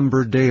in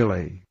number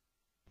daily.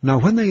 Now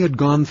when they had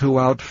gone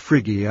throughout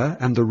Phrygia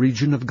and the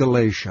region of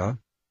Galatia,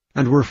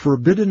 and were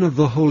forbidden of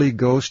the Holy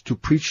Ghost to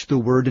preach the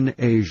word in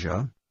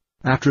Asia,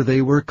 after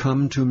they were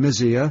come to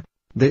Mysia,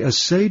 they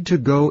essayed to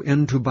go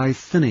into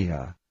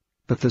Bithynia,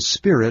 but the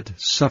Spirit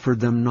suffered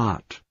them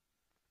not.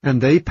 And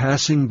they,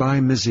 passing by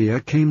Mysia,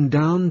 came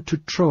down to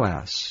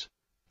Troas.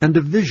 And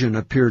a vision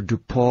appeared to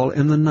Paul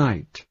in the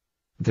night.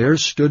 There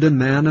stood a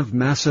man of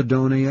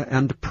Macedonia,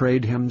 and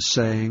prayed him,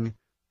 saying,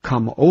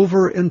 Come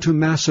over into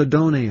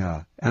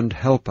Macedonia, and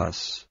help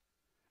us.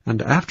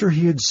 And after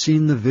he had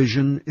seen the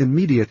vision,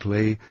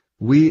 immediately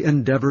we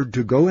endeavored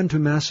to go into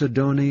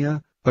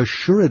Macedonia,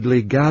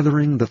 assuredly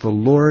gathering that the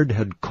Lord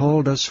had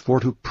called us for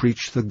to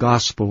preach the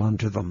gospel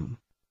unto them.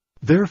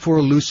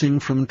 Therefore, loosing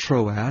from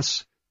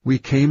Troas, we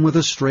came with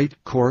a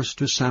straight course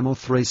to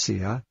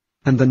Samothracia,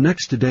 and the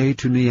next day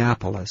to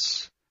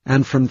Neapolis,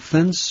 and from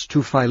thence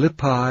to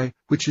Philippi,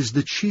 which is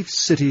the chief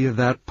city of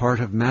that part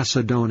of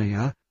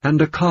Macedonia,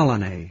 and a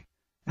colony,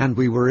 and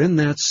we were in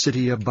that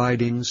city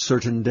abiding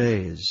certain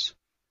days.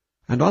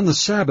 And on the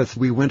Sabbath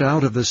we went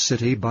out of the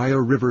city by a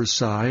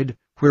riverside,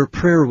 where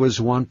prayer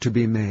was wont to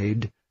be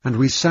made, and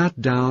we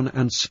sat down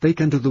and spake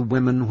unto the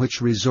women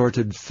which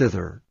resorted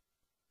thither.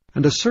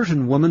 And a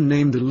certain woman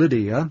named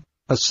Lydia,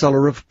 a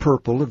seller of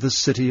purple of the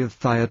city of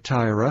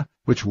Thyatira,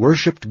 which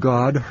worshipped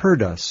God,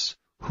 heard us,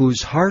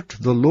 whose heart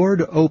the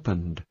Lord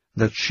opened,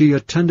 that she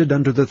attended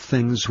unto the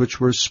things which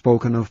were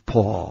spoken of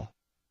Paul.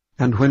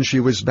 And when she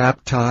was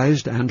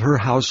baptized, and her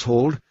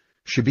household,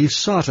 she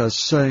besought us,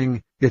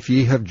 saying, If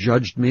ye have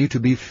judged me to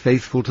be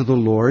faithful to the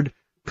Lord,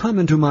 come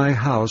into my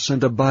house,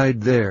 and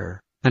abide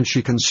there. And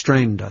she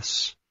constrained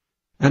us.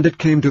 And it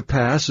came to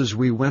pass, as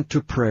we went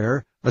to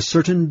prayer, a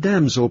certain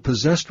damsel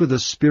possessed with a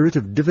spirit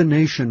of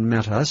divination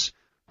met us,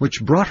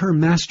 which brought her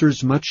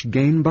masters much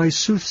gain by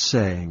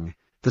soothsaying.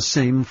 The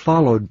same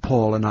followed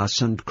Paul and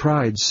us, and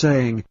cried,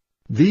 saying,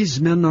 These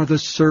men are the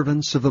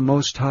servants of the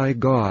Most High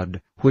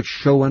God, which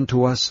show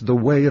unto us the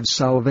way of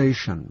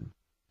salvation.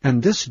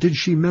 And this did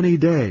she many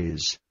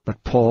days.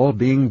 But Paul,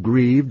 being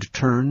grieved,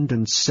 turned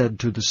and said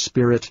to the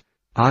Spirit,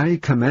 I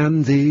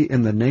command thee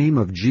in the name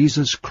of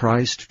Jesus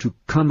Christ to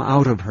come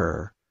out of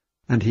her.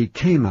 And he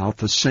came out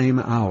the same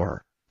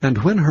hour. And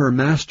when her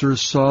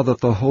masters saw that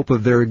the hope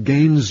of their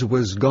gains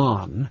was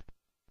gone,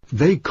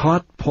 they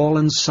caught Paul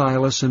and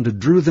Silas, and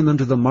drew them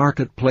into the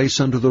marketplace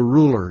unto the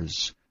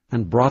rulers,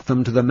 and brought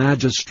them to the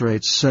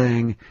magistrates,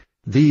 saying,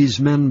 These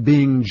men,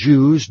 being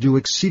Jews, do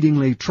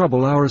exceedingly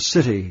trouble our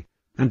city,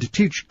 and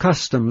teach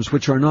customs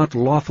which are not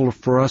lawful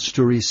for us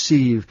to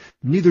receive,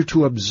 neither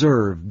to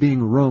observe,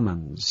 being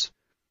Romans.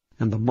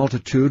 And the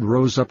multitude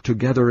rose up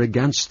together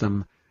against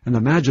them, and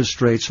the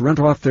magistrates rent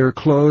off their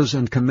clothes,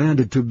 and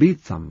commanded to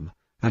beat them.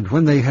 And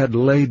when they had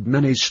laid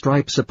many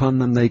stripes upon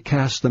them, they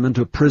cast them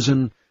into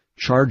prison,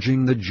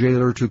 charging the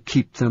jailer to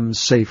keep them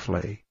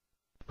safely.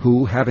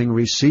 Who, having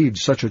received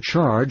such a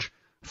charge,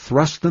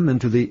 thrust them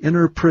into the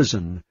inner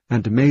prison,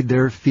 and made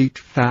their feet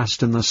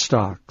fast in the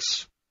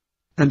stocks.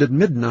 And at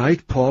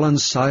midnight Paul and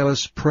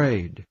Silas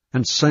prayed,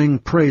 and sang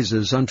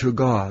praises unto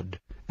God,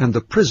 and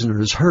the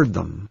prisoners heard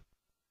them.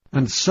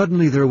 And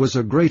suddenly there was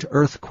a great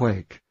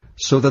earthquake,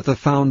 so that the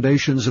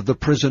foundations of the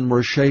prison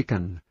were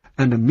shaken,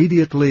 and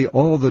immediately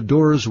all the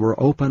doors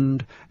were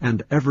opened,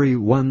 and every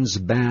one's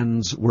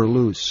bands were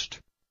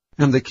loosed.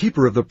 And the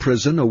keeper of the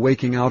prison,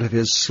 awaking out of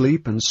his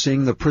sleep, and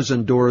seeing the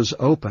prison doors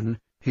open,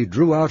 he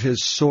drew out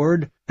his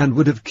sword, and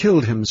would have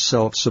killed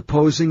himself,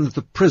 supposing that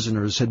the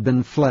prisoners had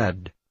been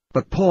fled.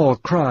 But Paul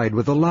cried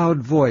with a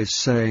loud voice,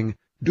 saying,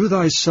 Do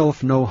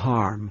thyself no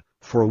harm,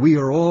 for we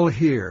are all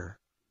here.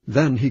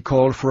 Then he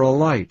called for a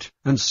light,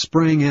 and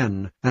sprang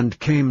in, and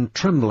came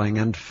trembling,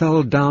 and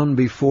fell down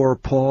before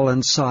Paul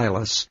and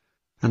Silas,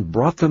 and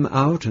brought them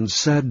out, and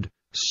said,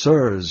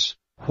 Sirs,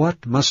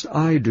 what must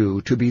I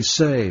do to be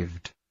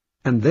saved?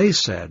 And they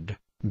said,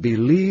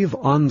 Believe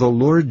on the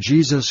Lord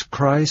Jesus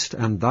Christ,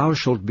 and thou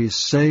shalt be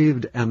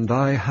saved, and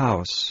thy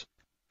house.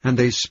 And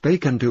they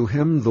spake unto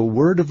him the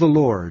word of the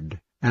Lord,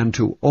 and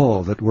to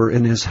all that were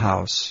in his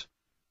house.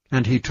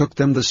 And he took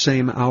them the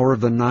same hour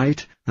of the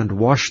night, and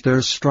washed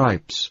their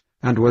stripes,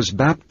 and was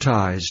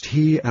baptized,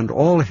 he and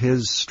all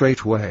his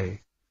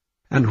straightway.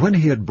 And when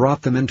he had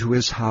brought them into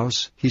his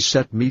house, he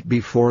set meat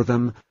before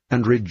them,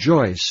 and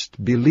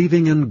rejoiced,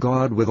 believing in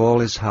God with all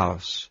his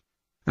house.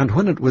 And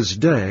when it was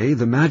day,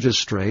 the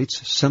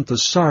magistrates sent the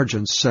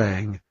sergeants,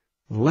 saying,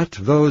 Let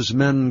those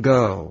men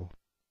go.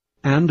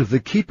 And the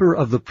keeper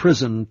of the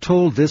prison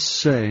told this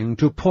saying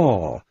to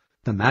Paul,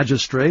 The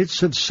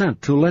magistrates have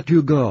sent to let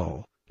you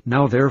go.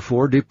 Now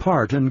therefore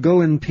depart, and go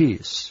in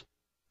peace.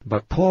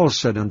 But Paul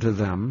said unto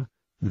them,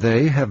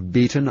 They have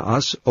beaten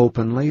us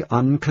openly,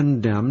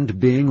 uncondemned,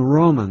 being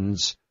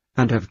Romans,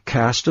 and have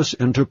cast us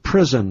into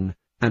prison.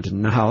 And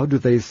now do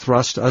they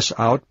thrust us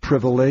out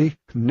privily?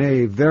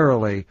 Nay,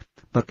 verily,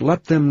 but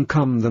let them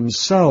come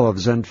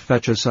themselves and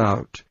fetch us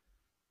out.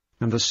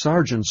 And the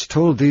sergeants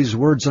told these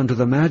words unto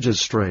the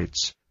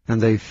magistrates, and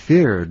they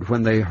feared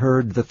when they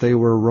heard that they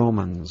were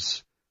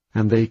Romans.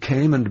 And they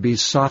came and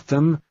besought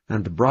them,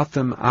 and brought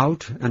them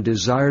out, and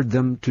desired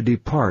them to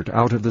depart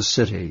out of the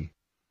city.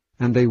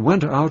 And they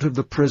went out of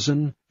the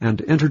prison, and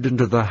entered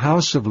into the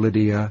house of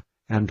Lydia,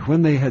 and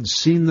when they had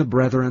seen the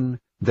brethren,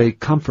 they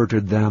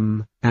comforted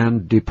them,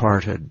 and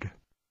departed.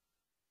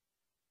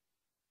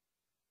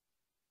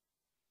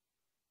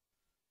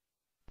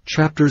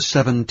 Chapter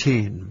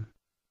 17.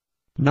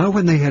 Now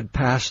when they had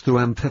passed through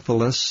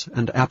Amphipolis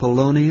and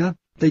Apollonia,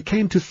 they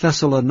came to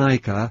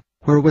Thessalonica,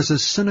 where was a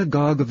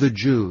synagogue of the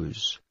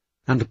Jews.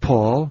 And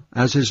Paul,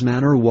 as his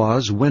manner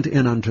was, went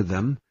in unto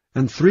them,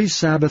 and 3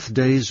 Sabbath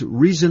days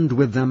reasoned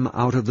with them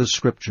out of the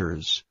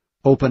Scriptures,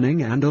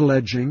 opening and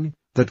alleging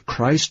that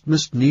Christ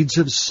must needs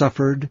have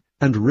suffered,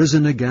 and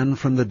risen again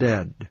from the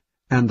dead,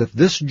 and that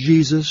this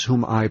Jesus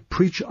whom I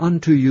preach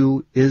unto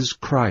you is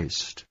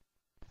Christ.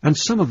 And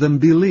some of them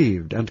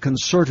believed, and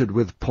consorted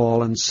with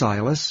Paul and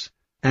Silas,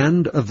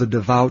 and of the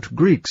devout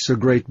Greeks a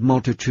great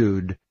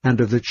multitude,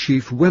 and of the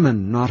chief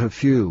women not a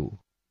few.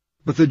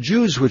 But the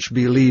Jews which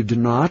believed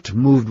not,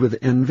 moved with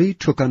envy,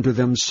 took unto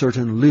them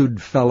certain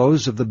lewd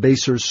fellows of the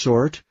baser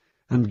sort,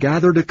 and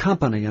gathered a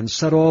company, and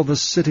set all the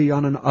city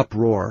on an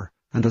uproar,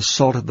 and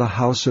assaulted the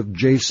house of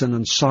Jason,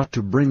 and sought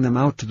to bring them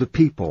out to the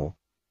people.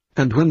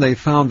 And when they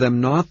found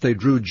them not, they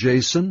drew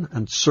Jason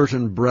and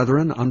certain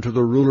brethren unto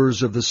the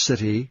rulers of the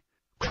city,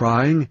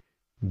 crying,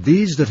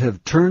 These that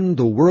have turned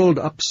the world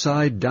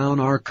upside down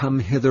are come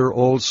hither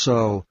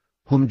also,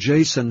 whom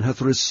Jason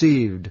hath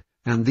received,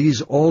 and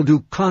these all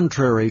do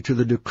contrary to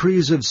the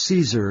decrees of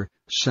Caesar,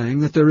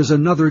 saying that there is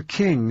another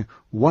king,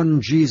 one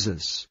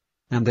Jesus.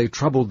 And they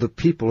troubled the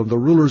people and the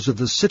rulers of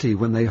the city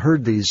when they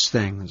heard these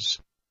things.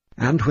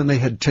 And when they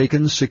had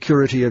taken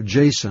security of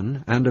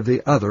Jason and of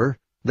the other,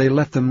 they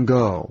let them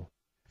go.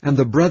 And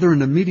the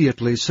brethren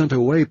immediately sent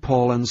away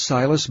Paul and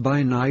Silas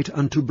by night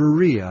unto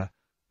Berea,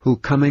 who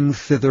coming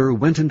thither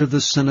went into the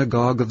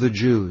synagogue of the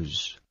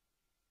Jews.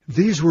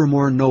 These were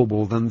more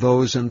noble than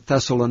those in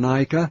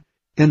Thessalonica,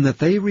 in that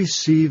they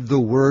received the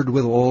word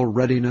with all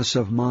readiness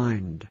of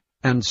mind,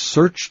 and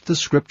searched the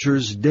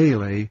Scriptures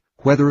daily,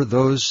 whether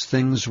those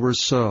things were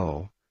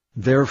so.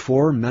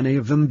 Therefore many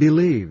of them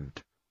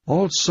believed,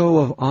 also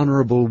of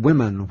honorable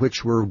women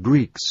which were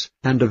Greeks,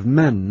 and of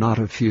men not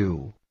a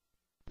few.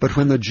 But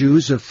when the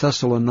Jews of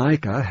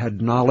Thessalonica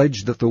had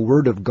knowledge that the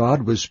word of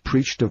God was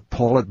preached of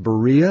Paul at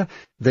Berea,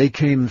 they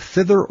came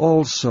thither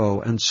also,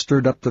 and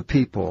stirred up the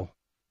people.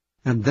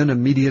 And then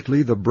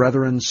immediately the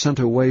brethren sent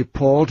away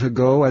Paul to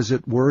go as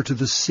it were to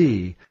the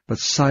sea, but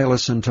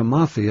Silas and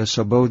Timotheus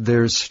abode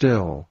there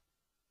still.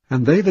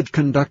 And they that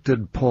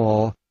conducted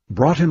Paul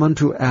brought him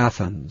unto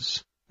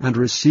Athens, and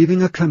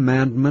receiving a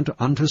commandment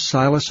unto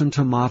Silas and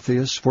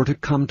Timotheus for to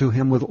come to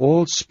him with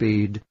all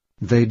speed,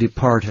 they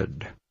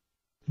departed.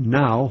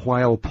 Now,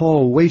 while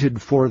Paul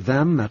waited for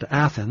them at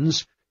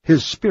Athens,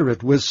 his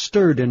spirit was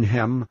stirred in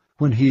him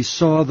when he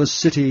saw the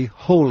city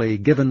wholly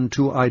given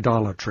to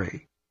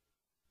idolatry.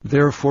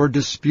 Therefore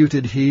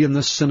disputed he in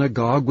the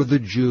synagogue with the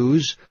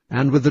Jews,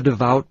 and with the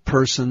devout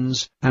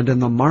persons, and in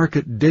the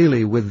market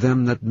daily with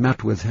them that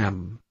met with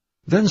him.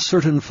 Then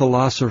certain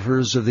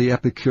philosophers of the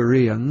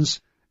Epicureans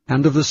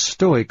and of the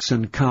Stoics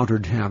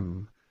encountered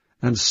him,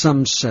 and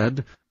some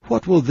said,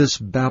 What will this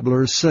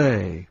babbler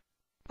say?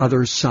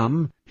 Other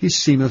some he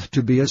seemeth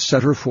to be a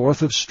setter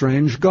forth of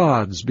strange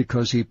gods,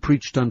 because he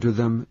preached unto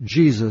them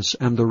Jesus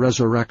and the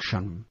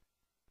resurrection.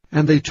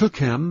 And they took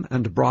him,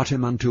 and brought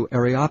him unto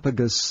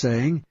Areopagus,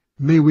 saying,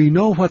 May we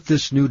know what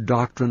this new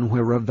doctrine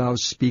whereof thou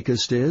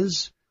speakest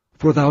is?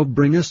 For thou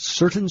bringest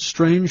certain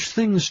strange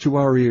things to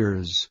our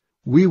ears.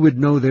 We would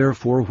know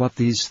therefore what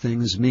these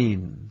things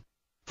mean.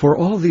 For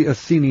all the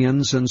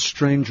Athenians and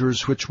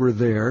strangers which were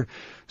there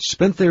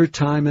spent their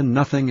time in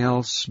nothing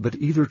else, but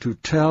either to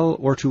tell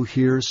or to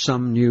hear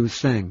some new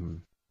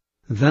thing.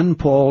 Then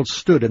Paul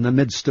stood in the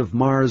midst of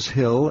Mars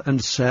Hill,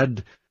 and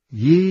said,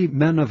 Ye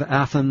men of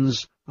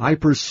Athens, I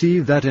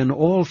perceive that in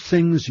all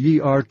things ye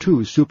are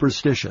too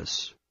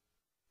superstitious.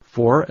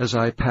 For as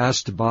I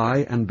passed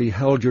by and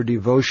beheld your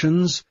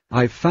devotions,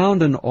 I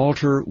found an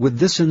altar with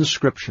this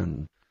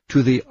inscription,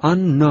 To the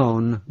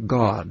unknown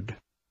God.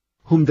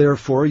 Whom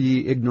therefore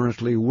ye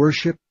ignorantly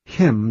worship,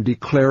 him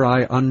declare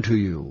I unto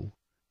you.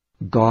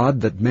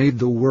 God that made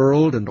the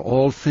world and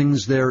all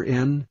things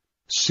therein,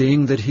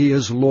 seeing that he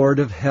is Lord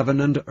of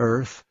heaven and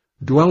earth,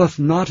 dwelleth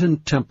not in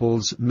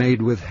temples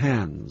made with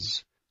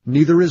hands,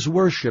 neither is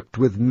worshipped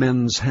with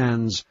men's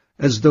hands,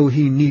 as though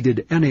he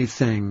needed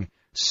anything,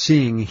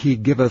 seeing he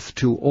giveth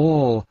to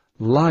all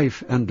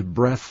life and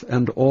breath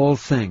and all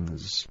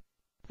things,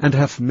 and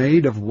hath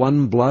made of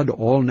one blood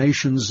all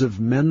nations of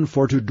men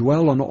for to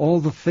dwell on all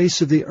the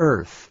face of the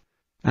earth,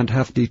 and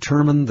hath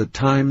determined the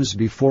times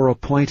before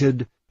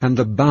appointed, and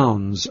the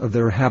bounds of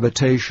their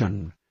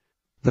habitation,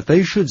 that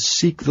they should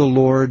seek the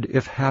Lord,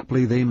 if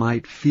haply they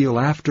might feel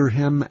after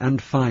him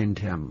and find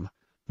him,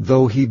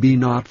 though he be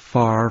not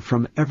far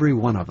from every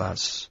one of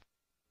us.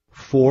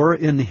 For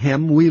in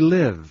him we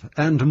live,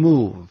 and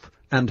move,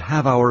 and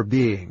have our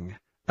being,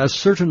 as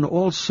certain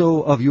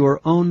also of your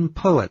own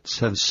poets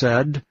have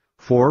said,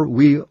 for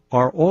we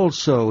are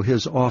also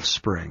his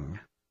offspring.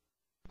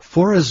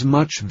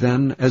 Forasmuch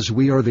then as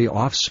we are the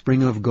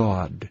offspring of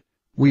God,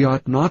 we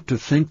ought not to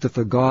think that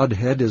the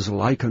Godhead is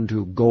like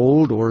unto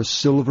gold or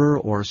silver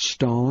or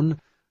stone,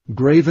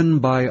 graven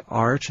by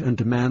art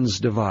and man's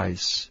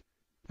device.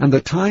 And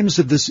the times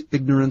of this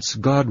ignorance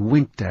God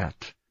winked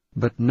at,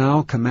 but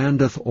now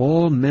commandeth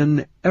all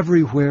men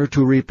everywhere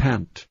to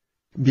repent,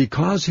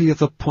 because he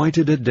hath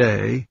appointed a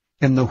day,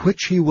 in the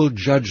which he will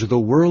judge the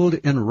world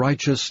in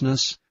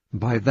righteousness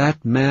by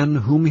that man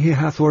whom he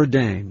hath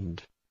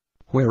ordained,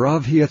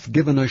 whereof he hath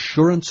given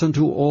assurance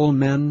unto all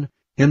men,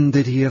 in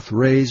that he hath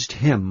raised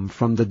him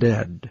from the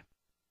dead.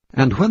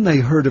 And when they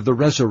heard of the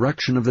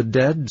resurrection of the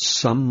dead,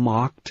 some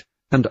mocked,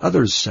 and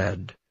others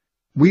said,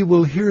 We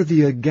will hear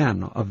thee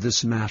again of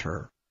this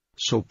matter.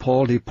 So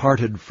Paul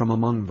departed from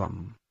among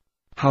them.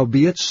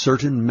 Howbeit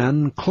certain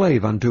men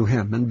clave unto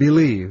him, and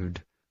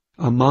believed,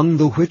 among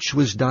the which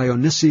was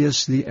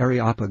Dionysius the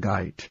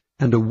Areopagite,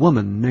 and a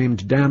woman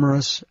named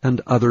Damaris,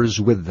 and others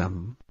with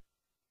them.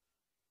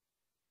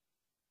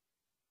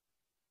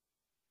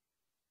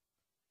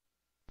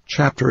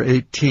 Chapter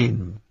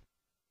 18.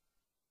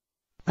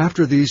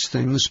 After these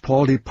things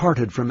Paul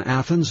departed from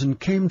Athens, and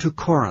came to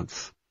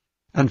Corinth,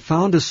 and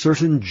found a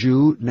certain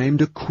Jew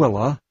named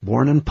Aquila,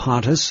 born in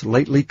Pontus,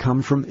 lately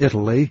come from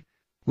Italy,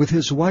 with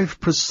his wife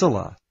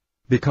Priscilla,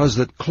 because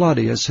that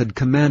Claudius had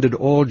commanded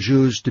all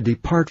Jews to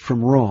depart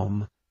from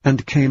Rome,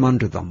 and came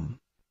unto them.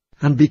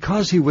 And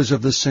because he was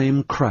of the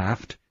same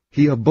craft,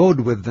 he abode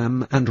with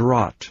them and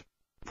wrought,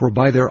 for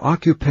by their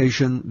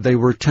occupation they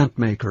were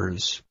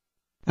tent-makers.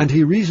 And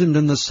he reasoned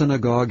in the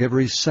synagogue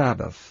every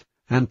Sabbath,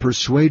 and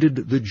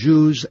persuaded the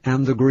Jews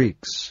and the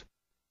Greeks.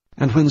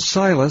 And when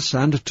Silas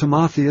and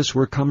Timotheus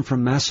were come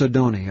from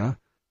Macedonia,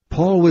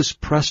 Paul was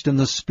pressed in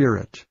the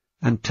Spirit,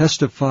 and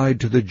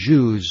testified to the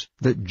Jews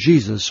that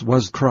Jesus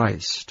was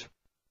Christ.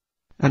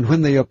 And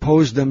when they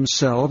opposed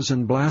themselves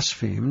and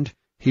blasphemed,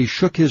 he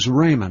shook his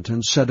raiment,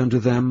 and said unto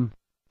them,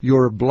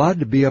 Your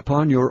blood be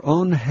upon your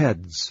own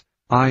heads,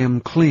 I am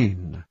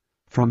clean.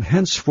 From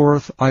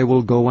henceforth I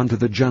will go unto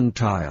the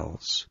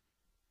Gentiles.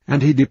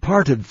 And he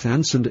departed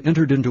thence, and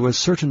entered into a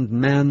certain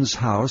man's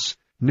house,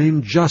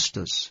 named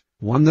Justus,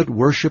 one that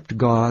worshipped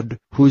God,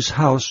 whose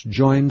house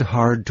joined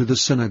hard to the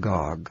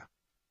synagogue.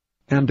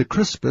 And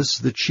Crispus,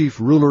 the chief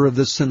ruler of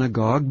the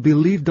synagogue,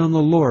 believed on the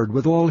Lord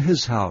with all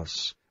his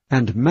house,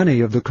 and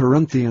many of the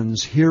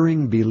Corinthians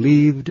hearing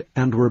believed,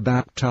 and were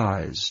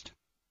baptized.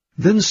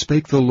 Then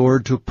spake the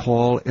Lord to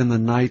Paul in the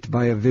night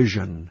by a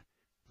vision,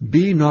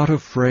 Be not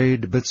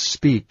afraid, but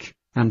speak,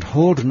 and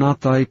hold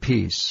not thy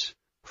peace.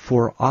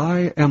 For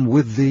I am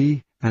with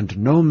thee, and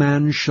no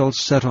man shall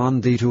set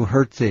on thee to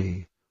hurt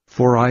thee,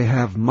 for I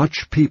have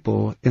much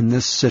people in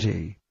this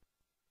city.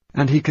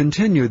 And he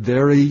continued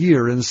there 1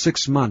 year and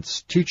 6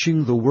 months,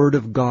 teaching the word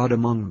of God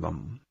among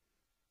them.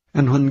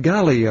 And when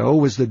Gallio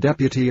was the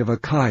deputy of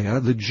Achaia,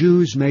 the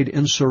Jews made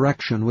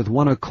insurrection with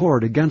one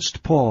accord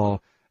against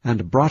Paul,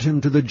 and brought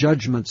him to the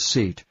judgment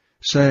seat,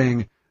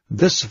 saying,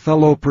 This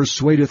fellow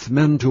persuadeth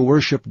men to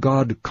worship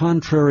God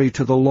contrary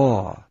to the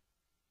law.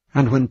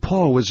 And when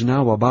Paul was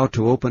now about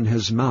to open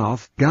his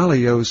mouth,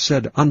 Gallio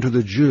said unto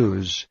the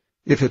Jews,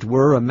 If it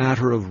were a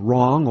matter of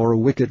wrong or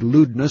wicked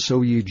lewdness,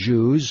 O ye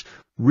Jews,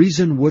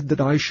 reason would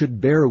that I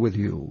should bear with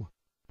you.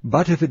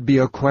 But if it be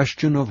a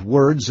question of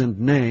words and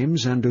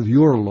names, and of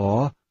your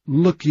law,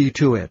 look ye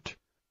to it.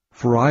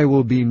 For I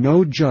will be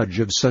no judge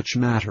of such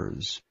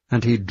matters.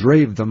 And he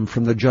drave them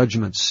from the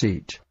judgment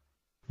seat.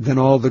 Then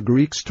all the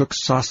Greeks took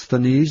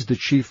Sosthenes, the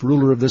chief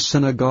ruler of the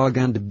synagogue,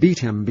 and beat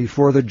him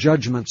before the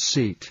judgment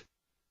seat.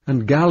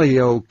 And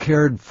Gallio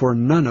cared for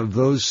none of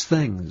those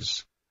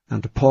things.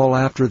 And Paul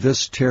after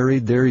this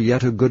tarried there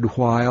yet a good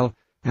while,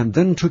 and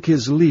then took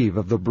his leave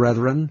of the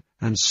brethren,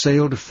 and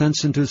sailed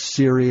thence into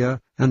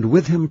Syria, and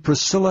with him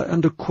Priscilla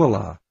and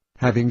Aquila,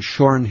 having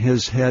shorn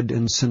his head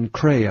in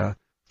Cenchrea,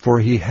 for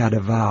he had a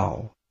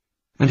vow.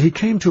 And he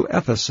came to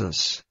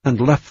Ephesus, and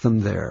left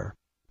them there.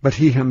 But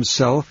he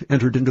himself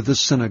entered into the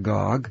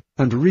synagogue,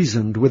 and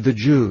reasoned with the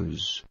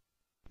Jews.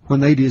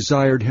 When they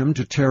desired him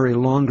to tarry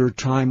longer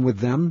time with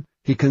them,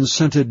 he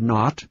consented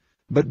not,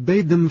 but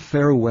bade them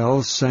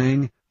farewell,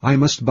 saying, I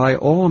must by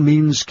all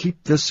means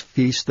keep this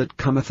feast that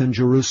cometh in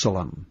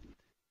Jerusalem.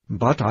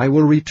 But I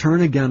will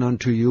return again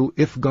unto you,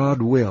 if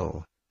God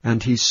will.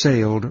 And he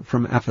sailed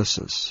from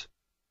Ephesus.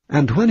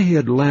 And when he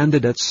had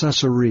landed at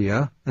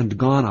Caesarea, and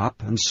gone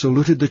up, and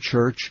saluted the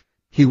church,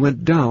 he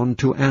went down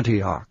to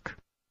Antioch.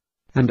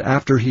 And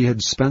after he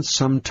had spent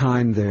some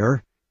time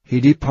there, he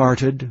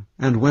departed,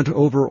 and went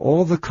over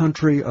all the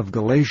country of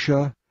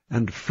Galatia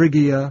and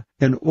Phrygia,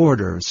 in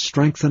order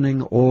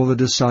strengthening all the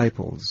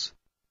disciples.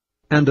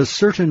 And a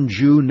certain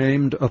Jew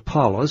named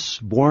Apollos,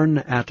 born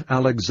at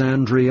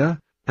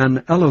Alexandria,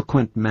 an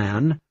eloquent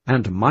man,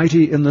 and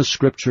mighty in the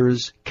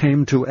Scriptures,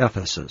 came to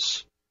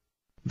Ephesus.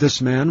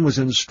 This man was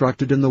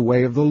instructed in the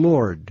way of the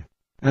Lord,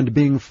 and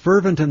being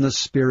fervent in the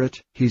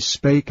Spirit, he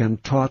spake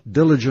and taught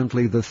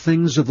diligently the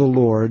things of the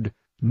Lord,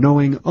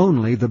 knowing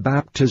only the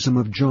baptism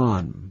of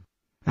John.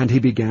 And he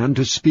began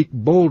to speak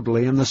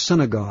boldly in the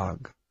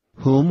synagogue,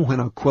 whom, when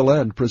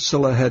Aquila and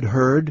Priscilla had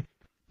heard,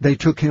 they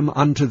took him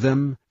unto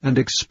them, and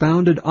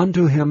expounded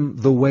unto him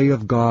the way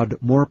of God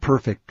more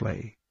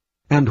perfectly.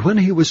 And when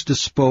he was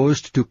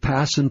disposed to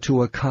pass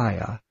into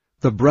Achaia,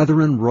 the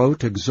brethren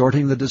wrote,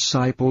 exhorting the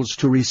disciples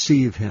to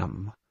receive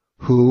him,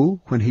 who,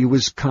 when he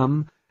was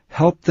come,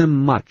 helped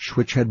them much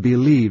which had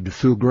believed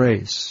through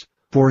grace.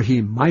 For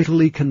he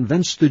mightily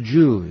convinced the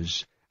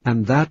Jews,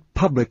 and that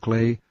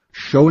publicly,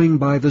 showing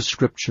by the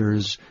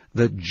Scriptures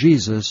that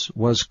Jesus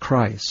was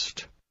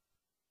Christ.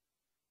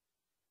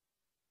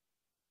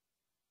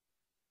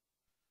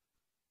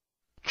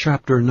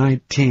 Chapter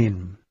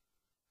 19.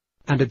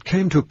 And it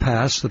came to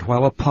pass that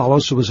while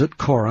Apollos was at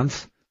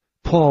Corinth,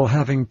 Paul,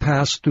 having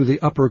passed through the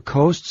upper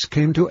coasts,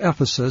 came to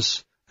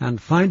Ephesus, and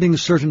finding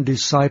certain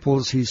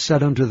disciples, he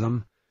said unto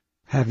them,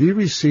 Have ye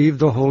received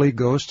the Holy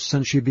Ghost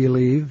since ye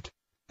believed?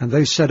 And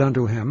they said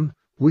unto him,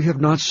 We have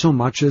not so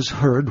much as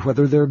heard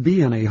whether there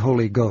be any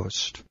Holy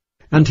Ghost.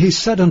 And he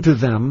said unto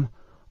them,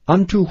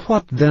 Unto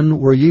what then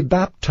were ye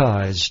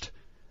baptized?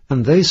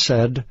 And they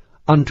said,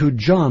 Unto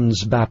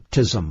John's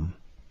baptism.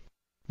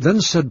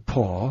 Then said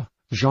Paul,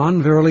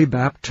 John verily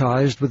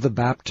baptized with the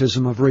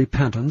baptism of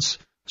repentance,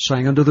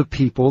 saying unto the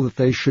people that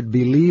they should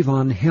believe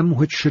on him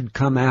which should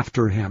come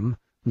after him,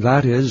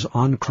 that is,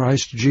 on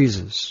Christ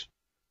Jesus.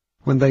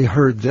 When they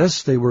heard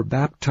this, they were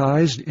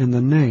baptized in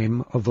the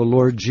name of the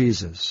Lord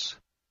Jesus.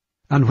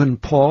 And when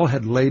Paul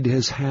had laid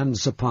his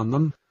hands upon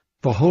them,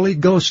 the Holy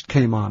Ghost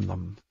came on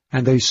them,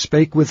 and they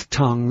spake with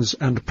tongues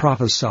and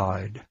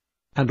prophesied.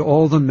 And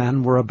all the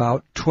men were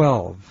about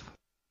 12.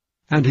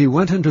 And he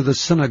went into the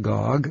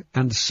synagogue,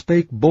 and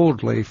spake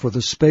boldly for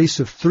the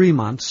space of 3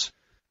 months,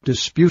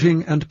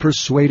 disputing and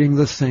persuading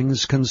the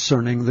things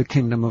concerning the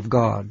kingdom of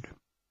God.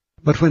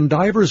 But when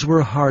divers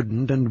were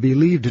hardened, and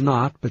believed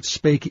not, but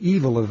spake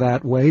evil of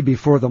that way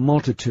before the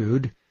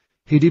multitude,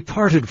 he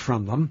departed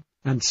from them,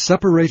 and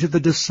separated the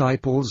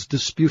disciples,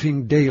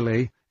 disputing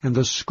daily in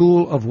the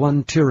school of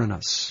one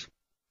Tyrannus.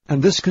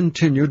 And this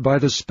continued by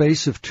the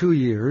space of 2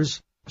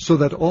 years, so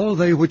that all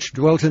they which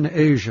dwelt in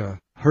Asia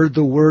heard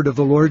the word of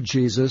the Lord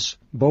Jesus,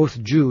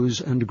 both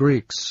Jews and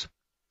Greeks.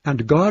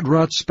 And God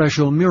wrought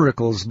special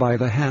miracles by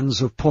the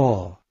hands of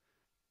Paul,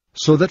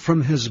 so that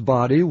from his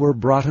body were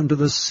brought unto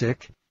the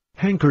sick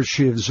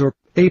handkerchiefs or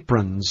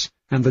aprons,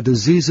 and the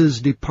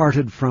diseases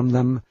departed from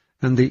them,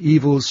 and the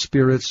evil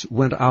spirits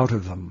went out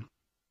of them.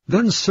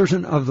 Then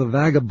certain of the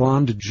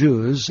vagabond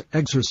Jews,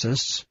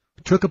 exorcists,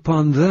 took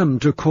upon them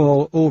to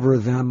call over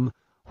them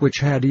which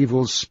had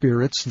evil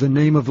spirits the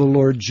name of the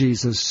Lord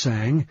Jesus,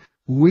 saying,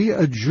 We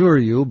adjure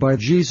you by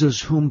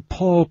Jesus whom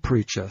Paul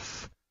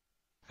preacheth.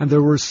 And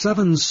there were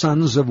 7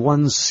 sons of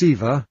one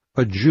Sceva,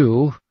 a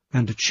Jew,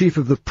 and chief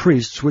of the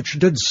priests, which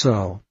did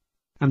so.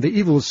 And the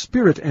evil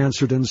spirit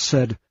answered and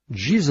said,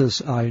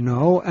 Jesus I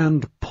know,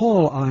 and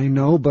Paul I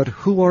know, but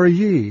who are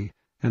ye?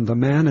 And the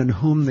man in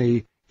whom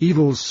the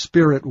evil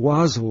spirit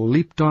was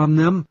leaped on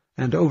them,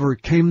 and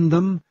overcame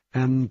them,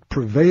 and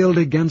prevailed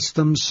against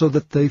them, so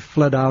that they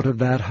fled out of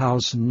that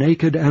house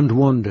naked and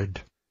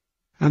wounded.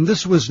 And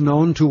this was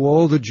known to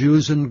all the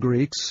Jews and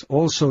Greeks,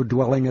 also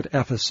dwelling at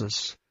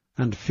Ephesus.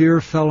 And fear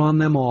fell on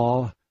them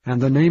all,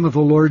 and the name of the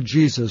Lord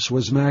Jesus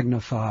was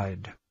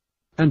magnified.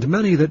 And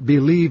many that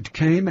believed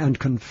came and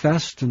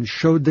confessed and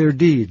showed their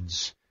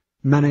deeds.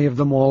 Many of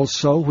them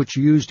also, which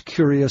used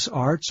curious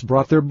arts,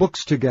 brought their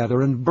books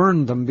together and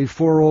burned them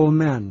before all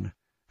men.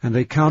 And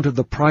they counted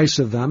the price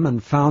of them,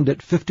 and found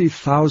it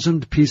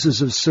 50,000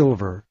 pieces of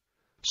silver.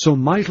 So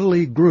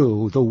mightily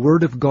grew the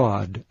word of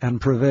God,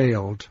 and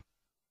prevailed.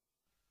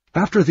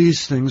 After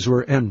these things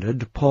were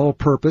ended, Paul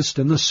purposed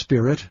in the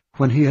Spirit,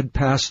 when he had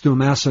passed through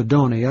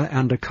Macedonia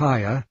and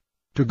Achaia,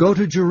 to go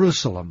to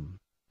Jerusalem,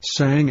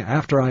 saying,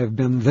 After I have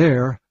been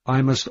there,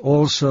 I must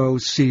also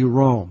see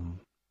Rome.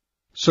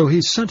 So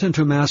he sent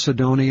into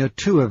Macedonia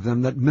 2 of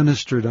them that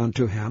ministered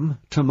unto him,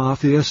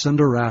 Timotheus and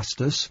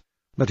Erastus,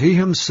 but he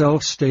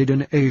himself stayed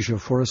in Asia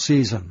for a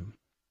season.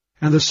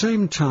 And the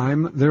same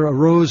time there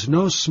arose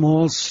no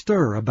small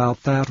stir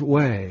about that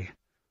way.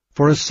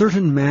 For a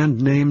certain man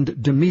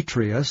named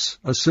Demetrius,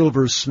 a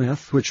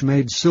silversmith, which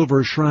made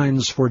silver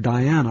shrines for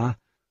Diana,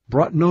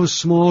 brought no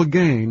small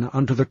gain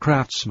unto the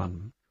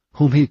craftsmen,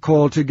 whom he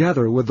called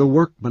together with the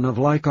workmen of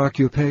like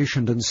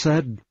occupation, and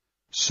said,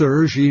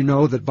 Sirs, ye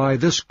know that by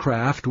this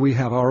craft we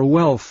have our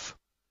wealth.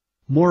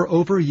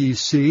 Moreover ye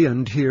see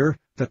and hear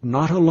that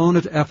not alone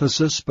at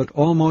Ephesus, but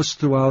almost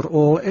throughout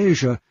all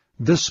Asia,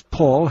 this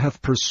Paul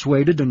hath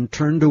persuaded and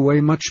turned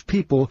away much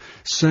people,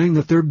 saying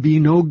that there be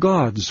no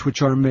gods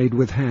which are made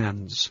with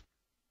hands.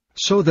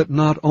 So that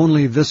not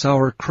only this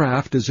our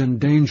craft is in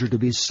danger to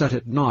be set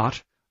at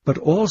naught, but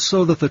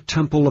also that the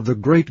temple of the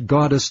great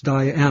goddess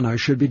Diana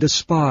should be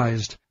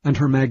despised, and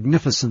her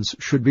magnificence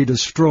should be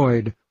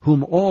destroyed,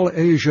 whom all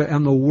Asia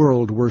and the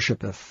world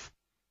worshippeth.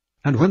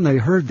 And when they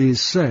heard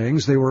these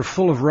sayings, they were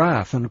full of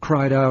wrath, and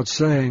cried out,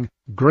 saying,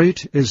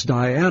 Great is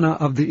Diana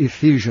of the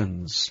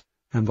Ephesians.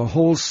 And the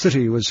whole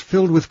city was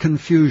filled with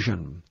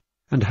confusion.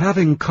 And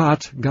having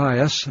caught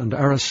Gaius and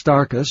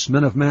Aristarchus,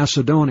 men of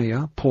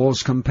Macedonia,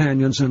 Paul's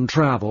companions in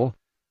travel,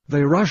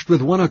 they rushed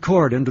with one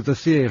accord into the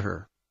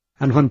theater.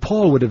 And when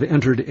Paul would have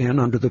entered in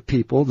unto the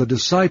people, the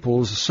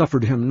disciples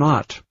suffered him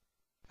not.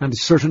 And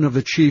certain of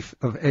the chief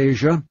of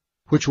Asia,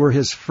 which were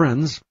his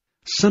friends,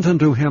 sent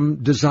unto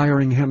him,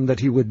 desiring him that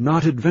he would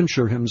not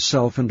adventure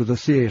himself into the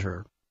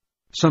theater.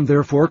 Some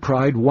therefore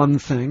cried one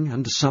thing,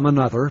 and some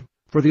another,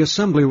 for the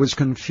assembly was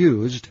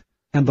confused,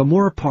 and the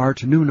more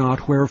part knew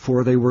not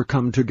wherefore they were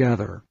come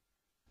together.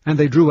 And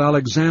they drew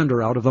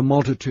Alexander out of the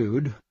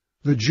multitude,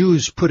 the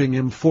Jews putting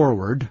him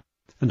forward,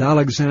 and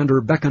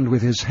Alexander beckoned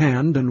with his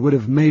hand, and would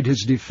have made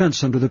his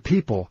defense unto the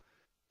people.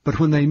 But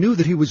when they knew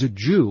that he was a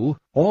Jew,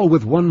 all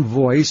with one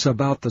voice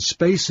about the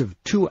space of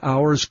 2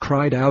 hours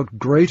cried out,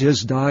 Great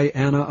is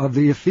Diana of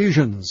the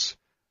Ephesians.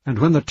 And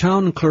when the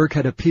town clerk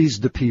had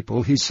appeased the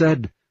people, he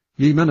said,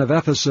 Ye men of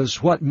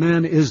Ephesus, what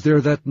man is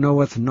there that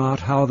knoweth not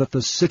how that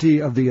the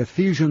city of the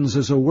Ephesians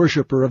is a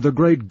worshipper of the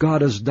great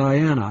goddess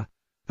Diana,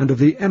 and of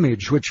the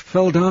image which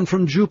fell down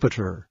from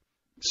Jupiter?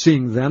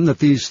 Seeing then that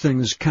these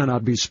things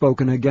cannot be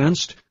spoken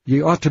against,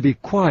 ye ought to be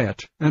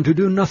quiet, and to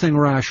do nothing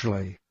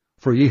rashly.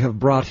 For ye have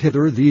brought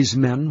hither these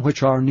men,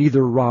 which are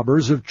neither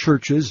robbers of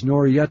churches,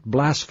 nor yet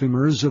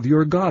blasphemers of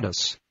your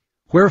goddess.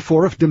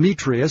 Wherefore, if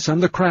Demetrius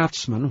and the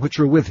craftsmen, which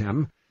are with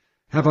him,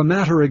 have a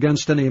matter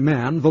against any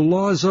man, the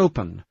law is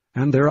open,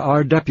 and there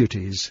are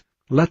deputies.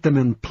 Let them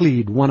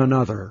implead one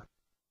another.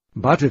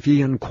 But if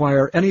ye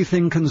inquire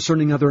anything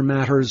concerning other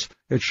matters,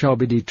 it shall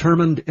be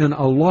determined in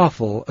a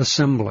lawful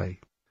assembly.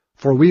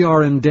 For we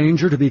are in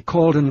danger to be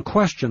called in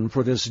question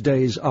for this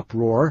day's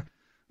uproar,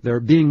 there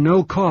being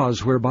no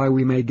cause whereby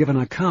we may give an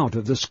account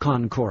of this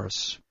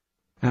concourse.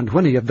 And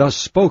when he had thus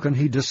spoken,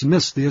 he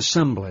dismissed the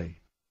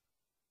assembly.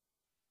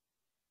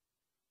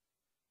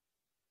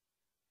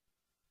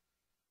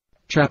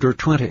 Chapter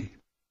 20.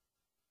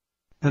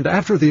 And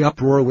after the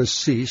uproar was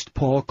ceased,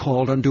 Paul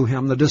called unto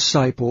him the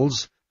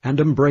disciples, and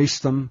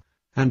embraced them,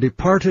 and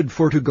departed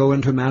for to go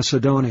into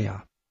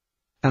Macedonia.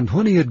 And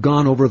when he had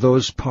gone over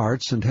those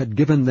parts, and had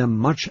given them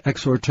much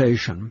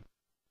exhortation,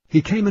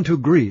 he came into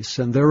Greece,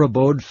 and there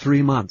abode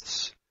 3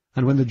 months.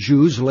 And when the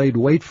Jews laid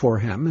wait for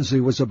him, as he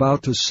was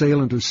about to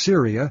sail into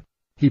Syria,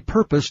 he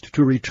purposed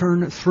to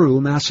return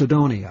through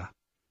Macedonia.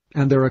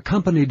 And there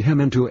accompanied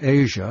him into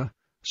Asia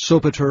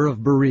Sopater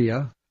of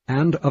Berea,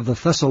 and of the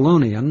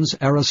Thessalonians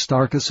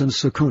Aristarchus and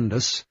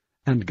Secundus,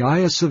 and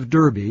Gaius of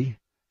Derbe,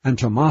 and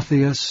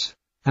Timotheus,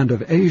 and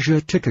of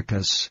Asia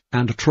Tychicus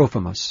and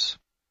Trophimus.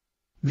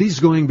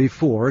 These going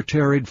before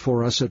tarried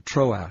for us at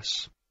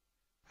Troas.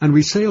 And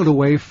we sailed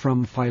away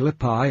from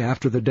Philippi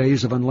after the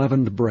days of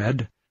unleavened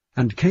bread,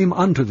 and came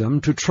unto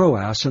them to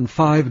Troas in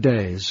 5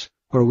 days,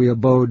 where we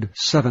abode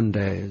 7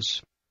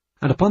 days.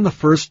 And upon the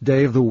first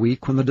day of the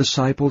week, when the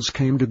disciples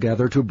came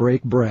together to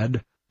break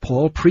bread,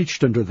 Paul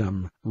preached unto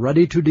them,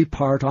 ready to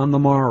depart on the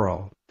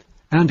morrow,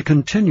 and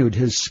continued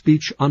his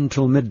speech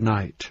until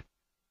midnight.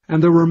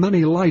 And there were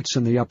many lights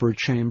in the upper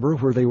chamber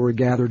where they were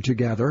gathered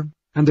together,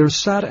 and there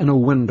sat in a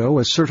window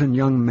a certain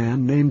young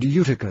man named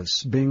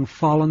Eutychus, being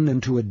fallen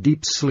into a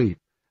deep sleep.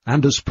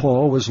 And as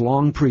Paul was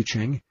long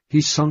preaching,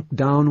 he sunk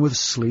down with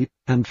sleep,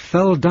 and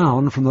fell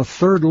down from the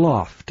 3rd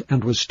loft,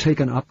 and was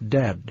taken up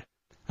dead.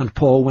 And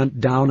Paul went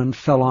down and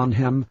fell on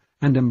him,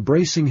 and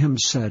embracing him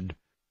said,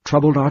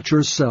 Trouble not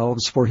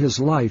yourselves, for his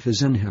life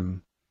is in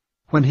him.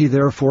 When he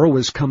therefore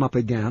was come up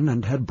again,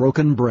 and had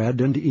broken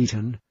bread and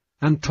eaten,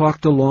 and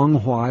talked a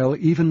long while,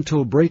 even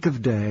till break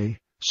of day,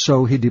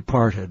 so he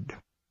departed.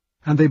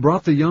 And they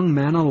brought the young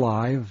man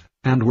alive,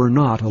 and were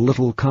not a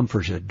little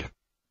comforted.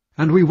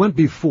 And we went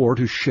before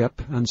to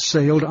ship, and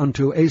sailed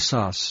unto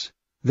Assos,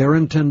 there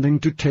intending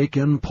to take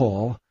in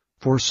Paul,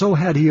 for so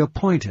had he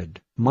appointed,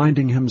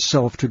 minding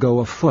himself to go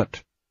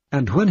afoot.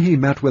 And when he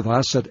met with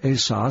us at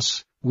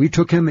Assos, we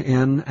took him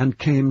in, and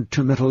came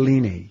to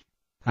Mytilene.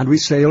 And we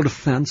sailed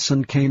thence,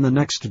 and came the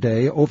next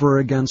day over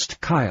against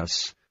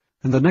Chios.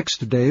 And the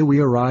next day we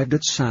arrived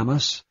at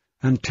Samos,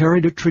 and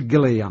tarried at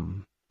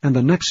Trogyllium. And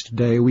the next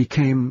day we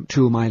came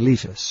to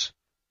Miletus.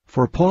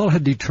 For Paul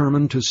had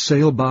determined to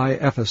sail by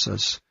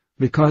Ephesus,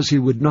 because he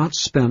would not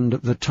spend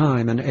the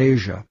time in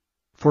Asia.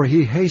 For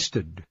he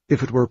hasted,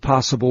 if it were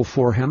possible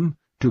for him,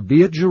 to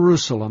be at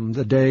Jerusalem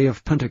the day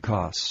of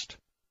Pentecost.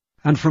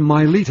 And from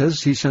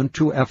Miletus he sent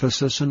to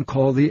Ephesus, and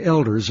called the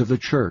elders of the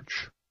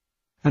church.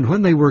 And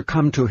when they were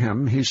come to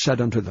him, he said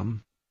unto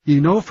them, Ye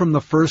know from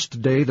the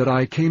first day that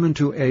I came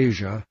into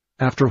Asia,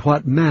 after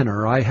what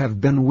manner I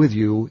have been with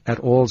you at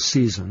all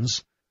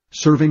seasons,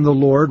 serving the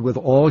Lord with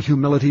all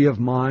humility of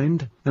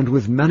mind, and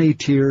with many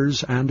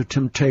tears and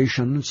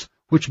temptations,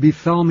 which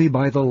befell me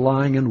by the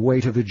lying in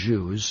wait of the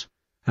Jews,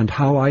 and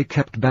how I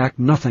kept back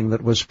nothing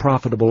that was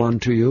profitable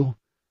unto you,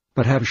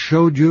 but have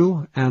showed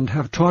you, and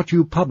have taught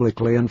you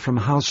publicly and from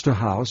house to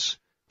house,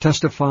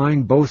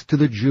 testifying both to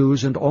the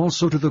Jews and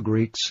also to the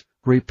Greeks,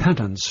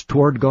 repentance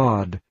toward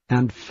God,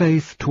 and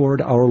faith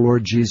toward our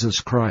Lord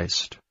Jesus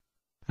Christ.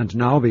 And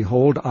now,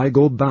 behold, I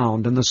go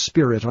bound in the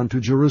Spirit unto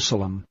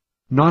Jerusalem,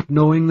 not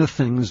knowing the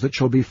things that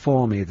shall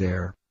befall me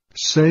there,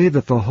 save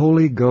that the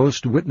Holy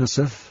Ghost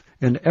witnesseth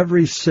in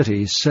every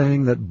city,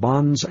 saying that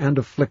bonds and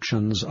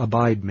afflictions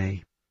abide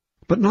me.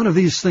 But none of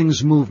these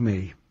things move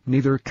me,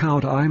 neither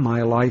count I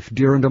my life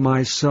dear unto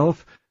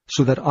myself,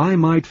 so that I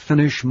might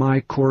finish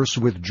my course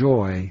with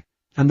joy,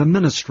 and the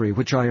ministry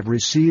which I have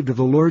received of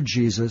the Lord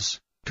Jesus,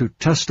 to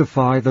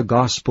testify the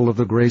gospel of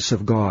the grace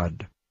of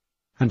God.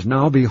 And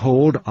now,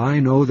 behold, I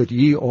know that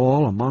ye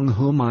all, among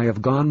whom I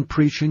have gone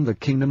preaching the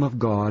kingdom of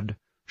God,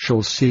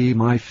 shall see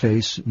my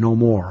face no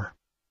more.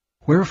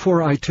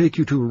 Wherefore I take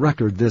you to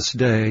record this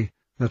day,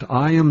 that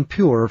I am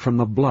pure from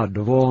the blood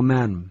of all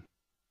men.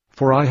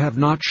 For I have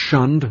not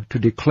shunned to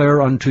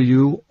declare unto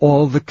you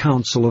all the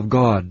counsel of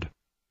God.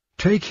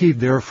 Take heed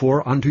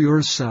therefore unto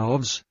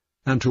yourselves,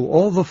 and to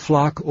all the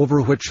flock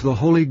over which the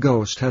Holy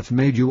Ghost hath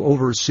made you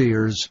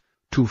overseers,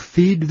 to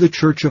feed the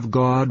church of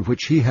God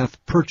which he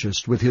hath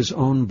purchased with his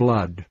own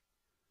blood.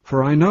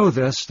 For I know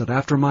this, that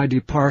after my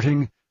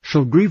departing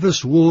shall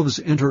grievous wolves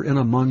enter in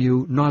among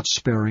you, not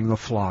sparing the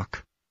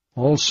flock.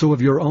 Also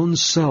of your own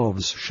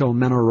selves shall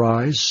men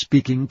arise,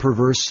 speaking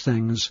perverse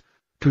things,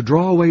 to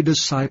draw away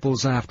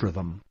disciples after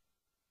them.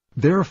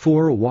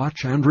 Therefore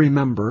watch and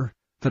remember,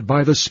 that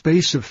by the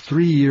space of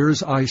 3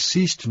 years I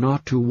ceased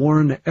not to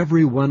warn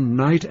every one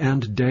night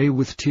and day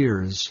with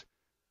tears.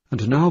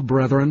 And now,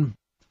 brethren,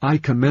 I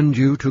commend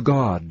you to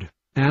God,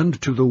 and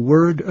to the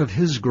word of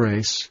his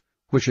grace,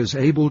 which is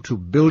able to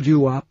build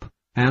you up,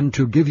 and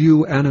to give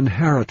you an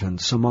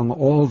inheritance among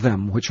all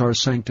them which are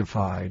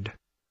sanctified.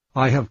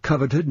 I have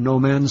coveted no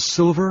man's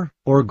silver,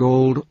 or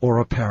gold, or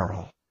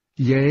apparel.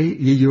 Yea,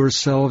 ye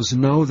yourselves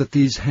know that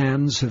these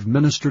hands have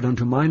ministered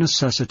unto my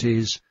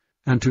necessities,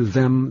 and to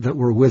them that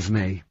were with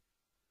me.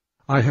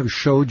 I have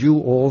showed you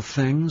all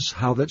things,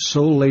 how that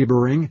so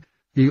laboring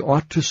ye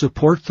ought to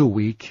support the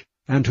weak,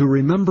 and to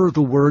remember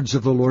the words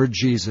of the Lord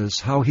Jesus,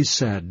 how he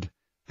said,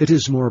 It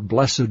is more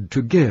blessed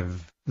to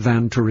give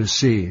than to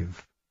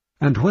receive.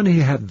 And when he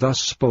had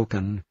thus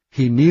spoken,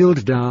 he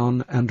kneeled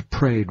down and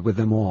prayed with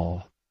them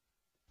all.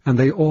 And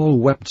they all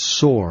wept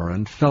sore,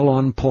 and fell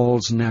on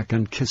Paul's neck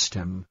and kissed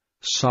him,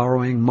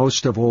 sorrowing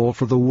most of all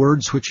for the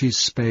words which he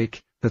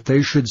spake, that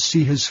they should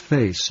see his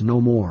face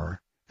no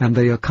more. And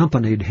they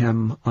accompanied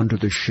him unto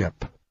the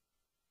ship.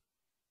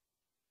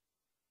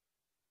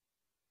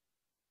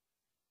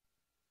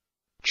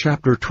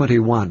 Chapter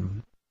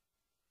 21.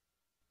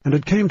 And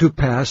it came to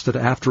pass that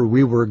after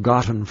we were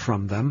gotten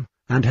from them,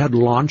 and had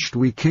launched,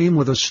 we came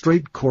with a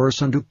straight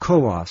course unto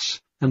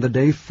Coos, and the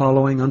day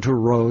following unto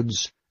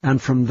Rhodes,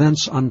 and from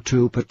thence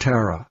unto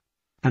Patara.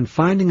 And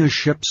finding a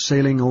ship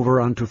sailing over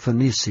unto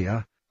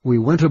Phoenicia, we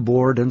went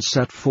aboard and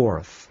set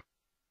forth.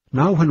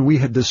 Now when we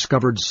had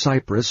discovered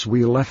Cyprus,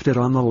 we left it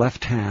on the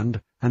left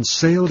hand, and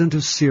sailed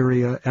into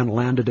Syria, and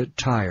landed at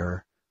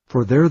Tyre,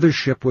 for there the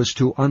ship was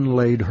to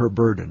unlade her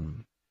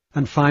burden.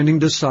 And finding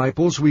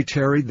disciples, we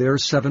tarried there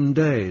 7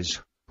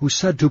 days, who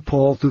said to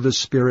Paul through the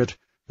Spirit,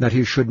 that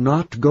he should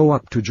not go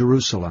up to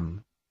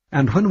Jerusalem.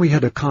 And when we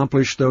had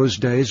accomplished those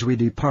days, we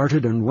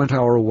departed and went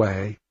our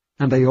way,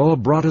 and they all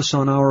brought us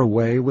on our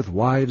way with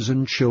wives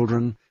and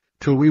children,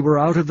 till we were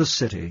out of the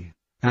city,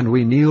 and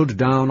we kneeled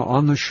down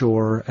on the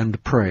shore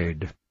and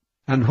prayed.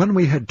 And when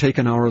we had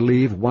taken our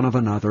leave one of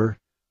another,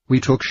 we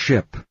took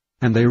ship,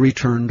 and they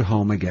returned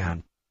home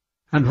again.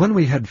 And when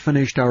we had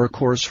finished our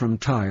course from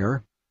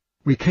Tyre,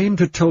 We came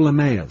to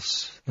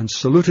Ptolemais, and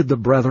saluted the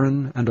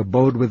brethren, and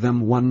abode with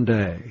them 1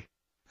 day.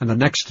 And the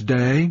next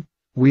day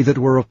we that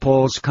were of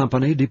Paul's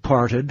company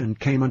departed, and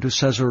came unto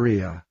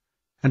Caesarea.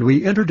 And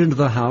we entered into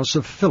the house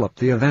of Philip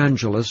the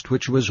evangelist,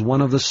 which was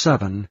one of the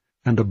 7,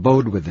 and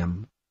abode with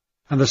him.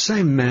 And the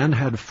same man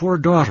had 4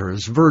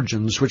 daughters,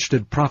 virgins, which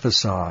did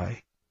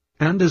prophesy.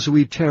 And as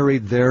we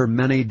tarried there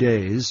many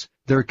days,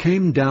 there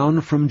came down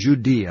from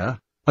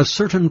Judea a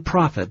certain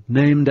prophet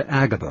named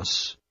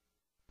Agabus.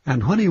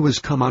 And when he was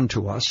come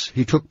unto us,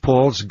 he took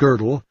Paul's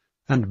girdle,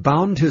 and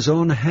bound his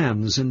own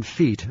hands and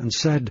feet, and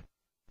said,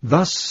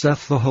 Thus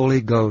saith the Holy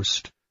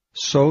Ghost,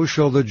 So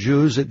shall the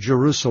Jews at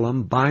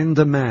Jerusalem bind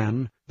the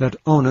man that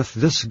owneth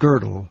this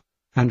girdle,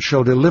 and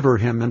shall deliver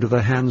him into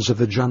the hands of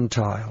the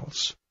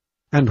Gentiles.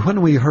 And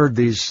when we heard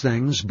these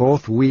things,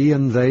 both we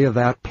and they of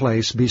that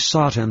place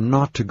besought him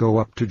not to go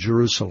up to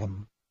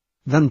Jerusalem.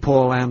 Then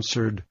Paul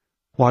answered,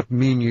 What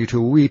mean ye to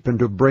weep and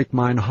to break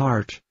mine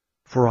heart?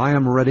 For I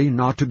am ready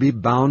not to be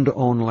bound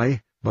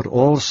only, but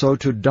also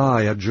to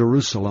die at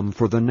Jerusalem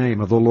for the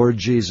name of the Lord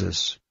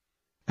Jesus.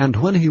 And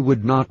when he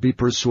would not be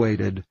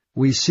persuaded,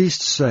 we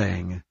ceased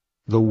saying,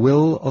 The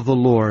will of the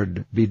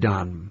Lord be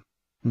done.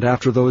 And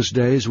after those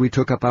days we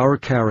took up our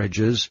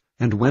carriages,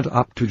 and went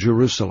up to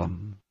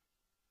Jerusalem.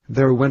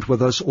 There went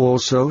with us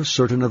also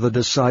certain of the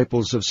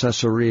disciples of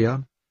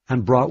Caesarea,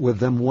 and brought with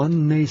them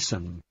one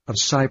Nason of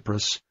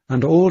Cyprus,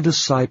 an old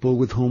disciple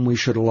with whom we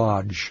should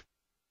lodge.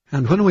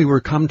 And when we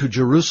were come to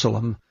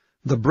Jerusalem,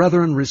 the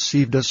brethren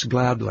received us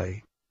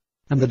gladly.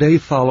 And the day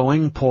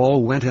following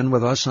Paul went in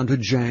with us unto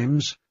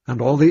James,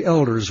 and all the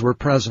elders were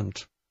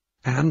present.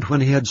 And when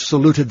he had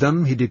saluted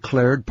them, he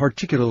declared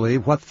particularly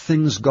what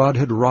things God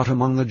had wrought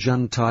among the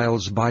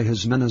Gentiles by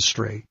his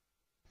ministry.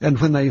 And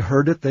when they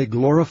heard it, they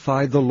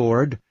glorified the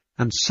Lord,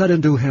 and said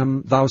unto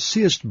him, Thou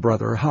seest,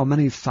 brother, how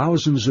many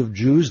thousands of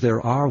Jews there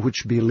are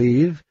which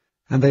believe,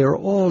 and they are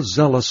all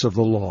zealous of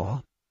the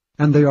law.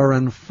 And they are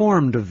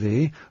informed of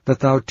thee, that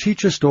thou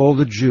teachest all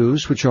the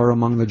Jews which are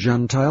among the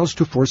Gentiles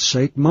to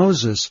forsake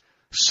Moses,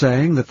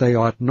 saying that they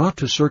ought not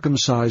to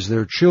circumcise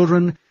their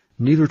children,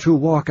 neither to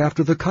walk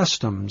after the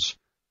customs.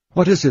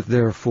 What is it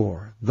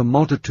therefore? The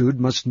multitude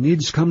must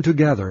needs come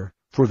together,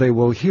 for they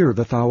will hear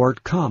that thou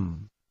art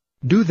come.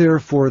 Do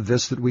therefore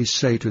this that we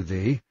say to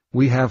thee.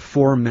 We have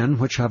 4 men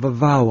which have a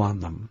vow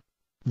on them.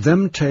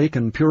 Them take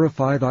and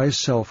purify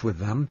thyself with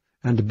them,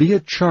 and be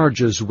at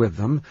charges with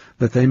them,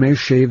 that they may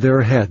shave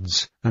their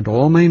heads, and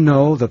all may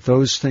know that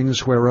those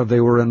things whereof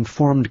they were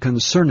informed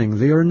concerning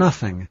thee are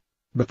nothing,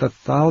 but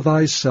that thou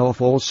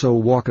thyself also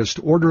walkest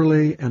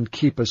orderly, and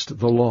keepest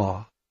the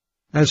law.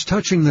 As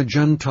touching the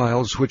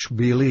Gentiles which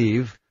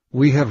believe,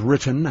 we have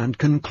written and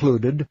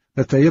concluded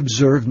that they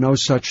observe no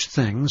such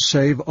thing,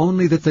 save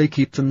only that they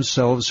keep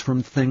themselves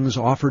from things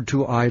offered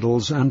to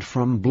idols, and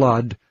from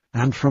blood,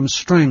 and from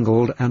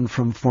strangled, and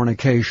from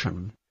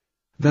fornication.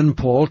 Then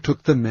Paul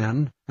took the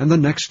men, and the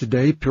next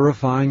day,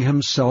 purifying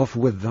himself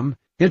with them,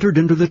 entered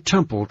into the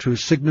temple to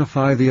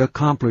signify the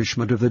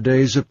accomplishment of the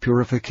days of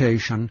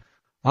purification,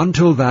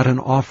 until that an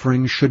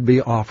offering should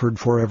be offered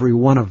for every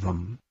one of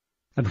them.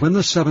 And when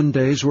the 7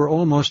 days were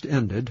almost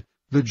ended,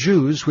 the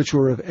Jews which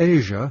were of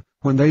Asia,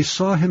 when they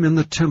saw him in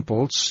the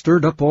temple,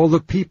 stirred up all the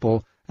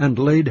people, and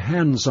laid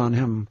hands on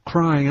him,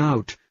 crying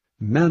out,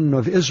 Men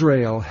of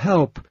Israel,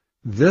 help!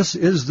 This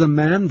is the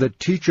man that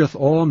teacheth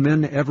all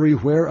men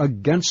everywhere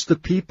against the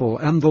people,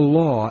 and the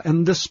law,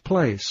 and this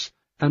place,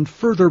 and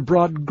further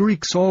brought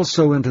Greeks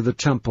also into the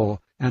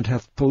temple, and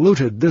hath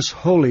polluted this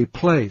holy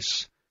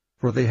place.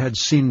 For they had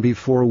seen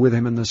before with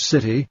him in the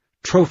city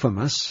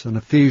Trophimus, an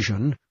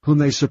Ephesian, whom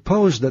they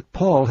supposed that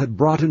Paul had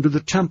brought into the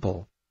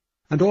temple.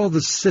 And all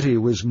the city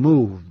was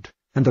moved,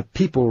 and the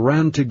people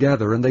ran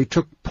together, and they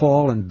took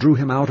Paul and drew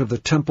him out of the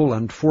temple,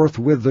 and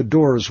forthwith the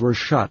doors were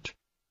shut.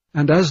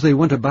 And as they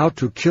went about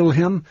to kill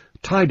him,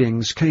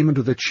 tidings came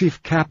unto the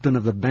chief captain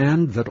of the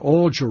band that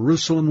all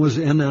Jerusalem was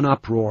in an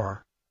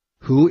uproar,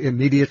 who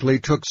immediately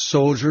took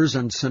soldiers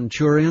and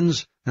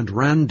centurions, and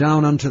ran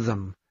down unto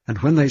them. And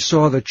when they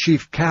saw the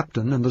chief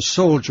captain and the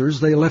soldiers,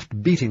 they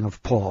left beating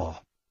of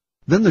Paul.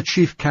 Then the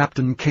chief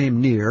captain came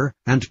near,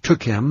 and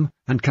took him,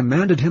 and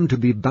commanded him to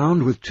be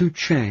bound with 2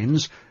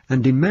 chains,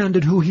 and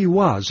demanded who he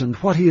was, and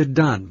what he had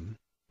done.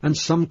 And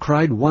some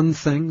cried one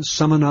thing,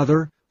 some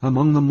another,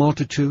 among the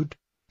multitude.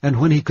 And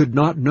when he could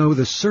not know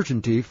the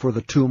certainty for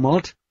the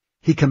tumult,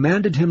 he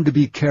commanded him to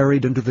be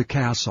carried into the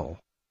castle.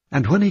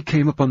 And when he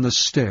came upon the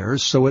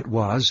stairs, so it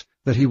was,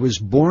 that he was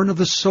borne of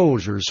the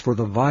soldiers for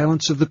the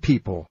violence of the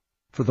people.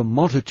 For the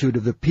multitude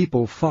of the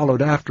people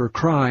followed after,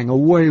 crying,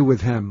 Away with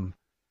him!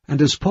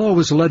 And as Paul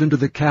was led into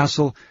the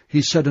castle,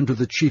 he said unto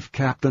the chief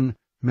captain,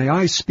 May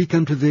I speak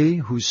unto thee?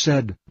 Who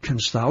said,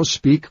 Canst thou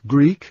speak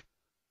Greek?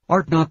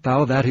 Art not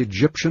thou that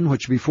Egyptian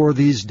which before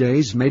these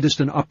days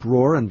madest an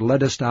uproar, and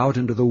leddest out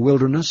into the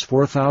wilderness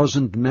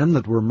 4,000 men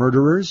that were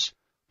murderers?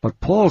 But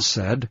Paul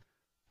said,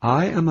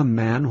 I am a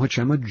man which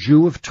am a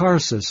Jew of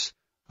Tarsus,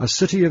 a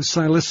city of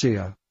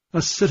Cilicia,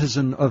 a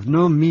citizen of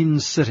no mean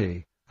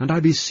city, and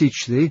I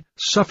beseech thee,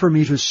 suffer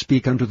me to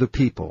speak unto the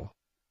people.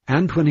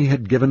 And when he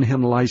had given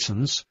him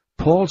license,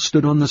 Paul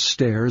stood on the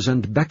stairs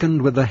and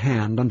beckoned with the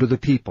hand unto the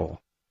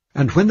people.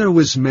 And when there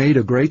was made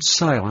a great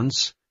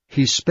silence,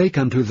 he spake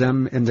unto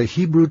them in the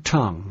Hebrew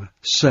tongue,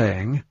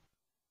 saying,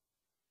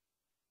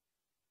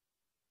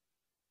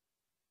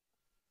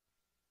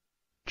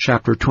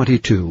 Chapter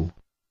 22.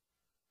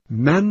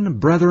 Men,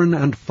 brethren,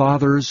 and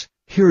fathers,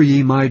 hear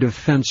ye my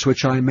defense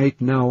which I make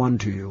now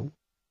unto you.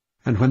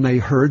 And when they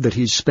heard that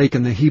he spake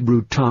in the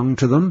Hebrew tongue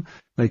to them,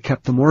 they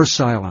kept the more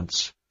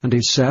silence. And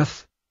he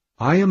saith,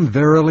 I am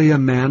verily a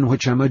man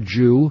which am a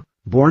Jew,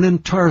 born in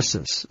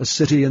Tarsus, a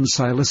city in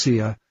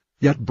Cilicia,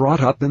 yet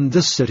brought up in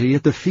this city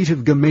at the feet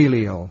of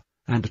Gamaliel,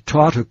 and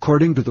taught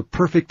according to the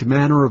perfect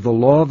manner of the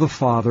law of the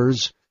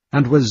fathers,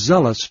 and was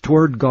zealous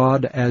toward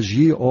God as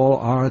ye all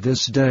are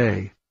this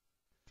day.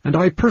 And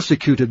I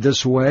persecuted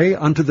this way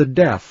unto the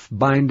death,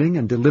 binding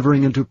and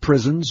delivering into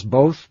prisons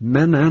both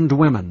men and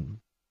women.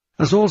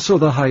 As also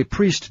the high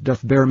priest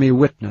doth bear me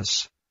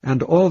witness,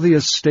 and all the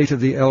estate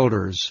of the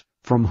elders,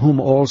 from whom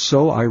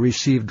also I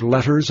received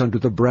letters unto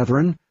the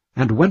brethren,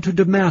 and went to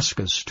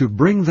Damascus to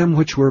bring them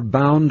which were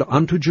bound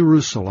unto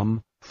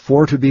Jerusalem,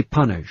 for to be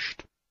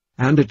punished.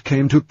 And it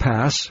came to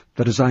pass,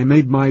 that as I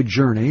made my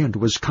journey, and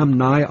was come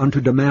nigh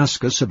unto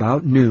Damascus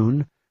about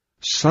noon,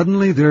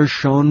 suddenly there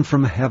shone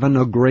from heaven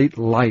a great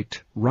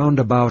light round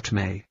about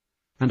me.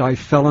 And I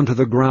fell unto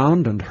the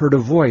ground, and heard a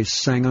voice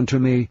saying unto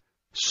me,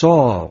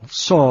 Saul,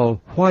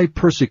 Saul, why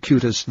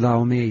persecutest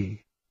thou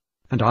me?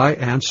 And I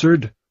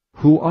answered,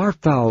 Who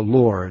art thou,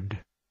 Lord?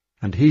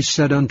 And he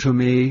said unto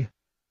me,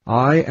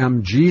 I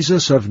am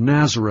Jesus of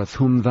Nazareth,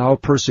 whom thou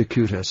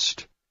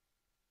persecutest.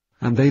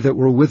 And they that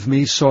were with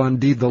me saw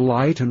indeed the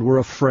light, and were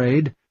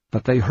afraid,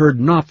 but they heard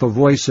not the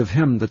voice of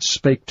him that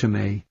spake to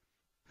me.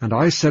 And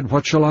I said,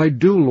 What shall I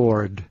do,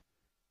 Lord?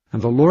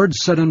 And the Lord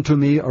said unto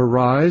me,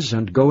 Arise,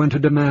 and go into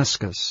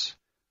Damascus,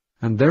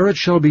 and there it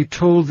shall be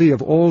told thee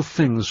of all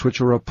things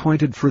which are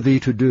appointed for thee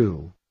to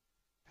do.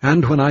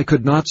 And when I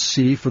could not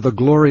see for the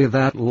glory of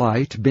that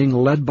light, being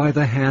led by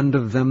the hand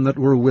of them that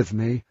were with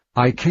me,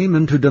 I came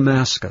into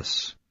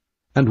Damascus.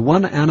 And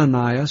one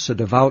Ananias, a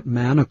devout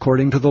man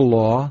according to the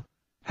law,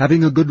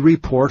 having a good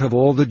report of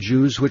all the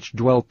Jews which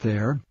dwelt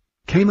there,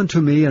 came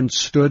unto me and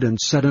stood and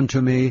said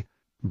unto me,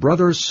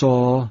 Brother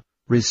Saul,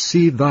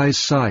 receive thy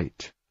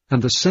sight.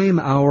 And the same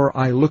hour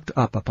I looked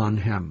up upon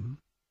him.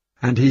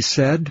 And he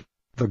said,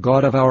 The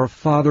God of our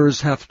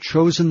fathers hath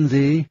chosen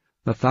thee,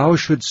 that thou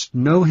shouldst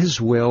know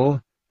his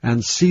will,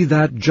 and see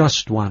that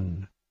just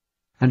one,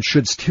 and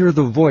shouldst hear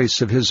the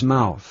voice of his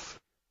mouth.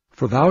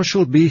 For thou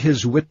shalt be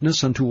his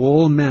witness unto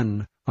all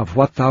men of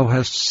what thou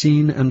hast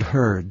seen and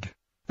heard.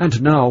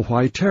 And now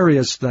why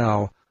tarriest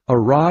thou?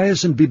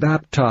 Arise and be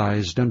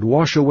baptized, and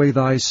wash away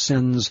thy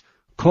sins,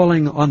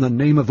 calling on the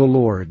name of the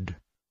Lord.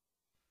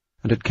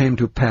 And it came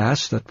to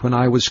pass that when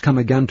I was come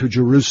again to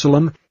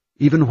Jerusalem,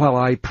 even while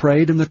I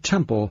prayed in the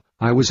temple,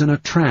 I was in a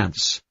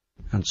trance,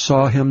 and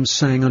saw him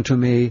saying unto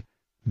me,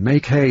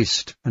 Make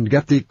haste, and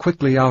get thee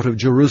quickly out of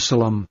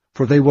Jerusalem,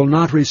 for they will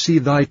not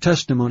receive thy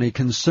testimony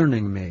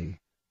concerning me.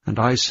 And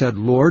I said,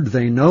 Lord,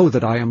 they know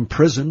that I am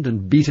prisoned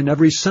and beat in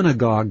every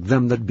synagogue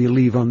them that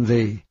believe on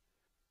thee.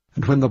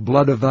 And when the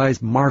blood of thy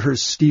martyr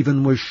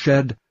Stephen was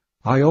shed,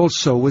 I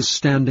also was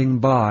standing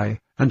by,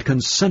 and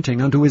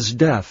consenting unto his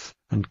death,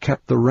 and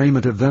kept the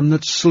raiment of them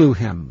that slew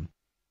him.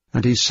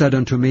 And he said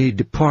unto me,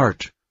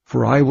 Depart,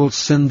 for I will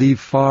send thee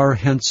far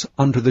hence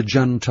unto the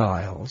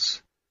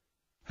Gentiles.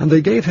 And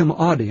they gave him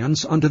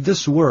audience unto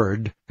this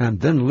word,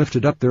 and then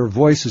lifted up their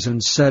voices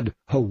and said,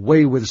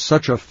 Away with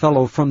such a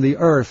fellow from the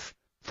earth,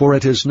 for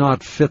it is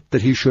not fit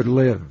that he should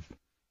live.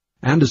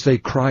 And as they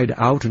cried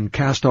out and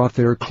cast off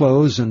their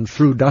clothes and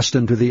threw dust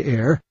into the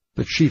air,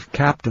 the chief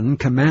captain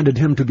commanded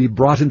him to be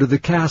brought into the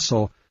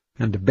castle,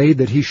 and bade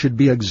that he should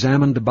be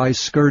examined by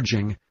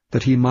scourging,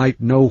 that he might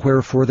know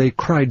wherefore they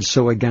cried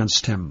so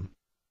against him.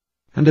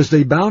 And as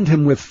they bound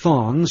him with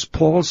thongs,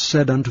 Paul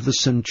said unto the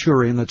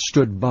centurion that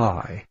stood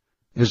by,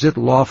 Is it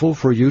lawful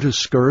for you to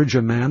scourge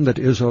a man that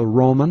is a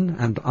Roman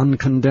and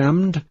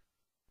uncondemned?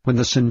 When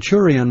the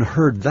centurion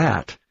heard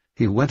that,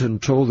 he went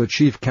and told the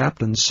chief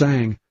captain,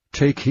 saying,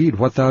 Take heed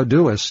what thou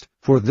doest,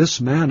 for this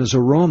man is a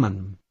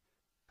Roman.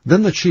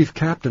 Then the chief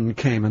captain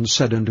came and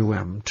said unto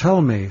him,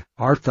 Tell me,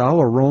 art thou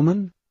a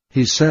Roman?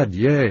 He said,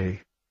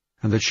 Yea.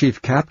 And the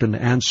chief captain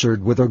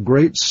answered, With a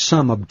great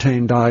sum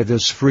obtained I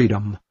this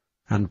freedom.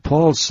 And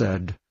Paul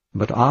said,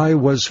 But I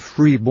was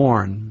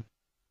freeborn.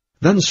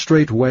 Then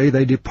straightway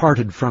they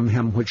departed from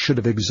him which should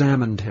have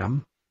examined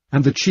him.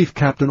 And the chief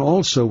captain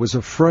also was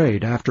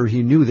afraid, after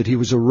he knew that he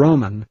was a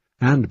Roman,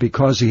 and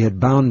because he had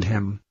bound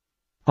him.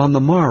 On the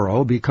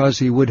morrow, because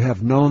he would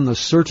have known the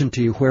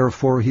certainty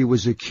wherefore he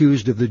was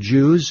accused of the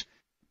Jews,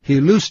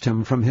 he loosed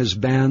him from his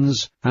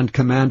bands, and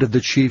commanded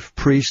the chief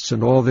priests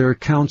and all their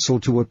council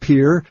to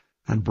appear,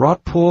 and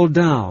brought Paul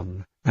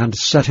down, and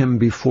set him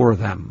before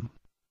them.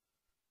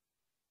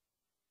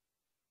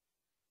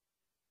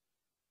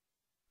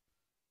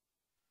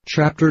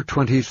 Chapter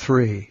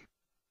 23.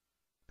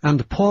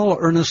 And Paul,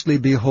 earnestly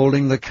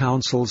beholding the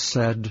council,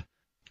 said,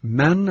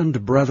 Men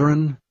and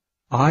brethren,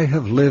 I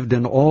have lived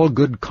in all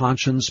good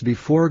conscience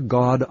before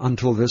God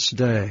until this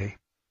day.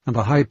 And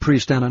the high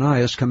priest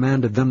Ananias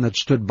commanded them that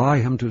stood by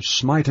him to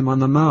smite him on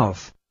the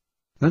mouth.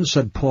 Then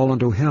said Paul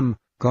unto him,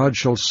 God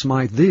shall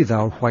smite thee,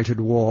 thou whited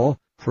wall,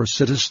 for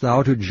sittest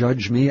thou to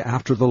judge me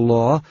after the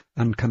law,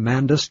 and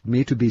commandest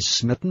me to be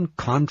smitten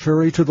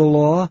contrary to the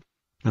law?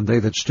 And they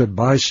that stood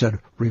by said,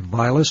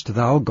 Revilest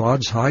thou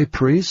God's high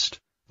priest?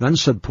 Then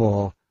said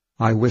Paul,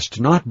 I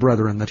wist not,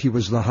 brethren, that he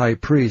was the high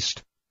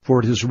priest, for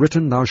it is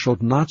written, Thou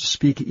shalt not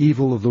speak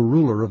evil of the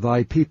ruler of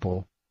thy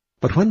people.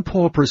 But when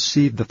Paul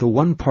perceived that the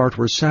one part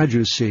were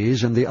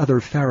Sadducees and the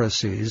other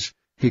Pharisees,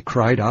 he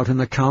cried out in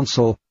the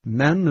council,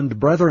 Men and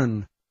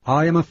brethren,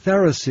 I am a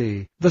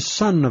Pharisee, the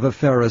son of a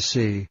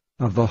Pharisee.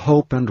 Of the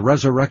hope and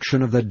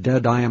resurrection of the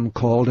dead I am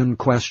called in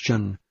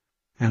question.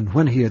 And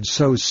when he had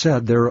so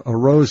said, there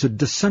arose a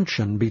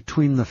dissension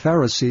between the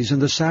Pharisees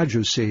and the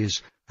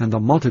Sadducees, and the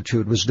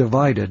multitude was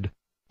divided.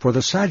 For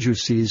the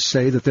Sadducees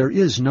say that there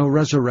is no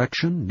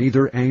resurrection,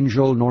 neither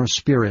angel nor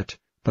spirit,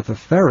 but the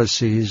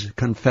Pharisees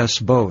confess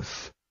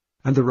both.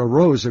 And there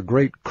arose a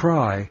great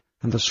cry,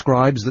 and the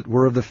scribes that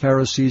were of the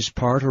Pharisees'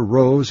 part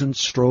arose and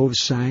strove,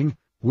 saying,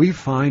 We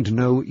find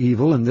no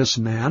evil in this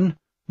man.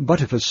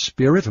 But if a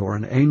spirit or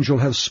an angel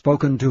have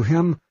spoken to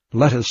him,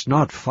 let us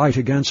not fight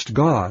against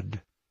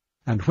God.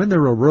 And when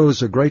there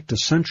arose a great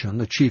dissension,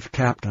 the chief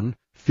captain,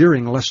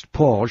 fearing lest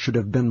Paul should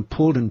have been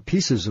pulled in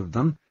pieces of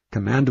them,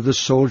 commanded the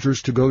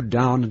soldiers to go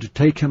down and to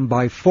take him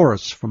by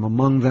force from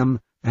among them,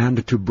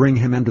 and to bring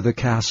him into the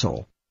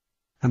castle.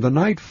 And the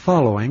night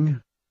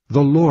following,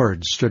 the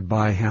Lord stood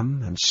by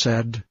him, and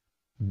said,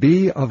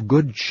 Be of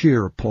good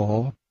cheer,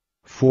 Paul,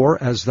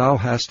 for as thou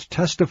hast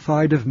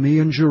testified of me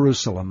in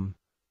Jerusalem,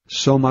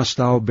 so must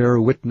thou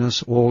bear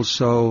witness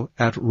also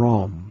at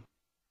Rome.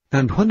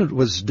 And when it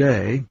was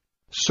day,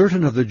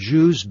 certain of the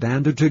Jews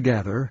banded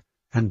together,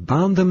 and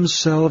bound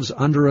themselves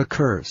under a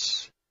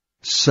curse,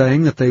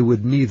 saying that they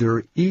would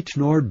neither eat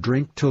nor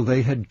drink till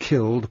they had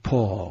killed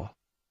Paul.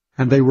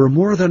 And they were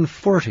more than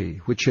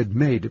 40 which had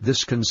made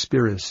this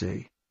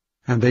conspiracy.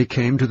 And they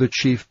came to the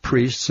chief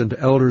priests and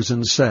elders,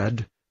 and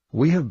said,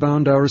 We have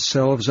bound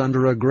ourselves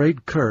under a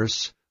great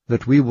curse,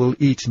 that we will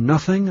eat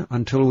nothing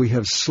until we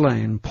have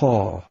slain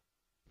Paul.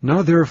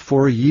 Now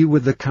therefore ye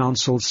with the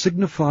council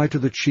signify to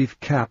the chief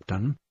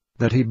captain,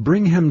 that he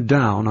bring him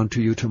down unto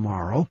you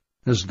tomorrow,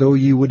 as though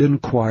ye would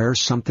inquire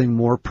something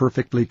more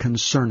perfectly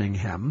concerning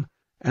him,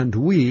 and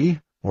we,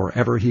 or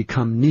ever he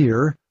come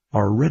near,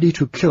 are ready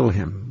to kill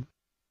him.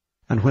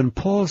 And when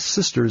Paul's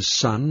sister's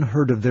son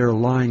heard of their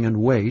lying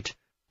in wait,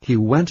 he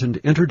went and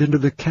entered into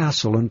the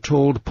castle and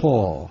told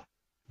Paul.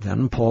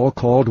 Then Paul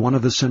called one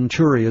of the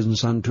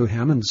centurions unto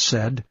him, and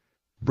said,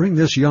 Bring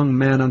this young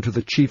man unto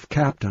the chief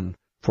captain,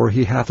 for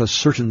he hath a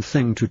certain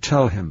thing to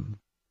tell him.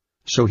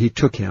 So he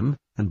took him,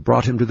 and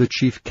brought him to the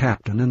chief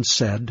captain, and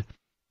said,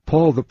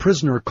 Paul the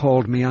prisoner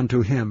called me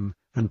unto him,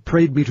 and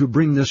prayed me to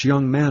bring this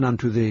young man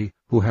unto thee,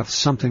 who hath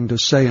something to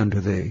say unto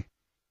thee.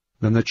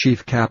 Then the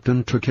chief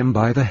captain took him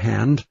by the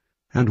hand,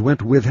 and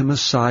went with him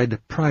aside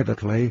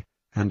privately,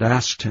 and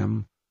asked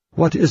him,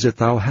 What is it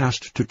thou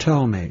hast to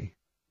tell me?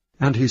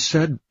 And he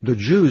said, The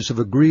Jews have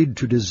agreed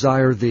to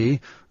desire thee,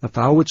 that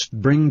thou wouldst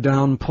bring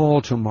down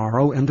Paul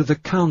tomorrow into the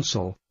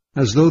council,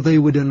 as though they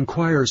would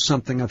inquire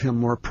something of him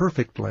more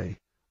perfectly.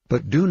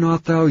 But do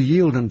not thou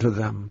yield unto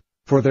them,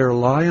 for there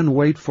lie in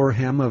wait for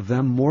him of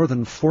them more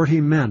than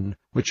 40 men,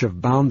 which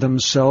have bound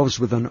themselves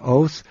with an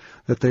oath,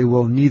 that they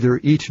will neither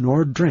eat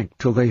nor drink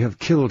till they have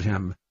killed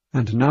him,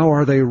 and now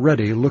are they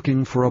ready,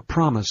 looking for a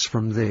promise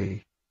from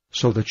thee.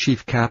 So the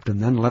chief captain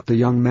then let the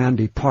young man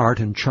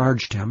depart, and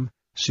charged him,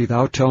 See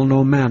thou tell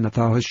no man that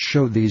thou hast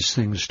showed these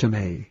things to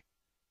me.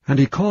 And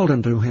he called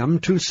unto him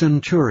 2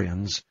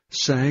 centurions,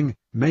 saying,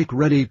 Make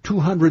ready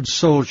 200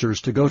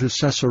 soldiers to go to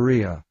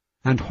Caesarea,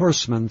 and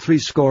horsemen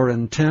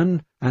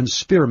 70, and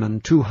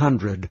spearmen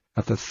 200,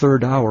 at the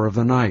 3rd hour of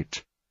the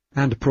night.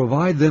 And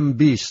provide them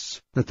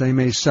beasts, that they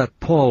may set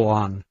Paul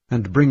on,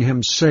 and bring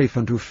him safe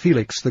unto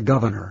Felix the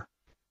governor.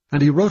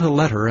 And he wrote a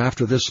letter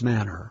after this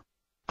manner,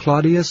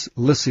 Claudius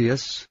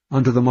Lysias,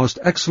 unto the most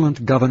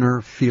excellent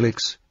governor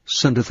Felix,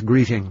 sendeth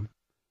greeting.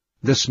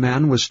 This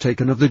man was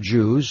taken of the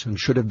Jews, and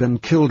should have been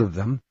killed of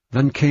them.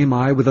 Then came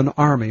I with an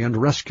army, and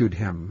rescued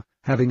him,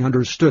 having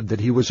understood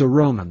that he was a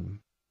Roman.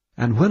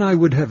 And when I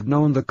would have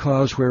known the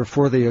cause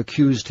wherefore they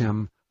accused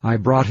him, I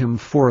brought him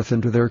forth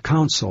into their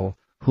council,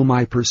 whom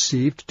I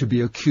perceived to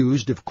be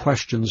accused of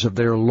questions of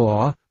their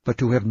law, but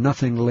to have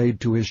nothing laid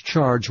to his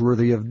charge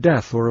worthy of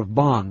death or of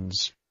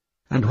bonds.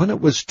 And when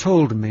it was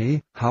told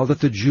me how that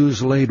the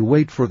Jews laid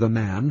wait for the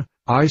man,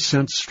 I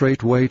sent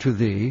straightway to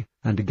thee,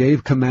 and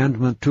gave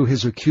commandment to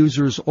his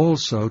accusers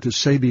also to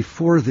say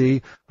before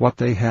thee what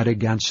they had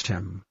against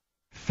him.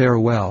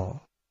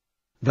 Farewell.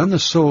 Then the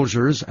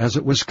soldiers, as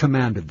it was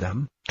commanded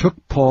them, took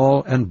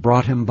Paul and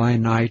brought him by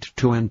night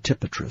to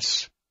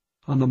Antipatris.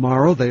 On the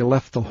morrow they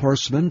left the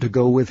horsemen to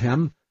go with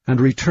him, and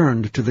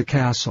returned to the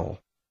castle,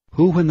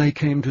 who, when they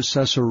came to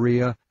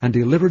Caesarea, and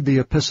delivered the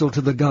epistle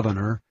to the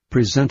governor,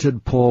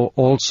 presented Paul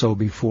also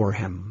before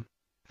him.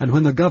 And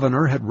when the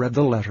governor had read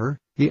the letter,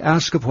 He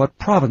asked of what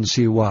province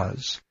he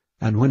was,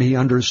 and when he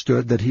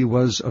understood that he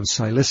was of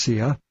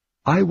Cilicia,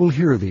 I will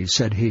hear thee,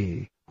 said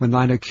he, when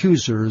thine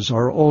accusers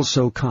are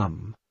also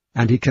come.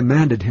 And he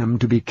commanded him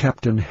to be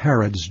kept in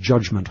Herod's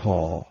judgment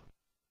hall.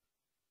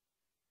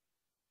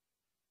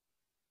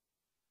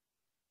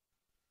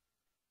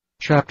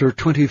 Chapter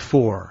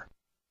 24.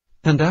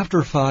 And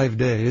after 5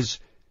 days,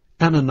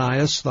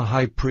 Ananias the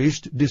high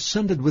priest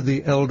descended with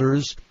the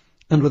elders,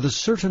 and with a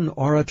certain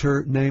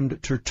orator named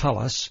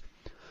Tertullus,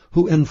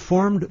 who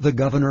informed the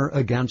governor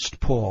against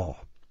Paul.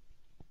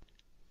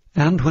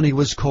 And when he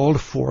was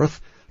called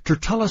forth,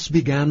 Tertullus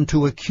began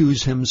to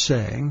accuse him,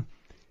 saying,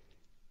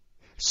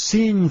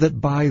 Seeing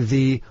that by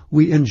thee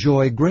we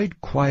enjoy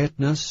great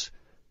quietness,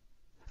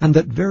 and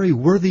that very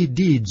worthy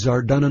deeds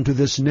are done unto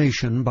this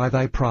nation by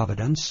thy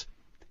providence,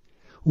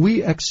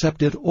 we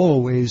accept it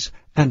always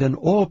and in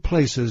all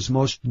places,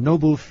 most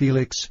noble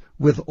Felix,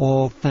 with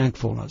all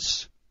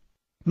thankfulness.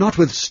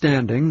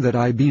 Notwithstanding that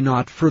I be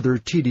not further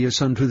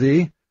tedious unto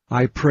thee,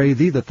 I pray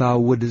thee that thou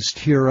wouldest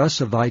hear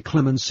us of thy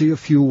clemency a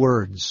few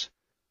words.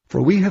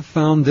 For we have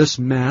found this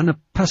man a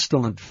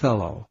pestilent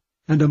fellow,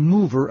 and a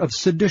mover of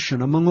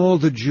sedition among all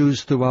the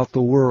Jews throughout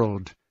the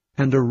world,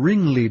 and a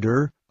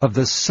ringleader of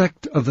the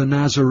sect of the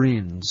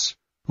Nazarenes,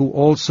 who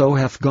also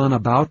hath gone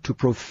about to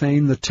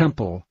profane the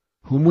temple,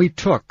 whom we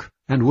took,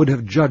 and would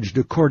have judged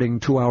according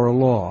to our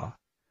law.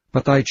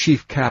 But thy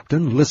chief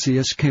captain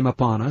Lysias came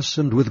upon us,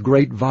 and with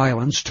great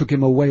violence took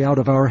him away out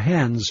of our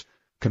hands,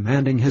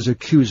 commanding his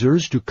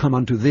accusers to come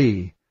unto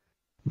thee,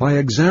 by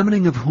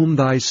examining of whom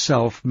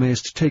thyself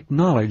mayst take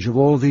knowledge of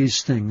all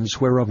these things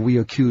whereof we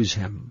accuse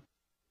him.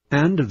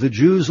 And the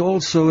Jews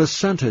also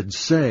assented,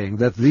 saying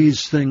that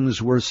these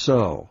things were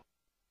so.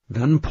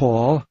 Then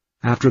Paul,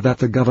 after that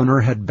the governor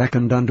had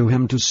beckoned unto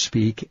him to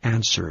speak,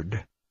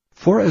 answered,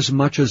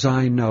 Forasmuch as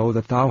I know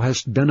that thou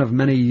hast been of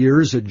many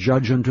years a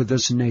judge unto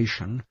this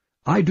nation,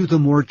 I do the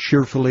more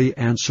cheerfully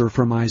answer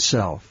for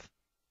myself,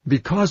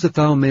 because that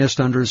thou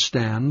mayest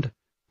understand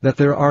that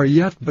there are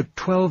yet but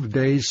 12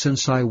 days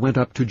since I went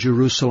up to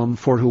Jerusalem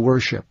for to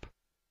worship.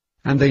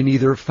 And they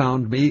neither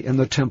found me in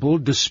the temple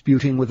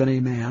disputing with any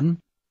man,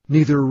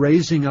 neither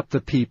raising up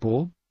the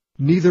people,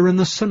 neither in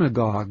the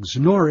synagogues,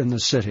 nor in the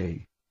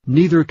city,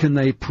 neither can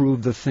they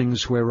prove the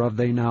things whereof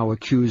they now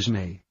accuse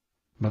me.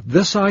 But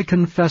this I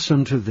confess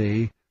unto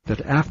thee,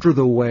 that after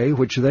the way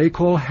which they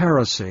call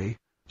heresy,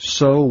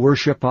 so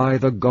worship I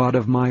the God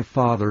of my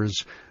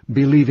fathers,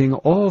 believing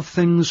all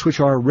things which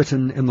are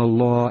written in the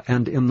law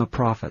and in the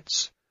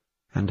prophets,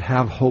 and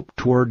have hope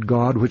toward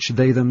God which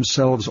they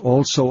themselves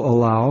also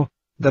allow,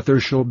 that there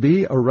shall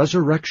be a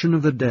resurrection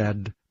of the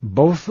dead,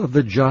 both of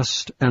the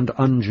just and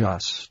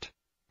unjust.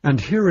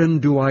 And herein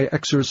do I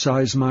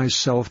exercise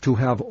myself to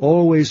have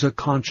always a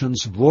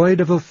conscience void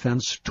of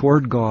offense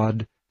toward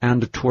God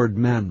and toward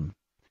men.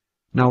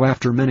 Now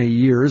after many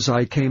years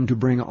I came to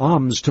bring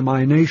alms to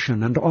my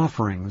nation and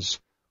offerings,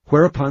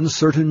 whereupon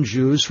certain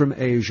Jews from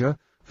Asia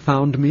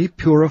found me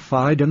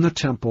purified in the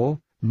temple,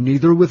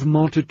 neither with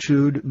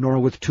multitude nor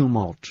with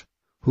tumult,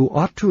 who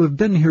ought to have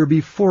been here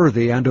before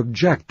thee, and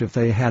object if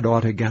they had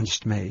aught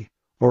against me.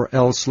 Or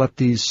else let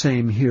these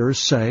same here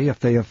say, if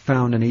they have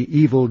found any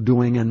evil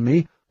doing in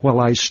me, while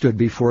I stood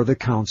before the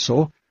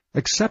council,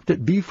 except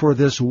it be for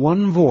this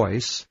one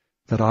voice,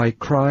 that I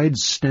cried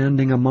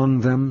standing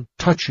among them,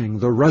 touching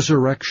the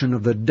resurrection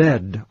of the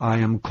dead, I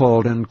am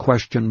called in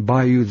question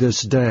by you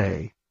this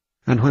day.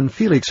 And when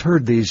Felix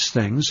heard these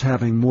things,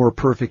 having more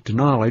perfect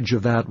knowledge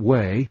of that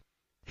way,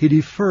 he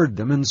deferred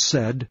them, and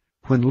said,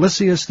 When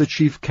Lysias the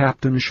chief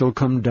captain shall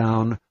come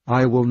down,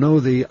 I will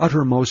know the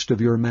uttermost of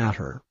your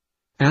matter.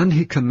 And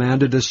he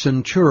commanded a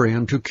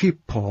centurion to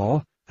keep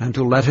Paul, and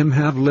to let him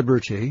have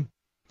liberty,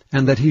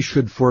 and that he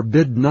should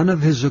forbid none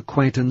of his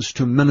acquaintance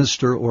to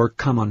minister or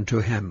come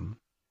unto him.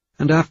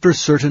 And after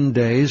certain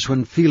days,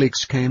 when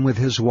Felix came with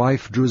his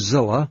wife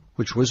Drusilla,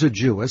 which was a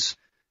Jewess,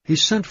 he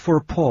sent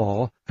for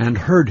Paul, and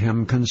heard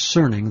him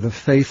concerning the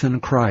faith in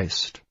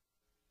Christ.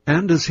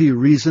 And as he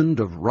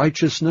reasoned of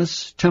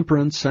righteousness,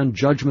 temperance, and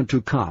judgment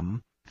to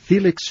come,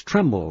 Felix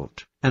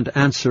trembled, and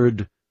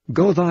answered,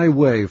 Go thy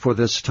way for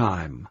this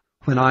time.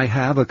 When I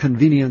have a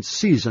convenient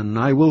season,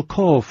 I will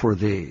call for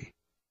thee.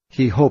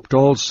 He hoped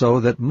also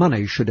that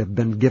money should have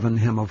been given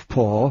him of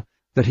Paul,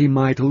 that he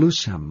might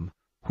loose him.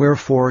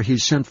 Wherefore he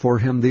sent for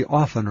him the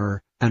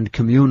oftener, and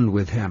communed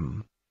with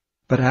him.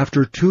 But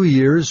after 2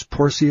 years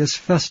Porcius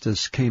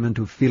Festus came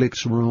into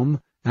Felix's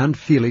room, and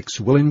Felix,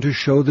 willing to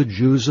show the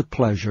Jews a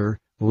pleasure,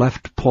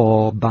 left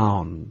Paul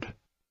bound.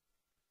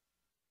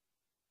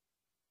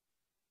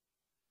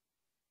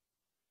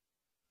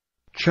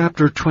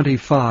 Chapter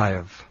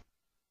 25.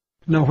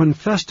 Now when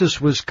Festus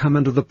was come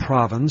into the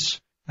province,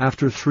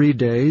 after 3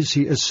 days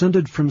he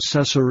ascended from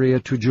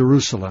Caesarea to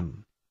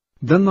Jerusalem.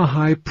 Then the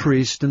high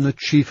priest and the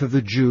chief of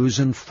the Jews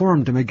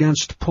informed him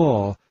against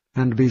Paul,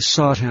 and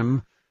besought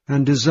him,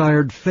 and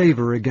desired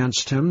favor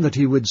against him, that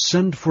he would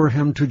send for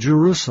him to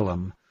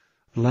Jerusalem,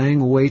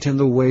 laying wait in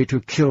the way to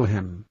kill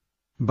him.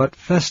 But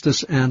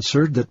Festus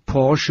answered that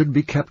Paul should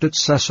be kept at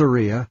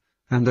Caesarea,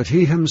 and that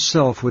he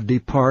himself would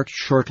depart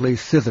shortly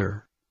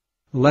thither.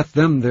 Let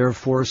them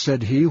therefore,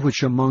 said he,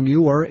 which among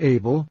you are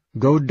able,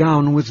 go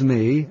down with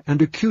me,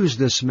 and accuse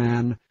this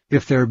man,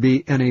 if there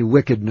be any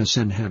wickedness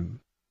in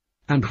him.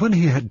 And when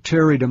he had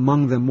tarried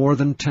among them more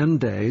than 10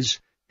 days,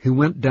 he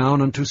went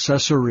down unto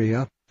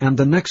Caesarea, and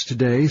the next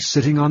day,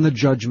 sitting on the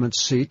judgment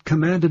seat,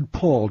 commanded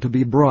Paul to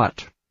be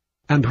brought.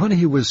 And when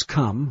he was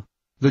come,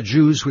 the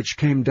Jews which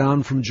came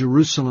down from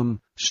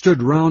Jerusalem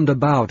stood round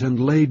about, and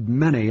laid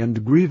many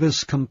and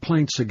grievous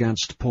complaints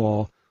against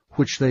Paul,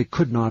 which they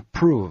could not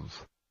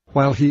prove.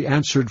 While he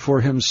answered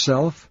for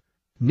himself,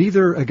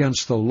 Neither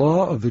against the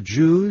law of the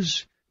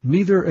Jews,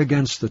 neither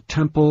against the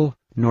temple,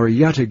 nor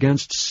yet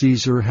against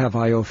Caesar have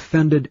I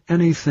offended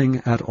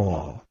anything at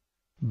all.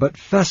 But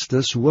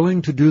Festus,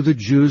 willing to do the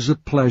Jews a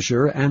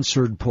pleasure,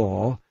 answered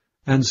Paul,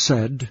 and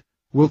said,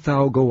 Wilt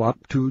thou go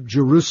up to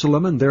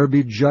Jerusalem, and there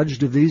be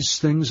judged of these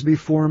things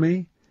before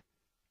me?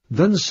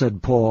 Then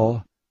said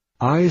Paul,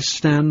 I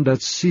stand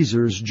at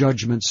Caesar's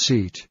judgment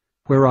seat,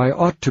 where I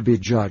ought to be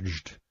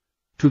judged.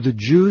 To the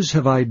Jews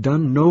have I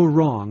done no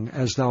wrong,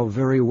 as thou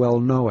very well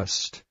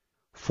knowest.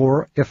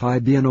 For if I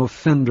be an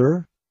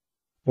offender,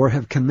 or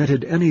have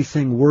committed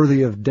anything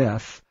worthy of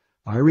death,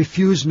 I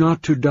refuse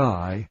not to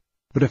die.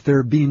 But if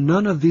there be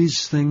none of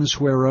these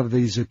things whereof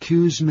these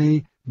accuse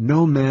me,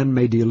 no man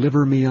may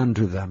deliver me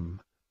unto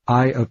them.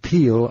 I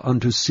appeal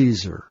unto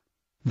Caesar.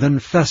 Then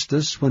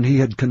Festus, when he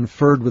had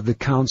conferred with the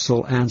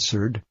council,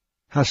 answered,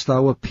 Hast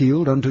thou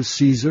appealed unto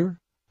Caesar?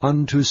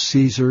 Unto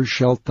Caesar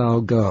shalt thou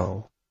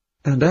go.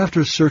 And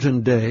after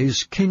certain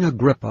days King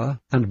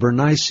Agrippa and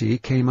Bernice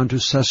came unto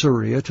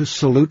Caesarea to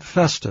salute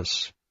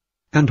Festus.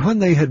 And when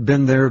they had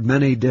been there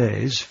many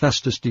days,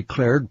 Festus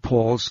declared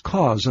Paul's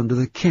cause unto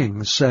the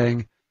king,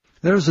 saying,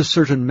 There is a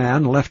certain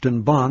man left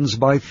in bonds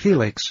by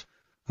Felix,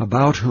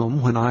 about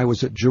whom, when I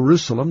was at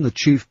Jerusalem, the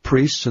chief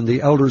priests and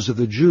the elders of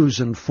the Jews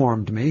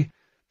informed me,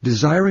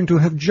 desiring to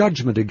have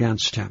judgment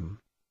against him.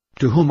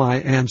 To whom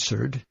I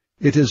answered,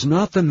 It is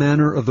not the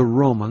manner of the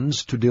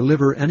Romans to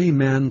deliver any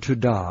man to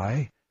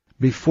die.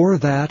 Before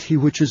that he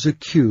which is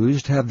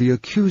accused have the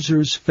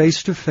accusers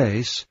face to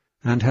face,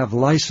 and have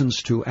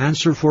license to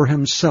answer for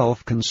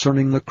himself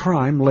concerning the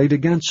crime laid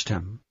against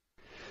him.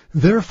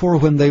 Therefore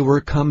when they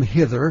were come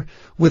hither,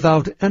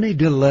 without any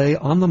delay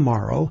on the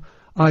morrow,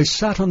 I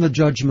sat on the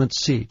judgment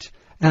seat,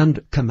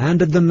 and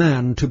commanded the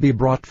man to be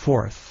brought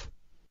forth.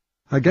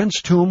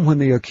 Against whom, when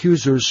the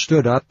accusers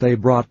stood up, they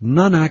brought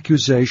none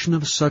accusation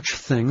of such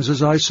things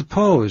as I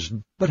supposed,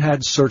 but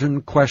had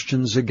certain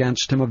questions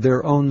against him of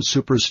their own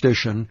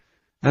superstition,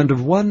 and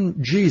of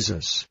one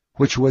Jesus,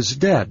 which was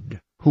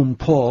dead, whom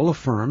Paul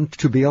affirmed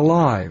to be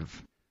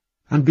alive.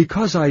 And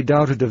because I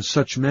doubted of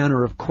such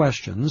manner of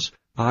questions,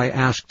 I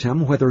asked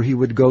him whether he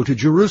would go to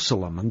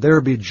Jerusalem, and there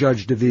be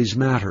judged of these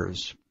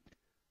matters.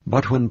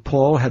 But when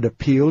Paul had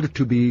appealed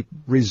to be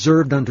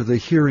reserved unto the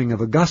hearing of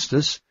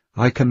Augustus,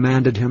 I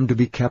commanded him to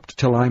be kept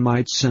till I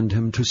might send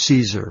him to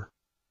Caesar.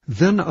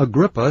 Then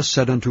Agrippa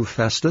said unto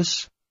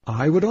Festus,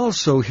 I would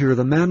also hear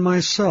the man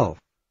myself.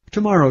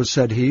 Tomorrow,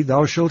 said he,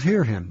 thou shalt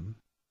hear him.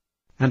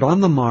 And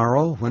on the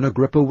morrow, when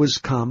Agrippa was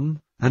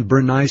come, and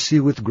Bernice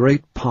with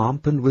great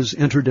pomp, and was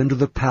entered into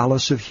the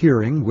palace of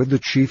hearing with the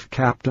chief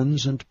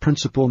captains and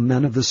principal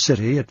men of the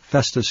city, at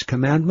Festus'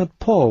 commandment,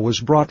 Paul was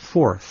brought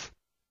forth.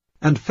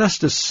 And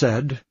Festus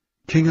said,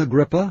 King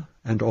Agrippa,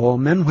 and all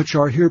men which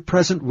are here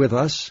present with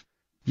us,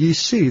 ye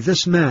see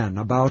this man,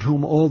 about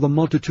whom all the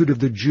multitude of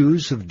the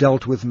Jews have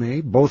dealt with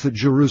me, both at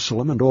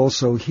Jerusalem and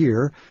also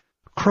here,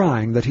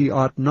 crying that he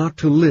ought not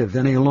to live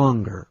any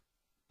longer.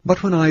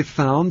 But when I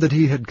found that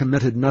he had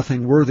committed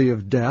nothing worthy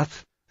of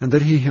death, and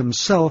that he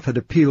himself had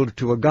appealed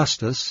to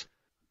Augustus,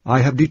 I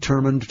have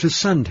determined to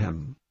send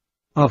him,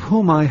 of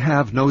whom I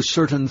have no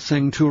certain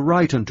thing to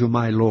write unto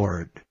my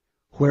Lord.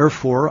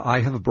 Wherefore I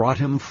have brought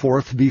him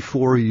forth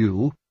before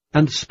you,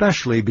 and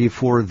specially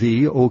before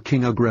thee, O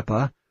King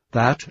Agrippa,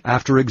 that,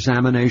 after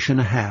examination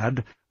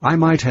had, I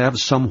might have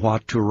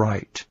somewhat to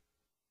write.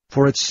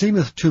 For it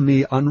seemeth to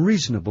me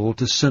unreasonable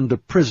to send a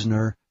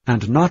prisoner,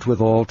 and not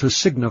withal to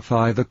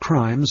signify the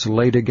crimes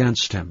laid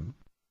against him.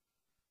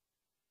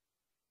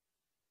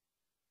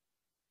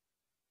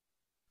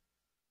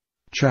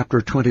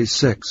 Chapter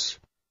 26.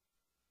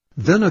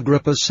 Then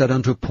Agrippa said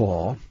unto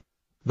Paul,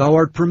 Thou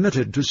art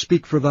permitted to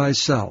speak for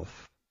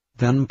thyself.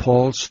 Then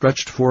Paul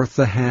stretched forth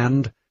the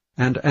hand,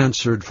 and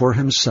answered for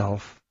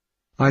himself,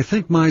 I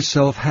think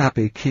myself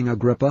happy, King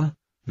Agrippa,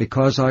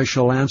 because I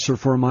shall answer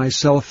for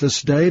myself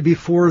this day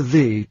before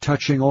thee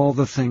touching all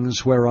the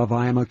things whereof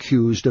I am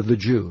accused of the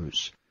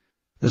Jews,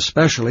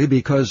 especially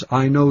because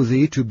I know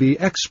thee to be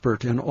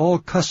expert in all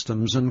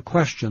customs and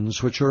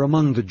questions which are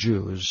among the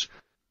Jews.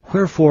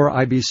 Wherefore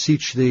I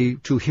beseech thee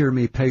to hear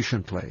me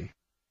patiently.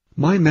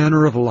 My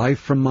manner of life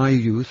from my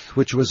youth,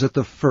 which was at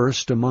the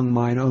first among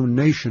mine own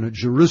nation at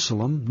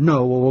Jerusalem,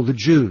 know all the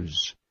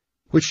Jews,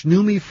 which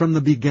knew me from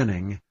the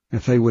beginning,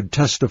 if they would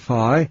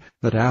testify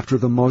that after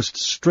the most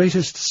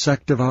straitest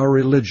sect of our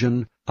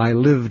religion I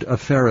lived a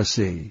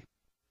Pharisee.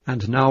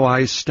 And now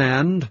I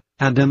stand,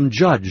 and am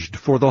judged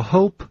for the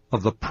hope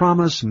of the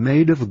promise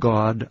made of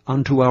God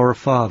unto our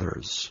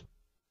fathers,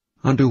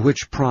 unto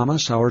which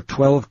promise our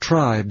 12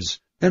 tribes,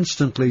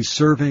 instantly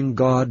serving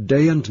God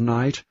day and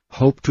night,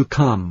 hope to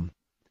come.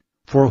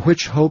 For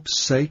which hope's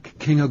sake,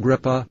 King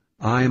Agrippa,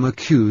 I am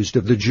accused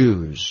of the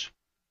Jews.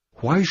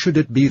 Why should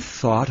it be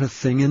thought a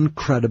thing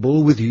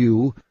incredible with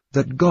you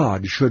that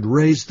God should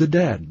raise the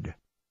dead?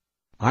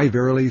 I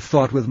verily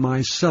thought with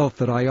myself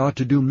that I ought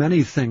to do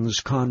many things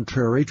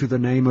contrary to the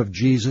name of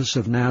Jesus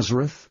of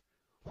Nazareth,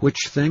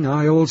 which thing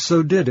I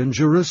also did in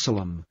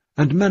Jerusalem,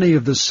 and many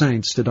of the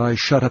saints did I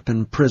shut up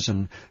in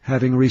prison,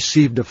 having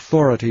received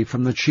authority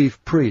from the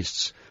chief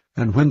priests,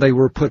 and when they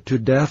were put to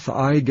death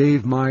I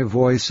gave my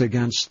voice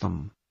against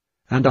them.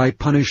 And I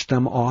punished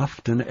them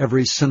oft in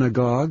every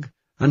synagogue,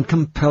 and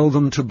compelled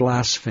them to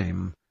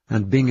blaspheme,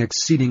 and being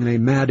exceedingly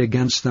mad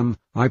against them,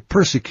 I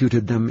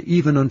persecuted them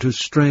even unto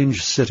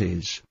strange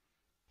cities.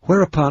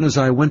 Whereupon, as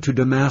I went to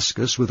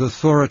Damascus with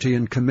authority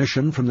and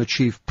commission from the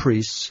chief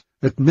priests,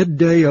 at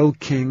midday, O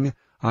king,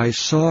 I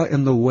saw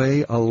in the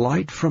way a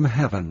light from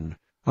heaven,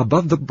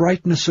 above the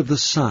brightness of the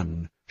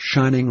sun,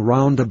 shining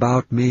round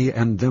about me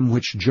and them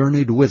which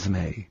journeyed with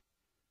me.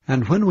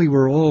 And when we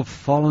were all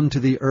fallen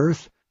to the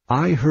earth,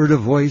 I heard a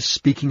voice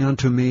speaking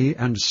unto me,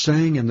 and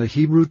saying in the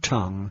Hebrew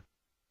tongue,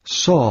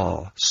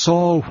 Saul,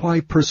 Saul, why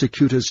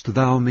persecutest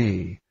thou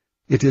me?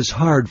 It is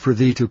hard for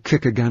thee to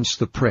kick against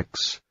the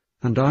pricks.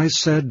 And I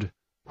said,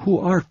 Who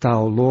art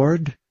thou,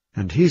 Lord?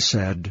 And he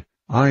said,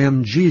 I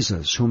am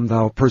Jesus whom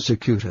thou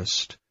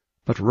persecutest.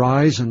 But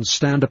rise and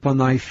stand upon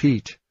thy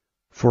feet,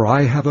 for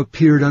I have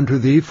appeared unto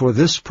thee for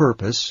this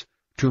purpose,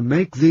 to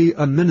make thee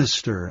a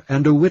minister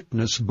and a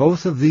witness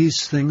both of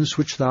these things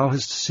which thou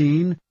hast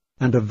seen,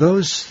 and of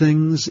those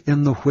things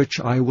in the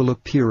which I will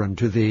appear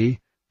unto thee,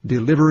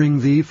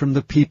 delivering thee from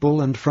the people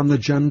and from the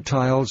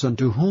Gentiles,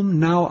 unto whom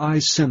now I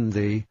send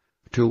thee,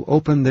 to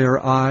open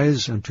their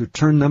eyes, and to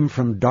turn them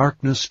from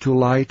darkness to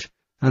light,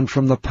 and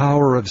from the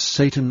power of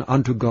Satan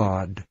unto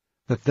God,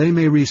 that they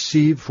may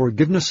receive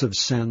forgiveness of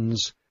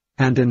sins,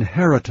 and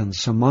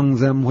inheritance among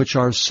them which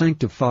are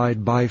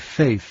sanctified by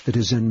faith that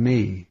is in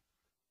me.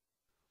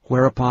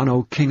 Whereupon,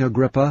 O King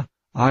Agrippa,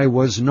 I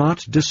was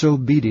not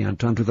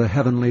disobedient unto the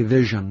heavenly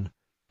vision,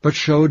 but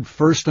showed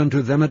first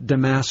unto them at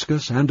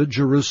Damascus and at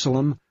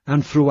Jerusalem,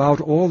 and throughout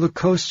all the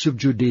coasts of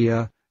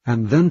Judea,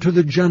 and then to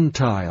the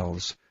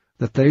Gentiles,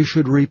 that they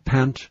should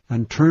repent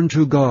and turn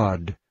to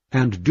God,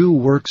 and do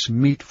works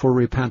meet for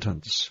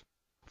repentance.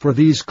 For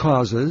these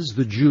causes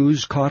the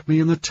Jews caught me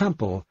in the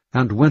temple,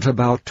 and went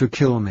about to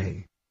kill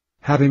me.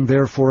 Having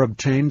therefore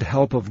obtained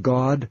help of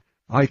God,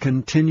 I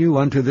continue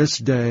unto this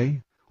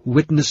day,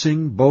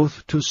 witnessing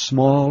both to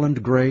small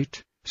and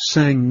great,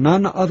 saying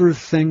none other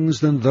things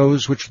than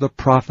those which the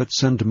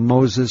prophets and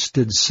Moses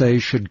did say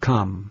should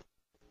come,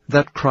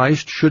 that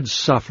Christ should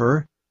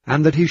suffer,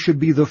 and that he should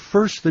be the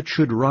first that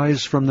should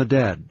rise from the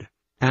dead,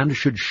 and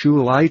should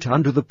shew light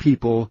unto the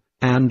people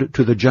and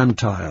to the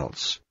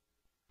Gentiles.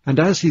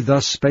 And as he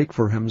thus spake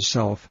for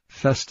himself,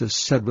 Festus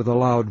said with a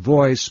loud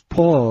voice,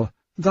 Paul,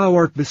 thou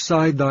art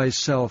beside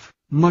thyself,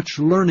 much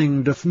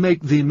learning doth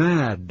make thee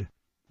mad.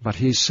 But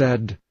he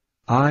said,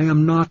 I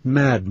am not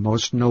mad,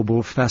 most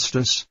noble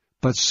Festus,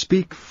 but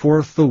speak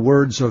forth the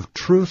words of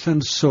truth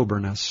and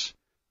soberness.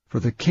 For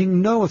the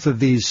king knoweth of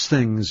these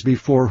things,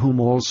 before whom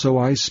also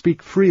I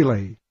speak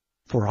freely.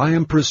 For I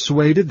am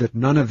persuaded that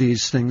none of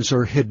these things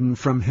are hidden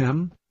from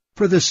him,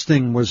 for this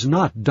thing was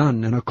not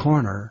done in a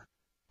corner.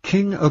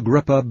 King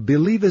Agrippa,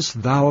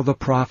 believest thou the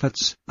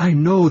prophets? I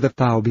know that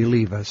thou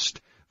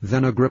believest.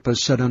 Then Agrippa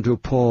said unto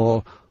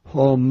Paul,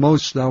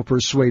 Almost thou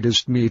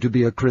persuadest me to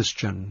be a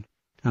Christian.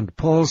 And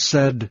Paul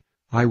said,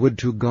 I would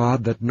to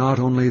God that not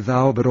only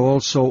thou, but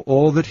also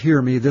all that hear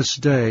me this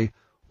day,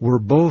 were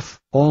both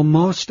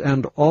almost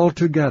and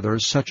altogether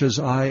such as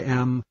I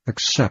am,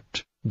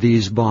 except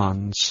these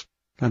bonds.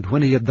 And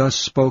when he had thus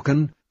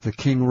spoken, the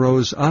king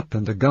rose up,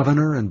 and the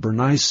governor, and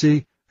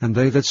Bernice, and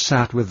they that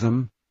sat with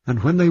them.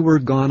 And when they were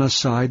gone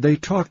aside, they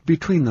talked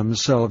between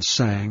themselves,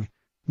 saying,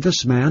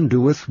 This man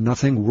doeth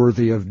nothing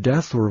worthy of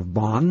death or of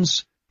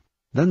bonds.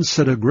 Then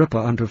said Agrippa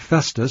unto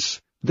Festus,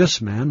 This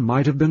man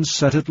might have been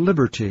set at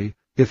liberty,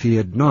 if he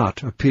had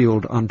not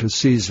appealed unto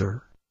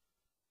Caesar.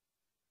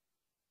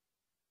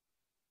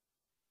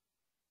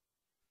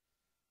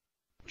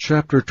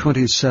 Chapter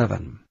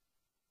 27.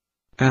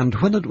 And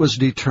when it was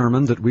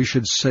determined that we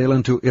should sail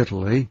into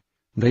Italy,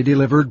 they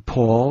delivered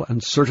Paul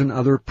and certain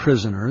other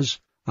prisoners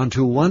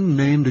unto one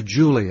named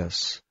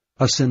Julius,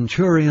 a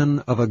centurion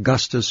of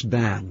Augustus'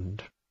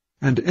 band.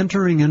 And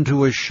entering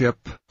into a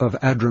ship of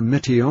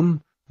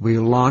Adramyttium, we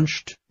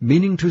launched,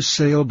 meaning to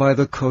sail by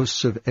the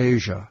coasts of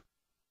Asia.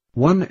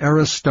 One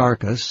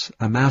Aristarchus,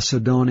 a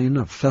Macedonian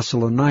of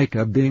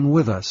Thessalonica, being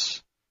with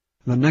us.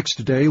 The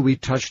next day we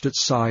touched at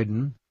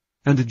Sidon,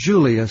 and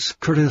Julius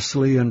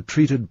courteously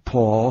entreated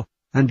Paul,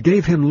 and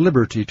gave him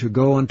liberty to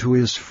go unto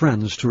his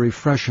friends to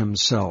refresh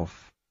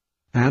himself.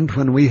 And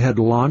when we had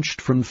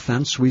launched from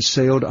thence, we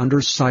sailed under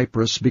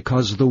Cyprus,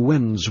 because the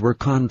winds were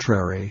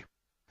contrary.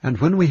 And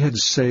when we had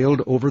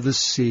sailed over the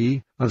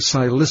sea of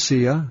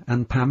Cilicia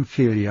and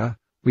Pamphylia,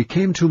 we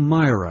came to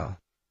Myra,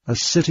 a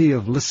city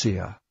of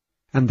Lycia.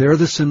 And there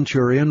the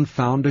centurion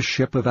found a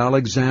ship of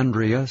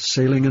Alexandria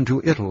sailing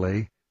into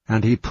Italy,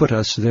 and he put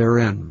us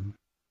therein.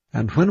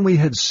 And when we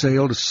had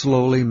sailed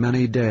slowly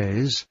many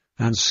days,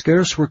 and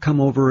scarce were come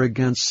over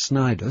against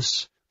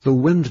Cnidus, the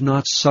wind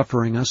not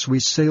suffering us, we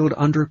sailed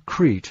under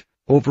Crete,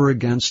 over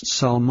against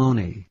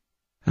Salmone,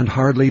 and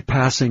hardly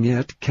passing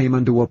it, came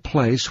unto a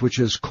place which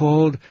is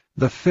called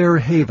the Fair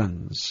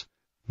Havens,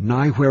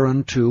 nigh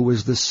whereunto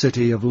was the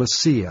city of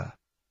Lasea.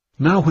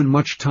 Now when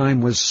much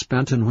time was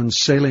spent, and when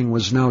sailing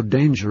was now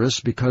dangerous,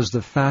 because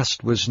the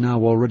fast was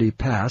now already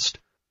past,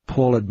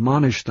 Paul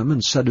admonished them,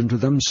 and said unto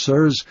them,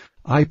 Sirs,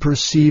 I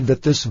perceive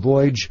that this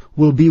voyage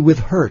will be with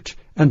hurt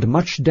and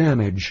much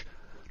damage,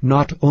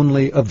 not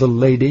only of the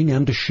lading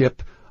and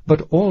ship,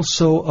 but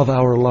also of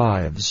our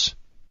lives.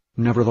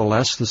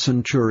 Nevertheless the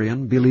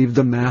centurion believed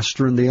the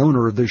master and the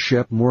owner of the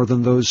ship more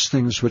than those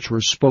things which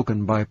were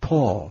spoken by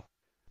Paul.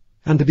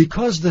 And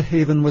because the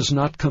haven was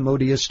not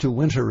commodious to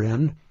winter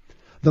in,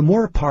 the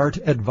more part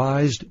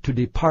advised to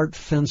depart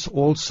thence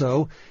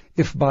also,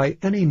 if by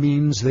any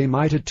means they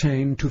might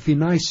attain to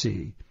Phoenice,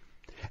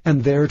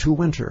 and there to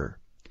winter,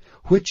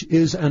 which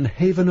is an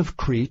haven of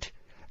Crete,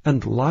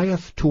 and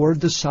lieth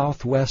toward the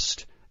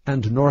southwest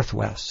and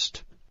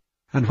northwest.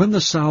 And when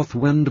the south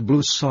wind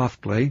blew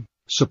softly,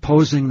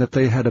 supposing that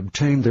they had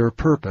obtained their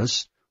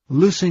purpose,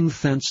 loosing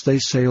thence they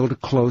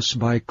sailed close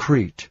by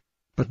Crete.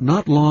 But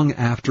not long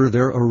after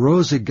there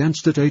arose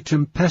against it a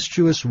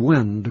tempestuous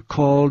wind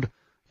called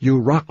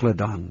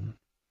Euroclydon.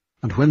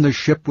 And when the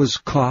ship was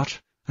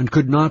caught, and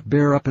could not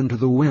bear up into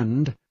the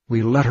wind,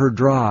 we let her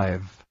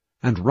drive.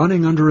 And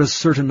running under a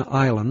certain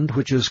island,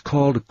 which is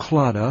called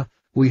Clauda,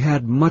 we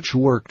had much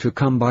work to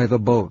come by the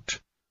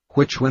boat,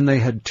 which when they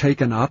had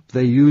taken up,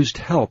 they used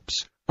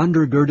helps,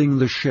 undergirding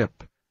the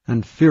ship,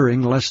 and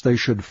fearing lest they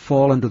should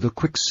fall into the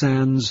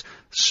quicksands,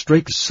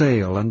 strake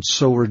sail, and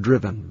so were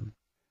driven.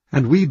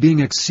 And we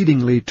being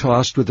exceedingly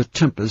tossed with a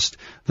tempest,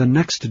 the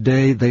next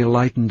day they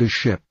lightened a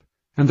ship.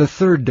 And the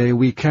third day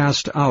we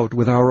cast out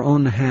with our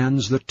own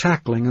hands the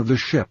tackling of the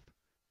ship.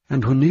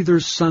 And when neither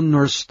sun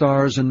nor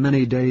stars in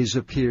many days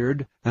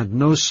appeared, and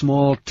no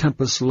small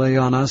tempest lay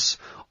on us,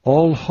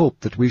 all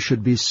hope that we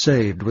should be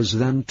saved was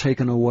then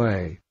taken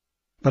away.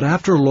 But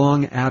after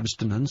long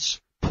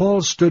abstinence,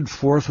 Paul stood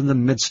forth in the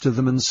midst of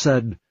them and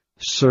said,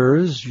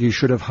 Sirs, ye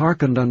should have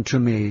hearkened unto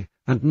me,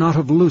 and not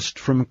have loosed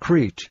from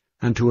Crete,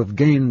 and to have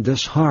gained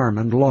this harm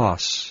and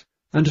loss.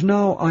 And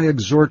now I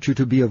exhort you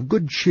to be of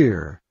good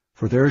cheer,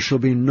 for there shall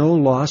be no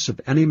loss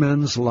of any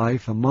man's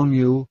life among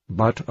you,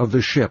 but of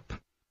the ship.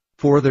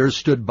 For there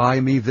stood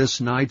by me this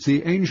night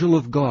the angel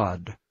of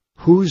God,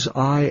 whose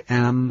I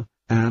am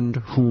and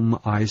whom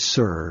I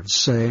serve,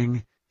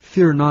 saying,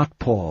 Fear not,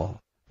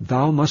 Paul,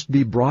 thou must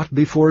be brought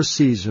before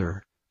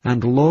Caesar,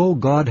 and lo,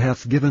 God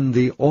hath given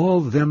thee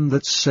all them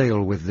that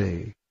sail with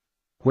thee.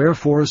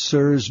 Wherefore,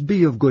 sirs,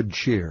 be of good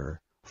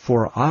cheer,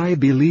 for I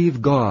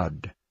believe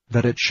God,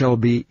 that it shall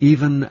be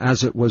even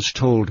as it was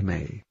told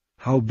me.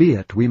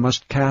 Howbeit we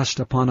must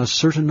cast upon a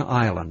certain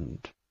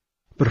island.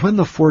 But when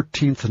the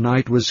 14th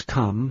night was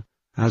come,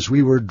 as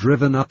we were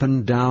driven up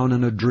and down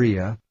in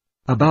Adria,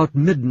 about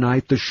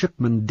midnight the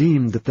shipmen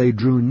deemed that they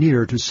drew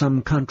near to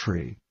some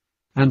country,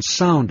 and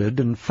sounded,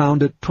 and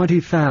found it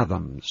 20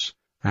 fathoms.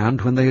 And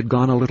when they had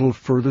gone a little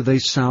further, they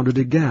sounded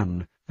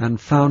again,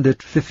 and found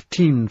it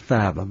 15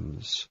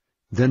 fathoms.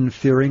 Then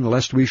fearing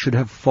lest we should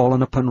have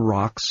fallen upon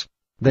rocks,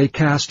 they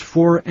cast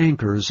 4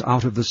 anchors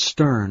out of the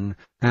stern,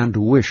 and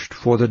wished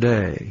for the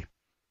day.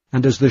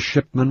 And as the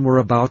shipmen were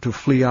about to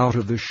flee out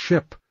of the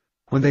ship,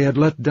 when they had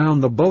let down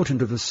the boat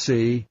into the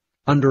sea,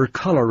 under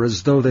colour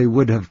as though they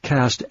would have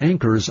cast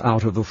anchors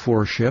out of the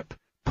foreship,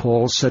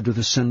 Paul said to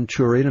the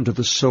centurion and to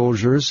the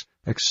soldiers,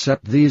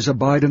 Except these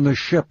abide in the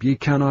ship, ye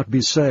cannot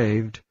be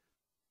saved.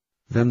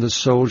 Then the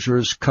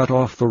soldiers cut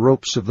off the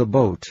ropes of the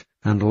boat,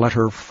 and let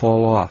her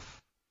fall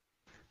off.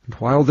 And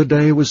while the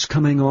day was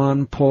coming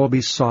on, Paul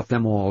besought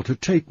them all to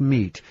take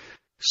meat,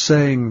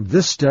 saying,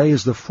 This day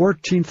is the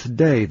 14th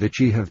day that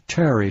ye have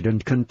tarried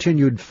and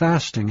continued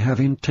fasting,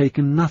 having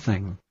taken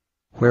nothing.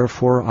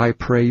 Wherefore I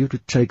pray you to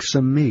take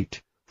some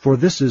meat, for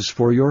this is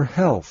for your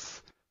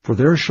health, for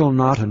there shall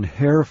not an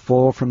hair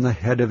fall from the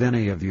head of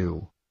any of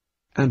you.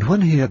 And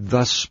when he had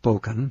thus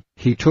spoken,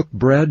 he took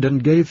bread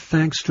and gave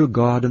thanks to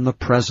God in the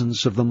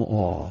presence of them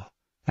all.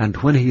 And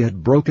when he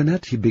had broken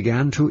it, he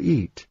began to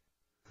eat.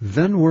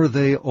 Then were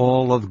they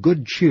all of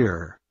good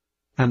cheer,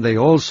 and they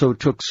also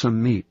took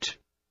some meat.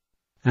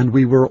 And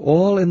we were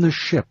all in the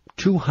ship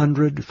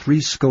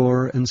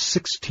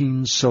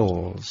 260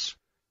 souls.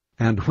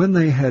 And when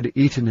they had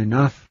eaten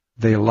enough,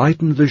 they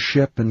lightened the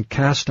ship and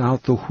cast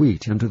out the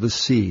wheat into the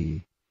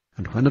sea.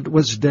 And when it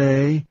was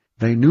day,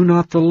 they knew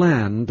not the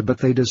land, but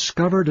they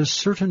discovered a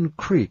certain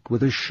creek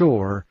with a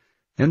shore,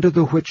 into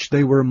the which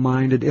they were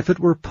minded, if it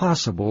were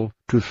possible,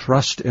 to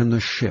thrust in the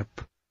ship.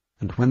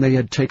 And when they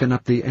had taken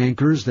up the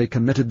anchors, they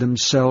committed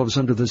themselves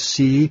unto the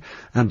sea,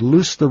 and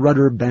loosed the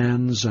rudder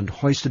bands, and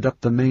hoisted up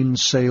the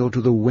mainsail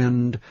to the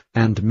wind,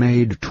 and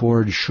made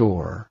toward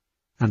shore.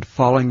 And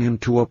falling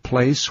into a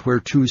place where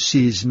two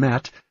seas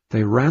met,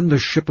 they ran the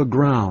ship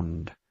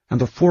aground,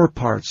 and the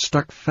forepart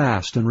stuck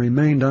fast and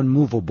remained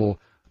unmovable,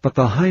 but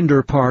the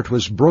hinder part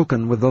was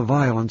broken with the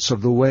violence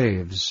of the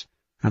waves.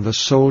 And the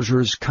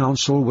soldiers'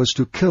 counsel was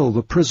to kill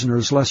the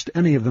prisoners, lest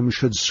any of them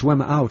should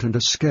swim out and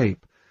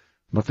escape.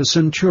 But the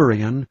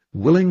centurion,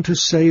 willing to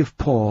save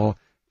Paul,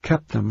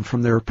 kept them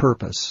from their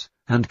purpose,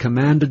 and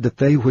commanded that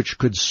they which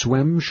could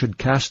swim should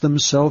cast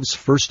themselves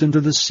first into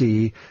the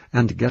sea,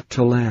 and get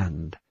to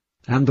land.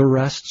 And the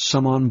rest,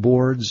 some on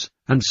boards,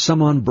 and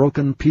some on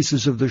broken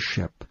pieces of the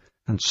ship.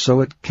 And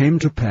so it came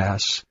to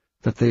pass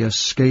that they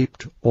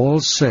escaped all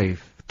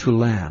safe to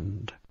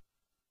land.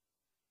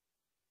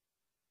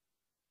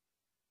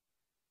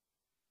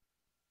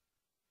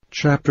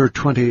 Chapter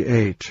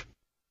 28.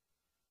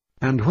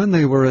 And when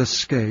they were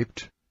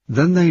escaped,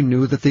 then they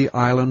knew that the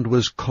island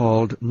was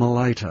called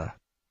Melita.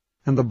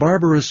 And the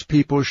barbarous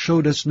people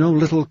showed us no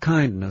little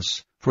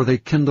kindness, for they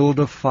kindled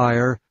a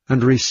fire,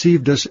 and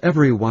received us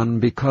every one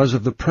because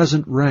of the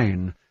present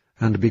rain,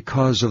 and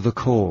because of the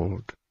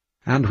cold.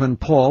 And when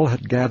Paul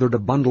had gathered a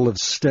bundle of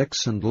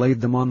sticks, and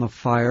laid them on the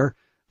fire,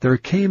 there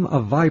came a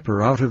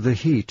viper out of the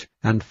heat,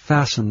 and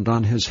fastened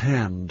on his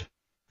hand.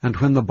 And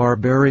when the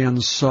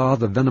barbarians saw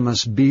the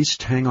venomous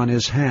beast hang on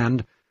his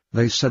hand,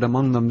 they said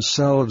among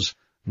themselves,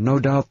 No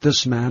doubt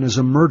this man is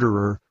a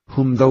murderer,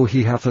 whom though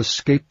he hath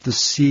escaped the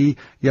sea,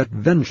 yet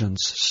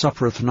vengeance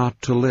suffereth not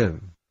to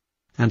live.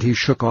 And he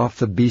shook off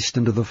the beast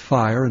into the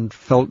fire, and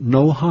felt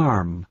no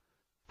harm.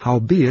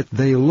 Howbeit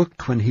they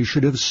looked when he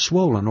should have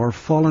swollen or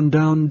fallen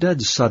down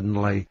dead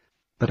suddenly.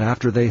 But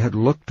after they had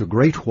looked a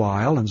great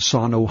while, and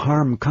saw no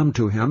harm come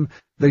to him,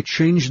 they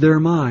changed their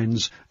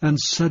minds, and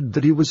said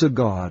that he was a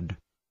god.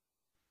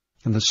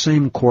 In the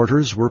same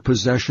quarters were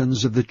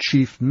possessions of the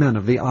chief men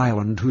of the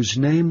island, whose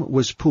name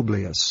was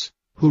Publius,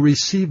 who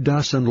received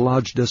us and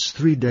lodged us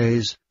 3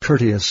 days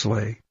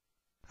courteously.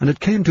 And it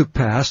came to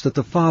pass that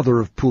the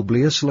father of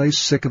Publius lay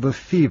sick of a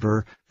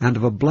fever and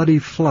of a bloody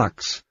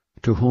flux,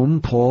 to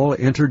whom Paul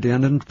entered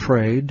in and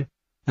prayed,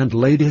 and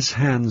laid his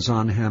hands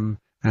on him,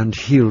 and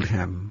healed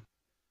him.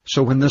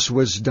 So when this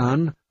was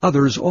done,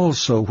 others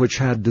also which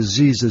had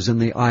diseases in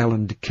the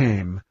island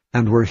came,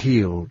 and were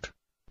healed,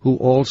 who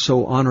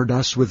also honored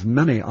us with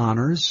many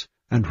honors,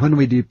 and when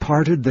we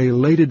departed they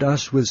laded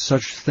us with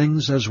such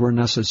things as were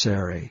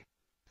necessary.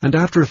 And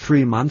after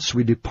 3 months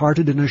we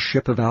departed in a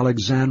ship of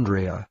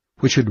Alexandria,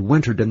 which had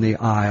wintered in the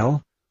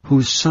isle,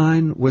 whose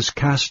sign was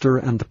Castor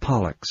and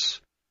Pollux.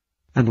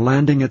 And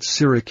landing at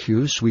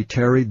Syracuse we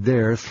tarried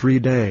there 3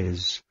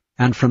 days,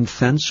 and from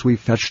thence we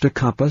fetched a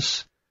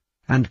compass,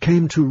 and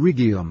came to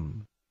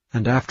Rhegium.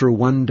 And after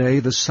 1 day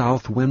the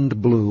south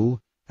wind blew,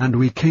 and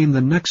we came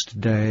the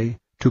next day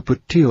to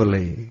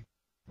Puteoli,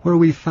 where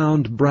we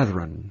found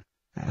brethren,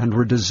 and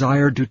were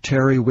desired to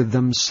tarry with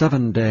them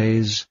 7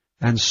 days,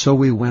 and so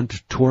we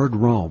went toward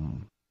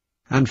Rome.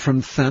 And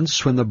from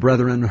thence, when the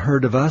brethren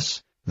heard of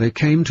us, they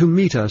came to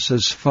meet us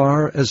as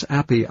far as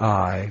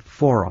Appii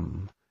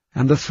Forum,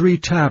 and the 3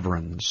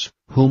 taverns,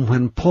 whom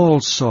when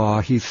Paul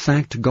saw he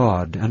thanked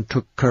God, and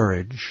took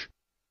courage.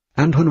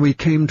 And when we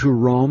came to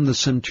Rome, the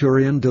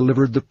centurion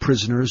delivered the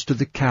prisoners to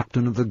the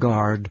captain of the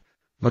guard,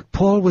 but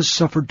Paul was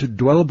suffered to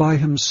dwell by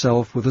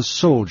himself with a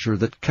soldier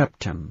that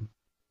kept him.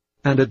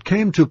 And it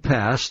came to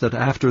pass that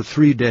after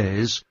 3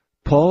 days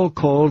Paul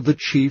called the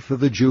chief of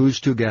the Jews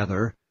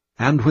together,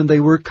 and when they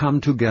were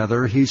come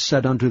together, he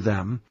said unto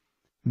them,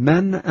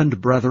 Men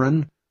and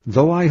brethren,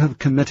 though I have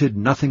committed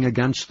nothing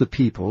against the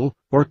people,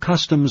 or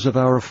customs of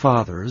our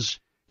fathers,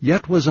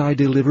 yet was I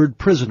delivered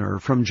prisoner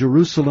from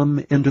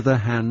Jerusalem into the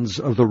hands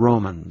of the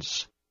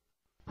Romans,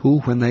 who,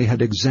 when they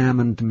had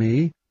examined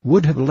me,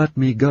 would have let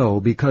me go,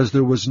 because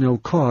there was no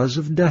cause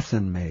of death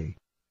in me.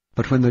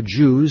 But when the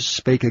Jews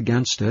spake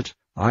against it,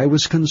 I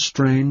was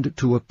constrained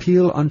to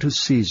appeal unto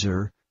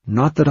Caesar,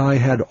 not that I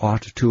had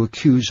aught to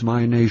accuse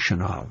my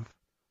nation of.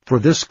 For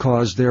this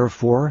cause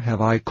therefore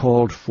have I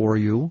called for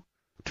you,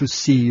 to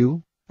see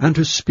you, and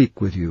to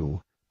speak with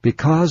you,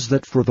 because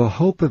that for the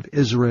hope of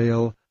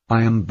Israel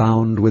I am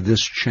bound with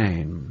this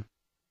chain.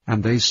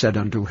 And they said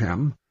unto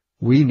him,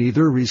 We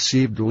neither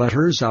received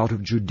letters out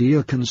of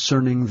Judea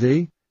concerning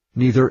thee,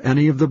 neither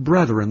any of the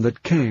brethren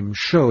that came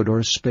showed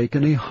or spake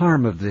any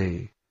harm of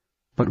thee.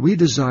 But we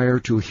desire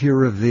to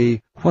hear of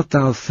thee what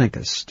thou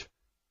thinkest.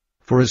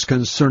 For as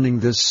concerning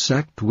this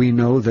sect we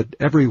know that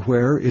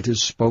everywhere it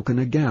is spoken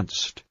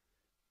against.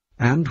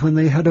 And when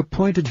they had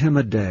appointed him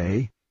a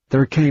day,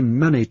 there came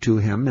many to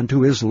him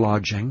into his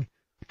lodging,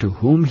 to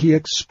whom he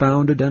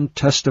expounded and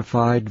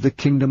testified the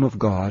kingdom of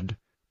God,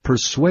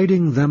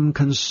 persuading them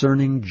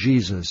concerning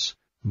Jesus,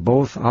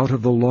 both out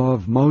of the law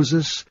of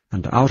Moses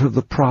and out of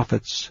the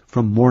prophets,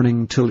 from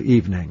morning till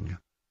evening.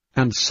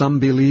 And some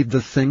believed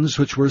the things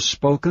which were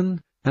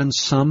spoken, and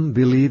some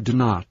believed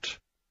not.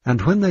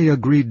 And when they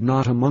agreed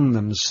not among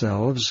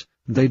themselves,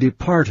 they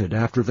departed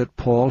after that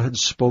Paul had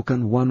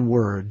spoken 1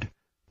 word.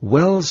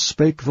 Well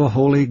spake the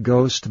Holy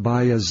Ghost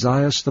by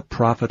Esaias the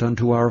prophet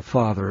unto our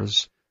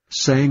fathers,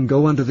 saying,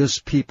 Go unto this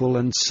people,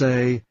 and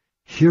say,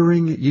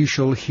 Hearing ye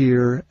shall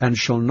hear, and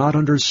shall not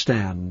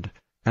understand,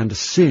 and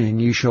seeing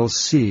ye shall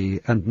see,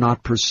 and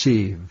not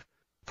perceive.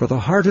 For the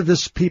heart of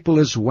this people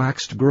is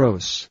waxed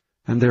gross,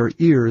 and their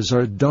ears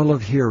are dull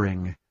of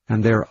hearing,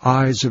 and their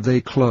eyes have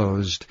they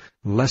closed,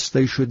 lest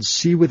they should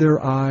see with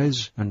their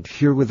eyes, and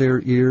hear with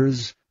their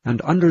ears,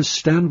 and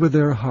understand with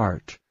their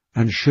heart,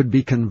 and should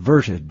be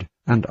converted,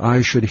 and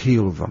I should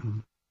heal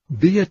them.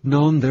 Be it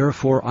known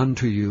therefore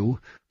unto you,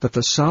 that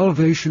the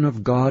salvation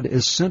of God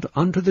is sent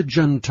unto the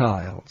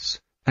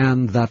Gentiles,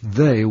 and that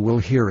they will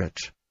hear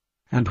it.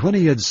 And when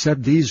he had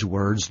said these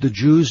words, the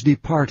Jews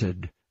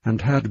departed,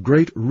 and had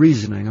great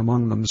reasoning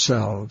among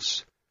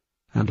themselves.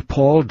 And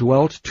Paul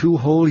dwelt 2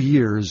 whole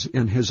years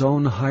in his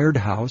own hired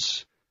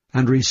house,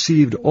 and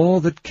received all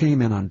that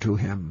came in unto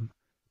him,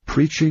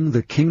 preaching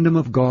the kingdom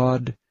of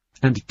God,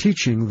 and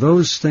teaching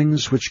those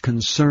things which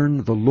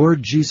concern the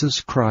Lord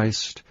Jesus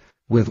Christ,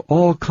 with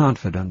all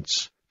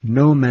confidence,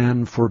 no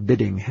man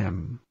forbidding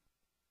him.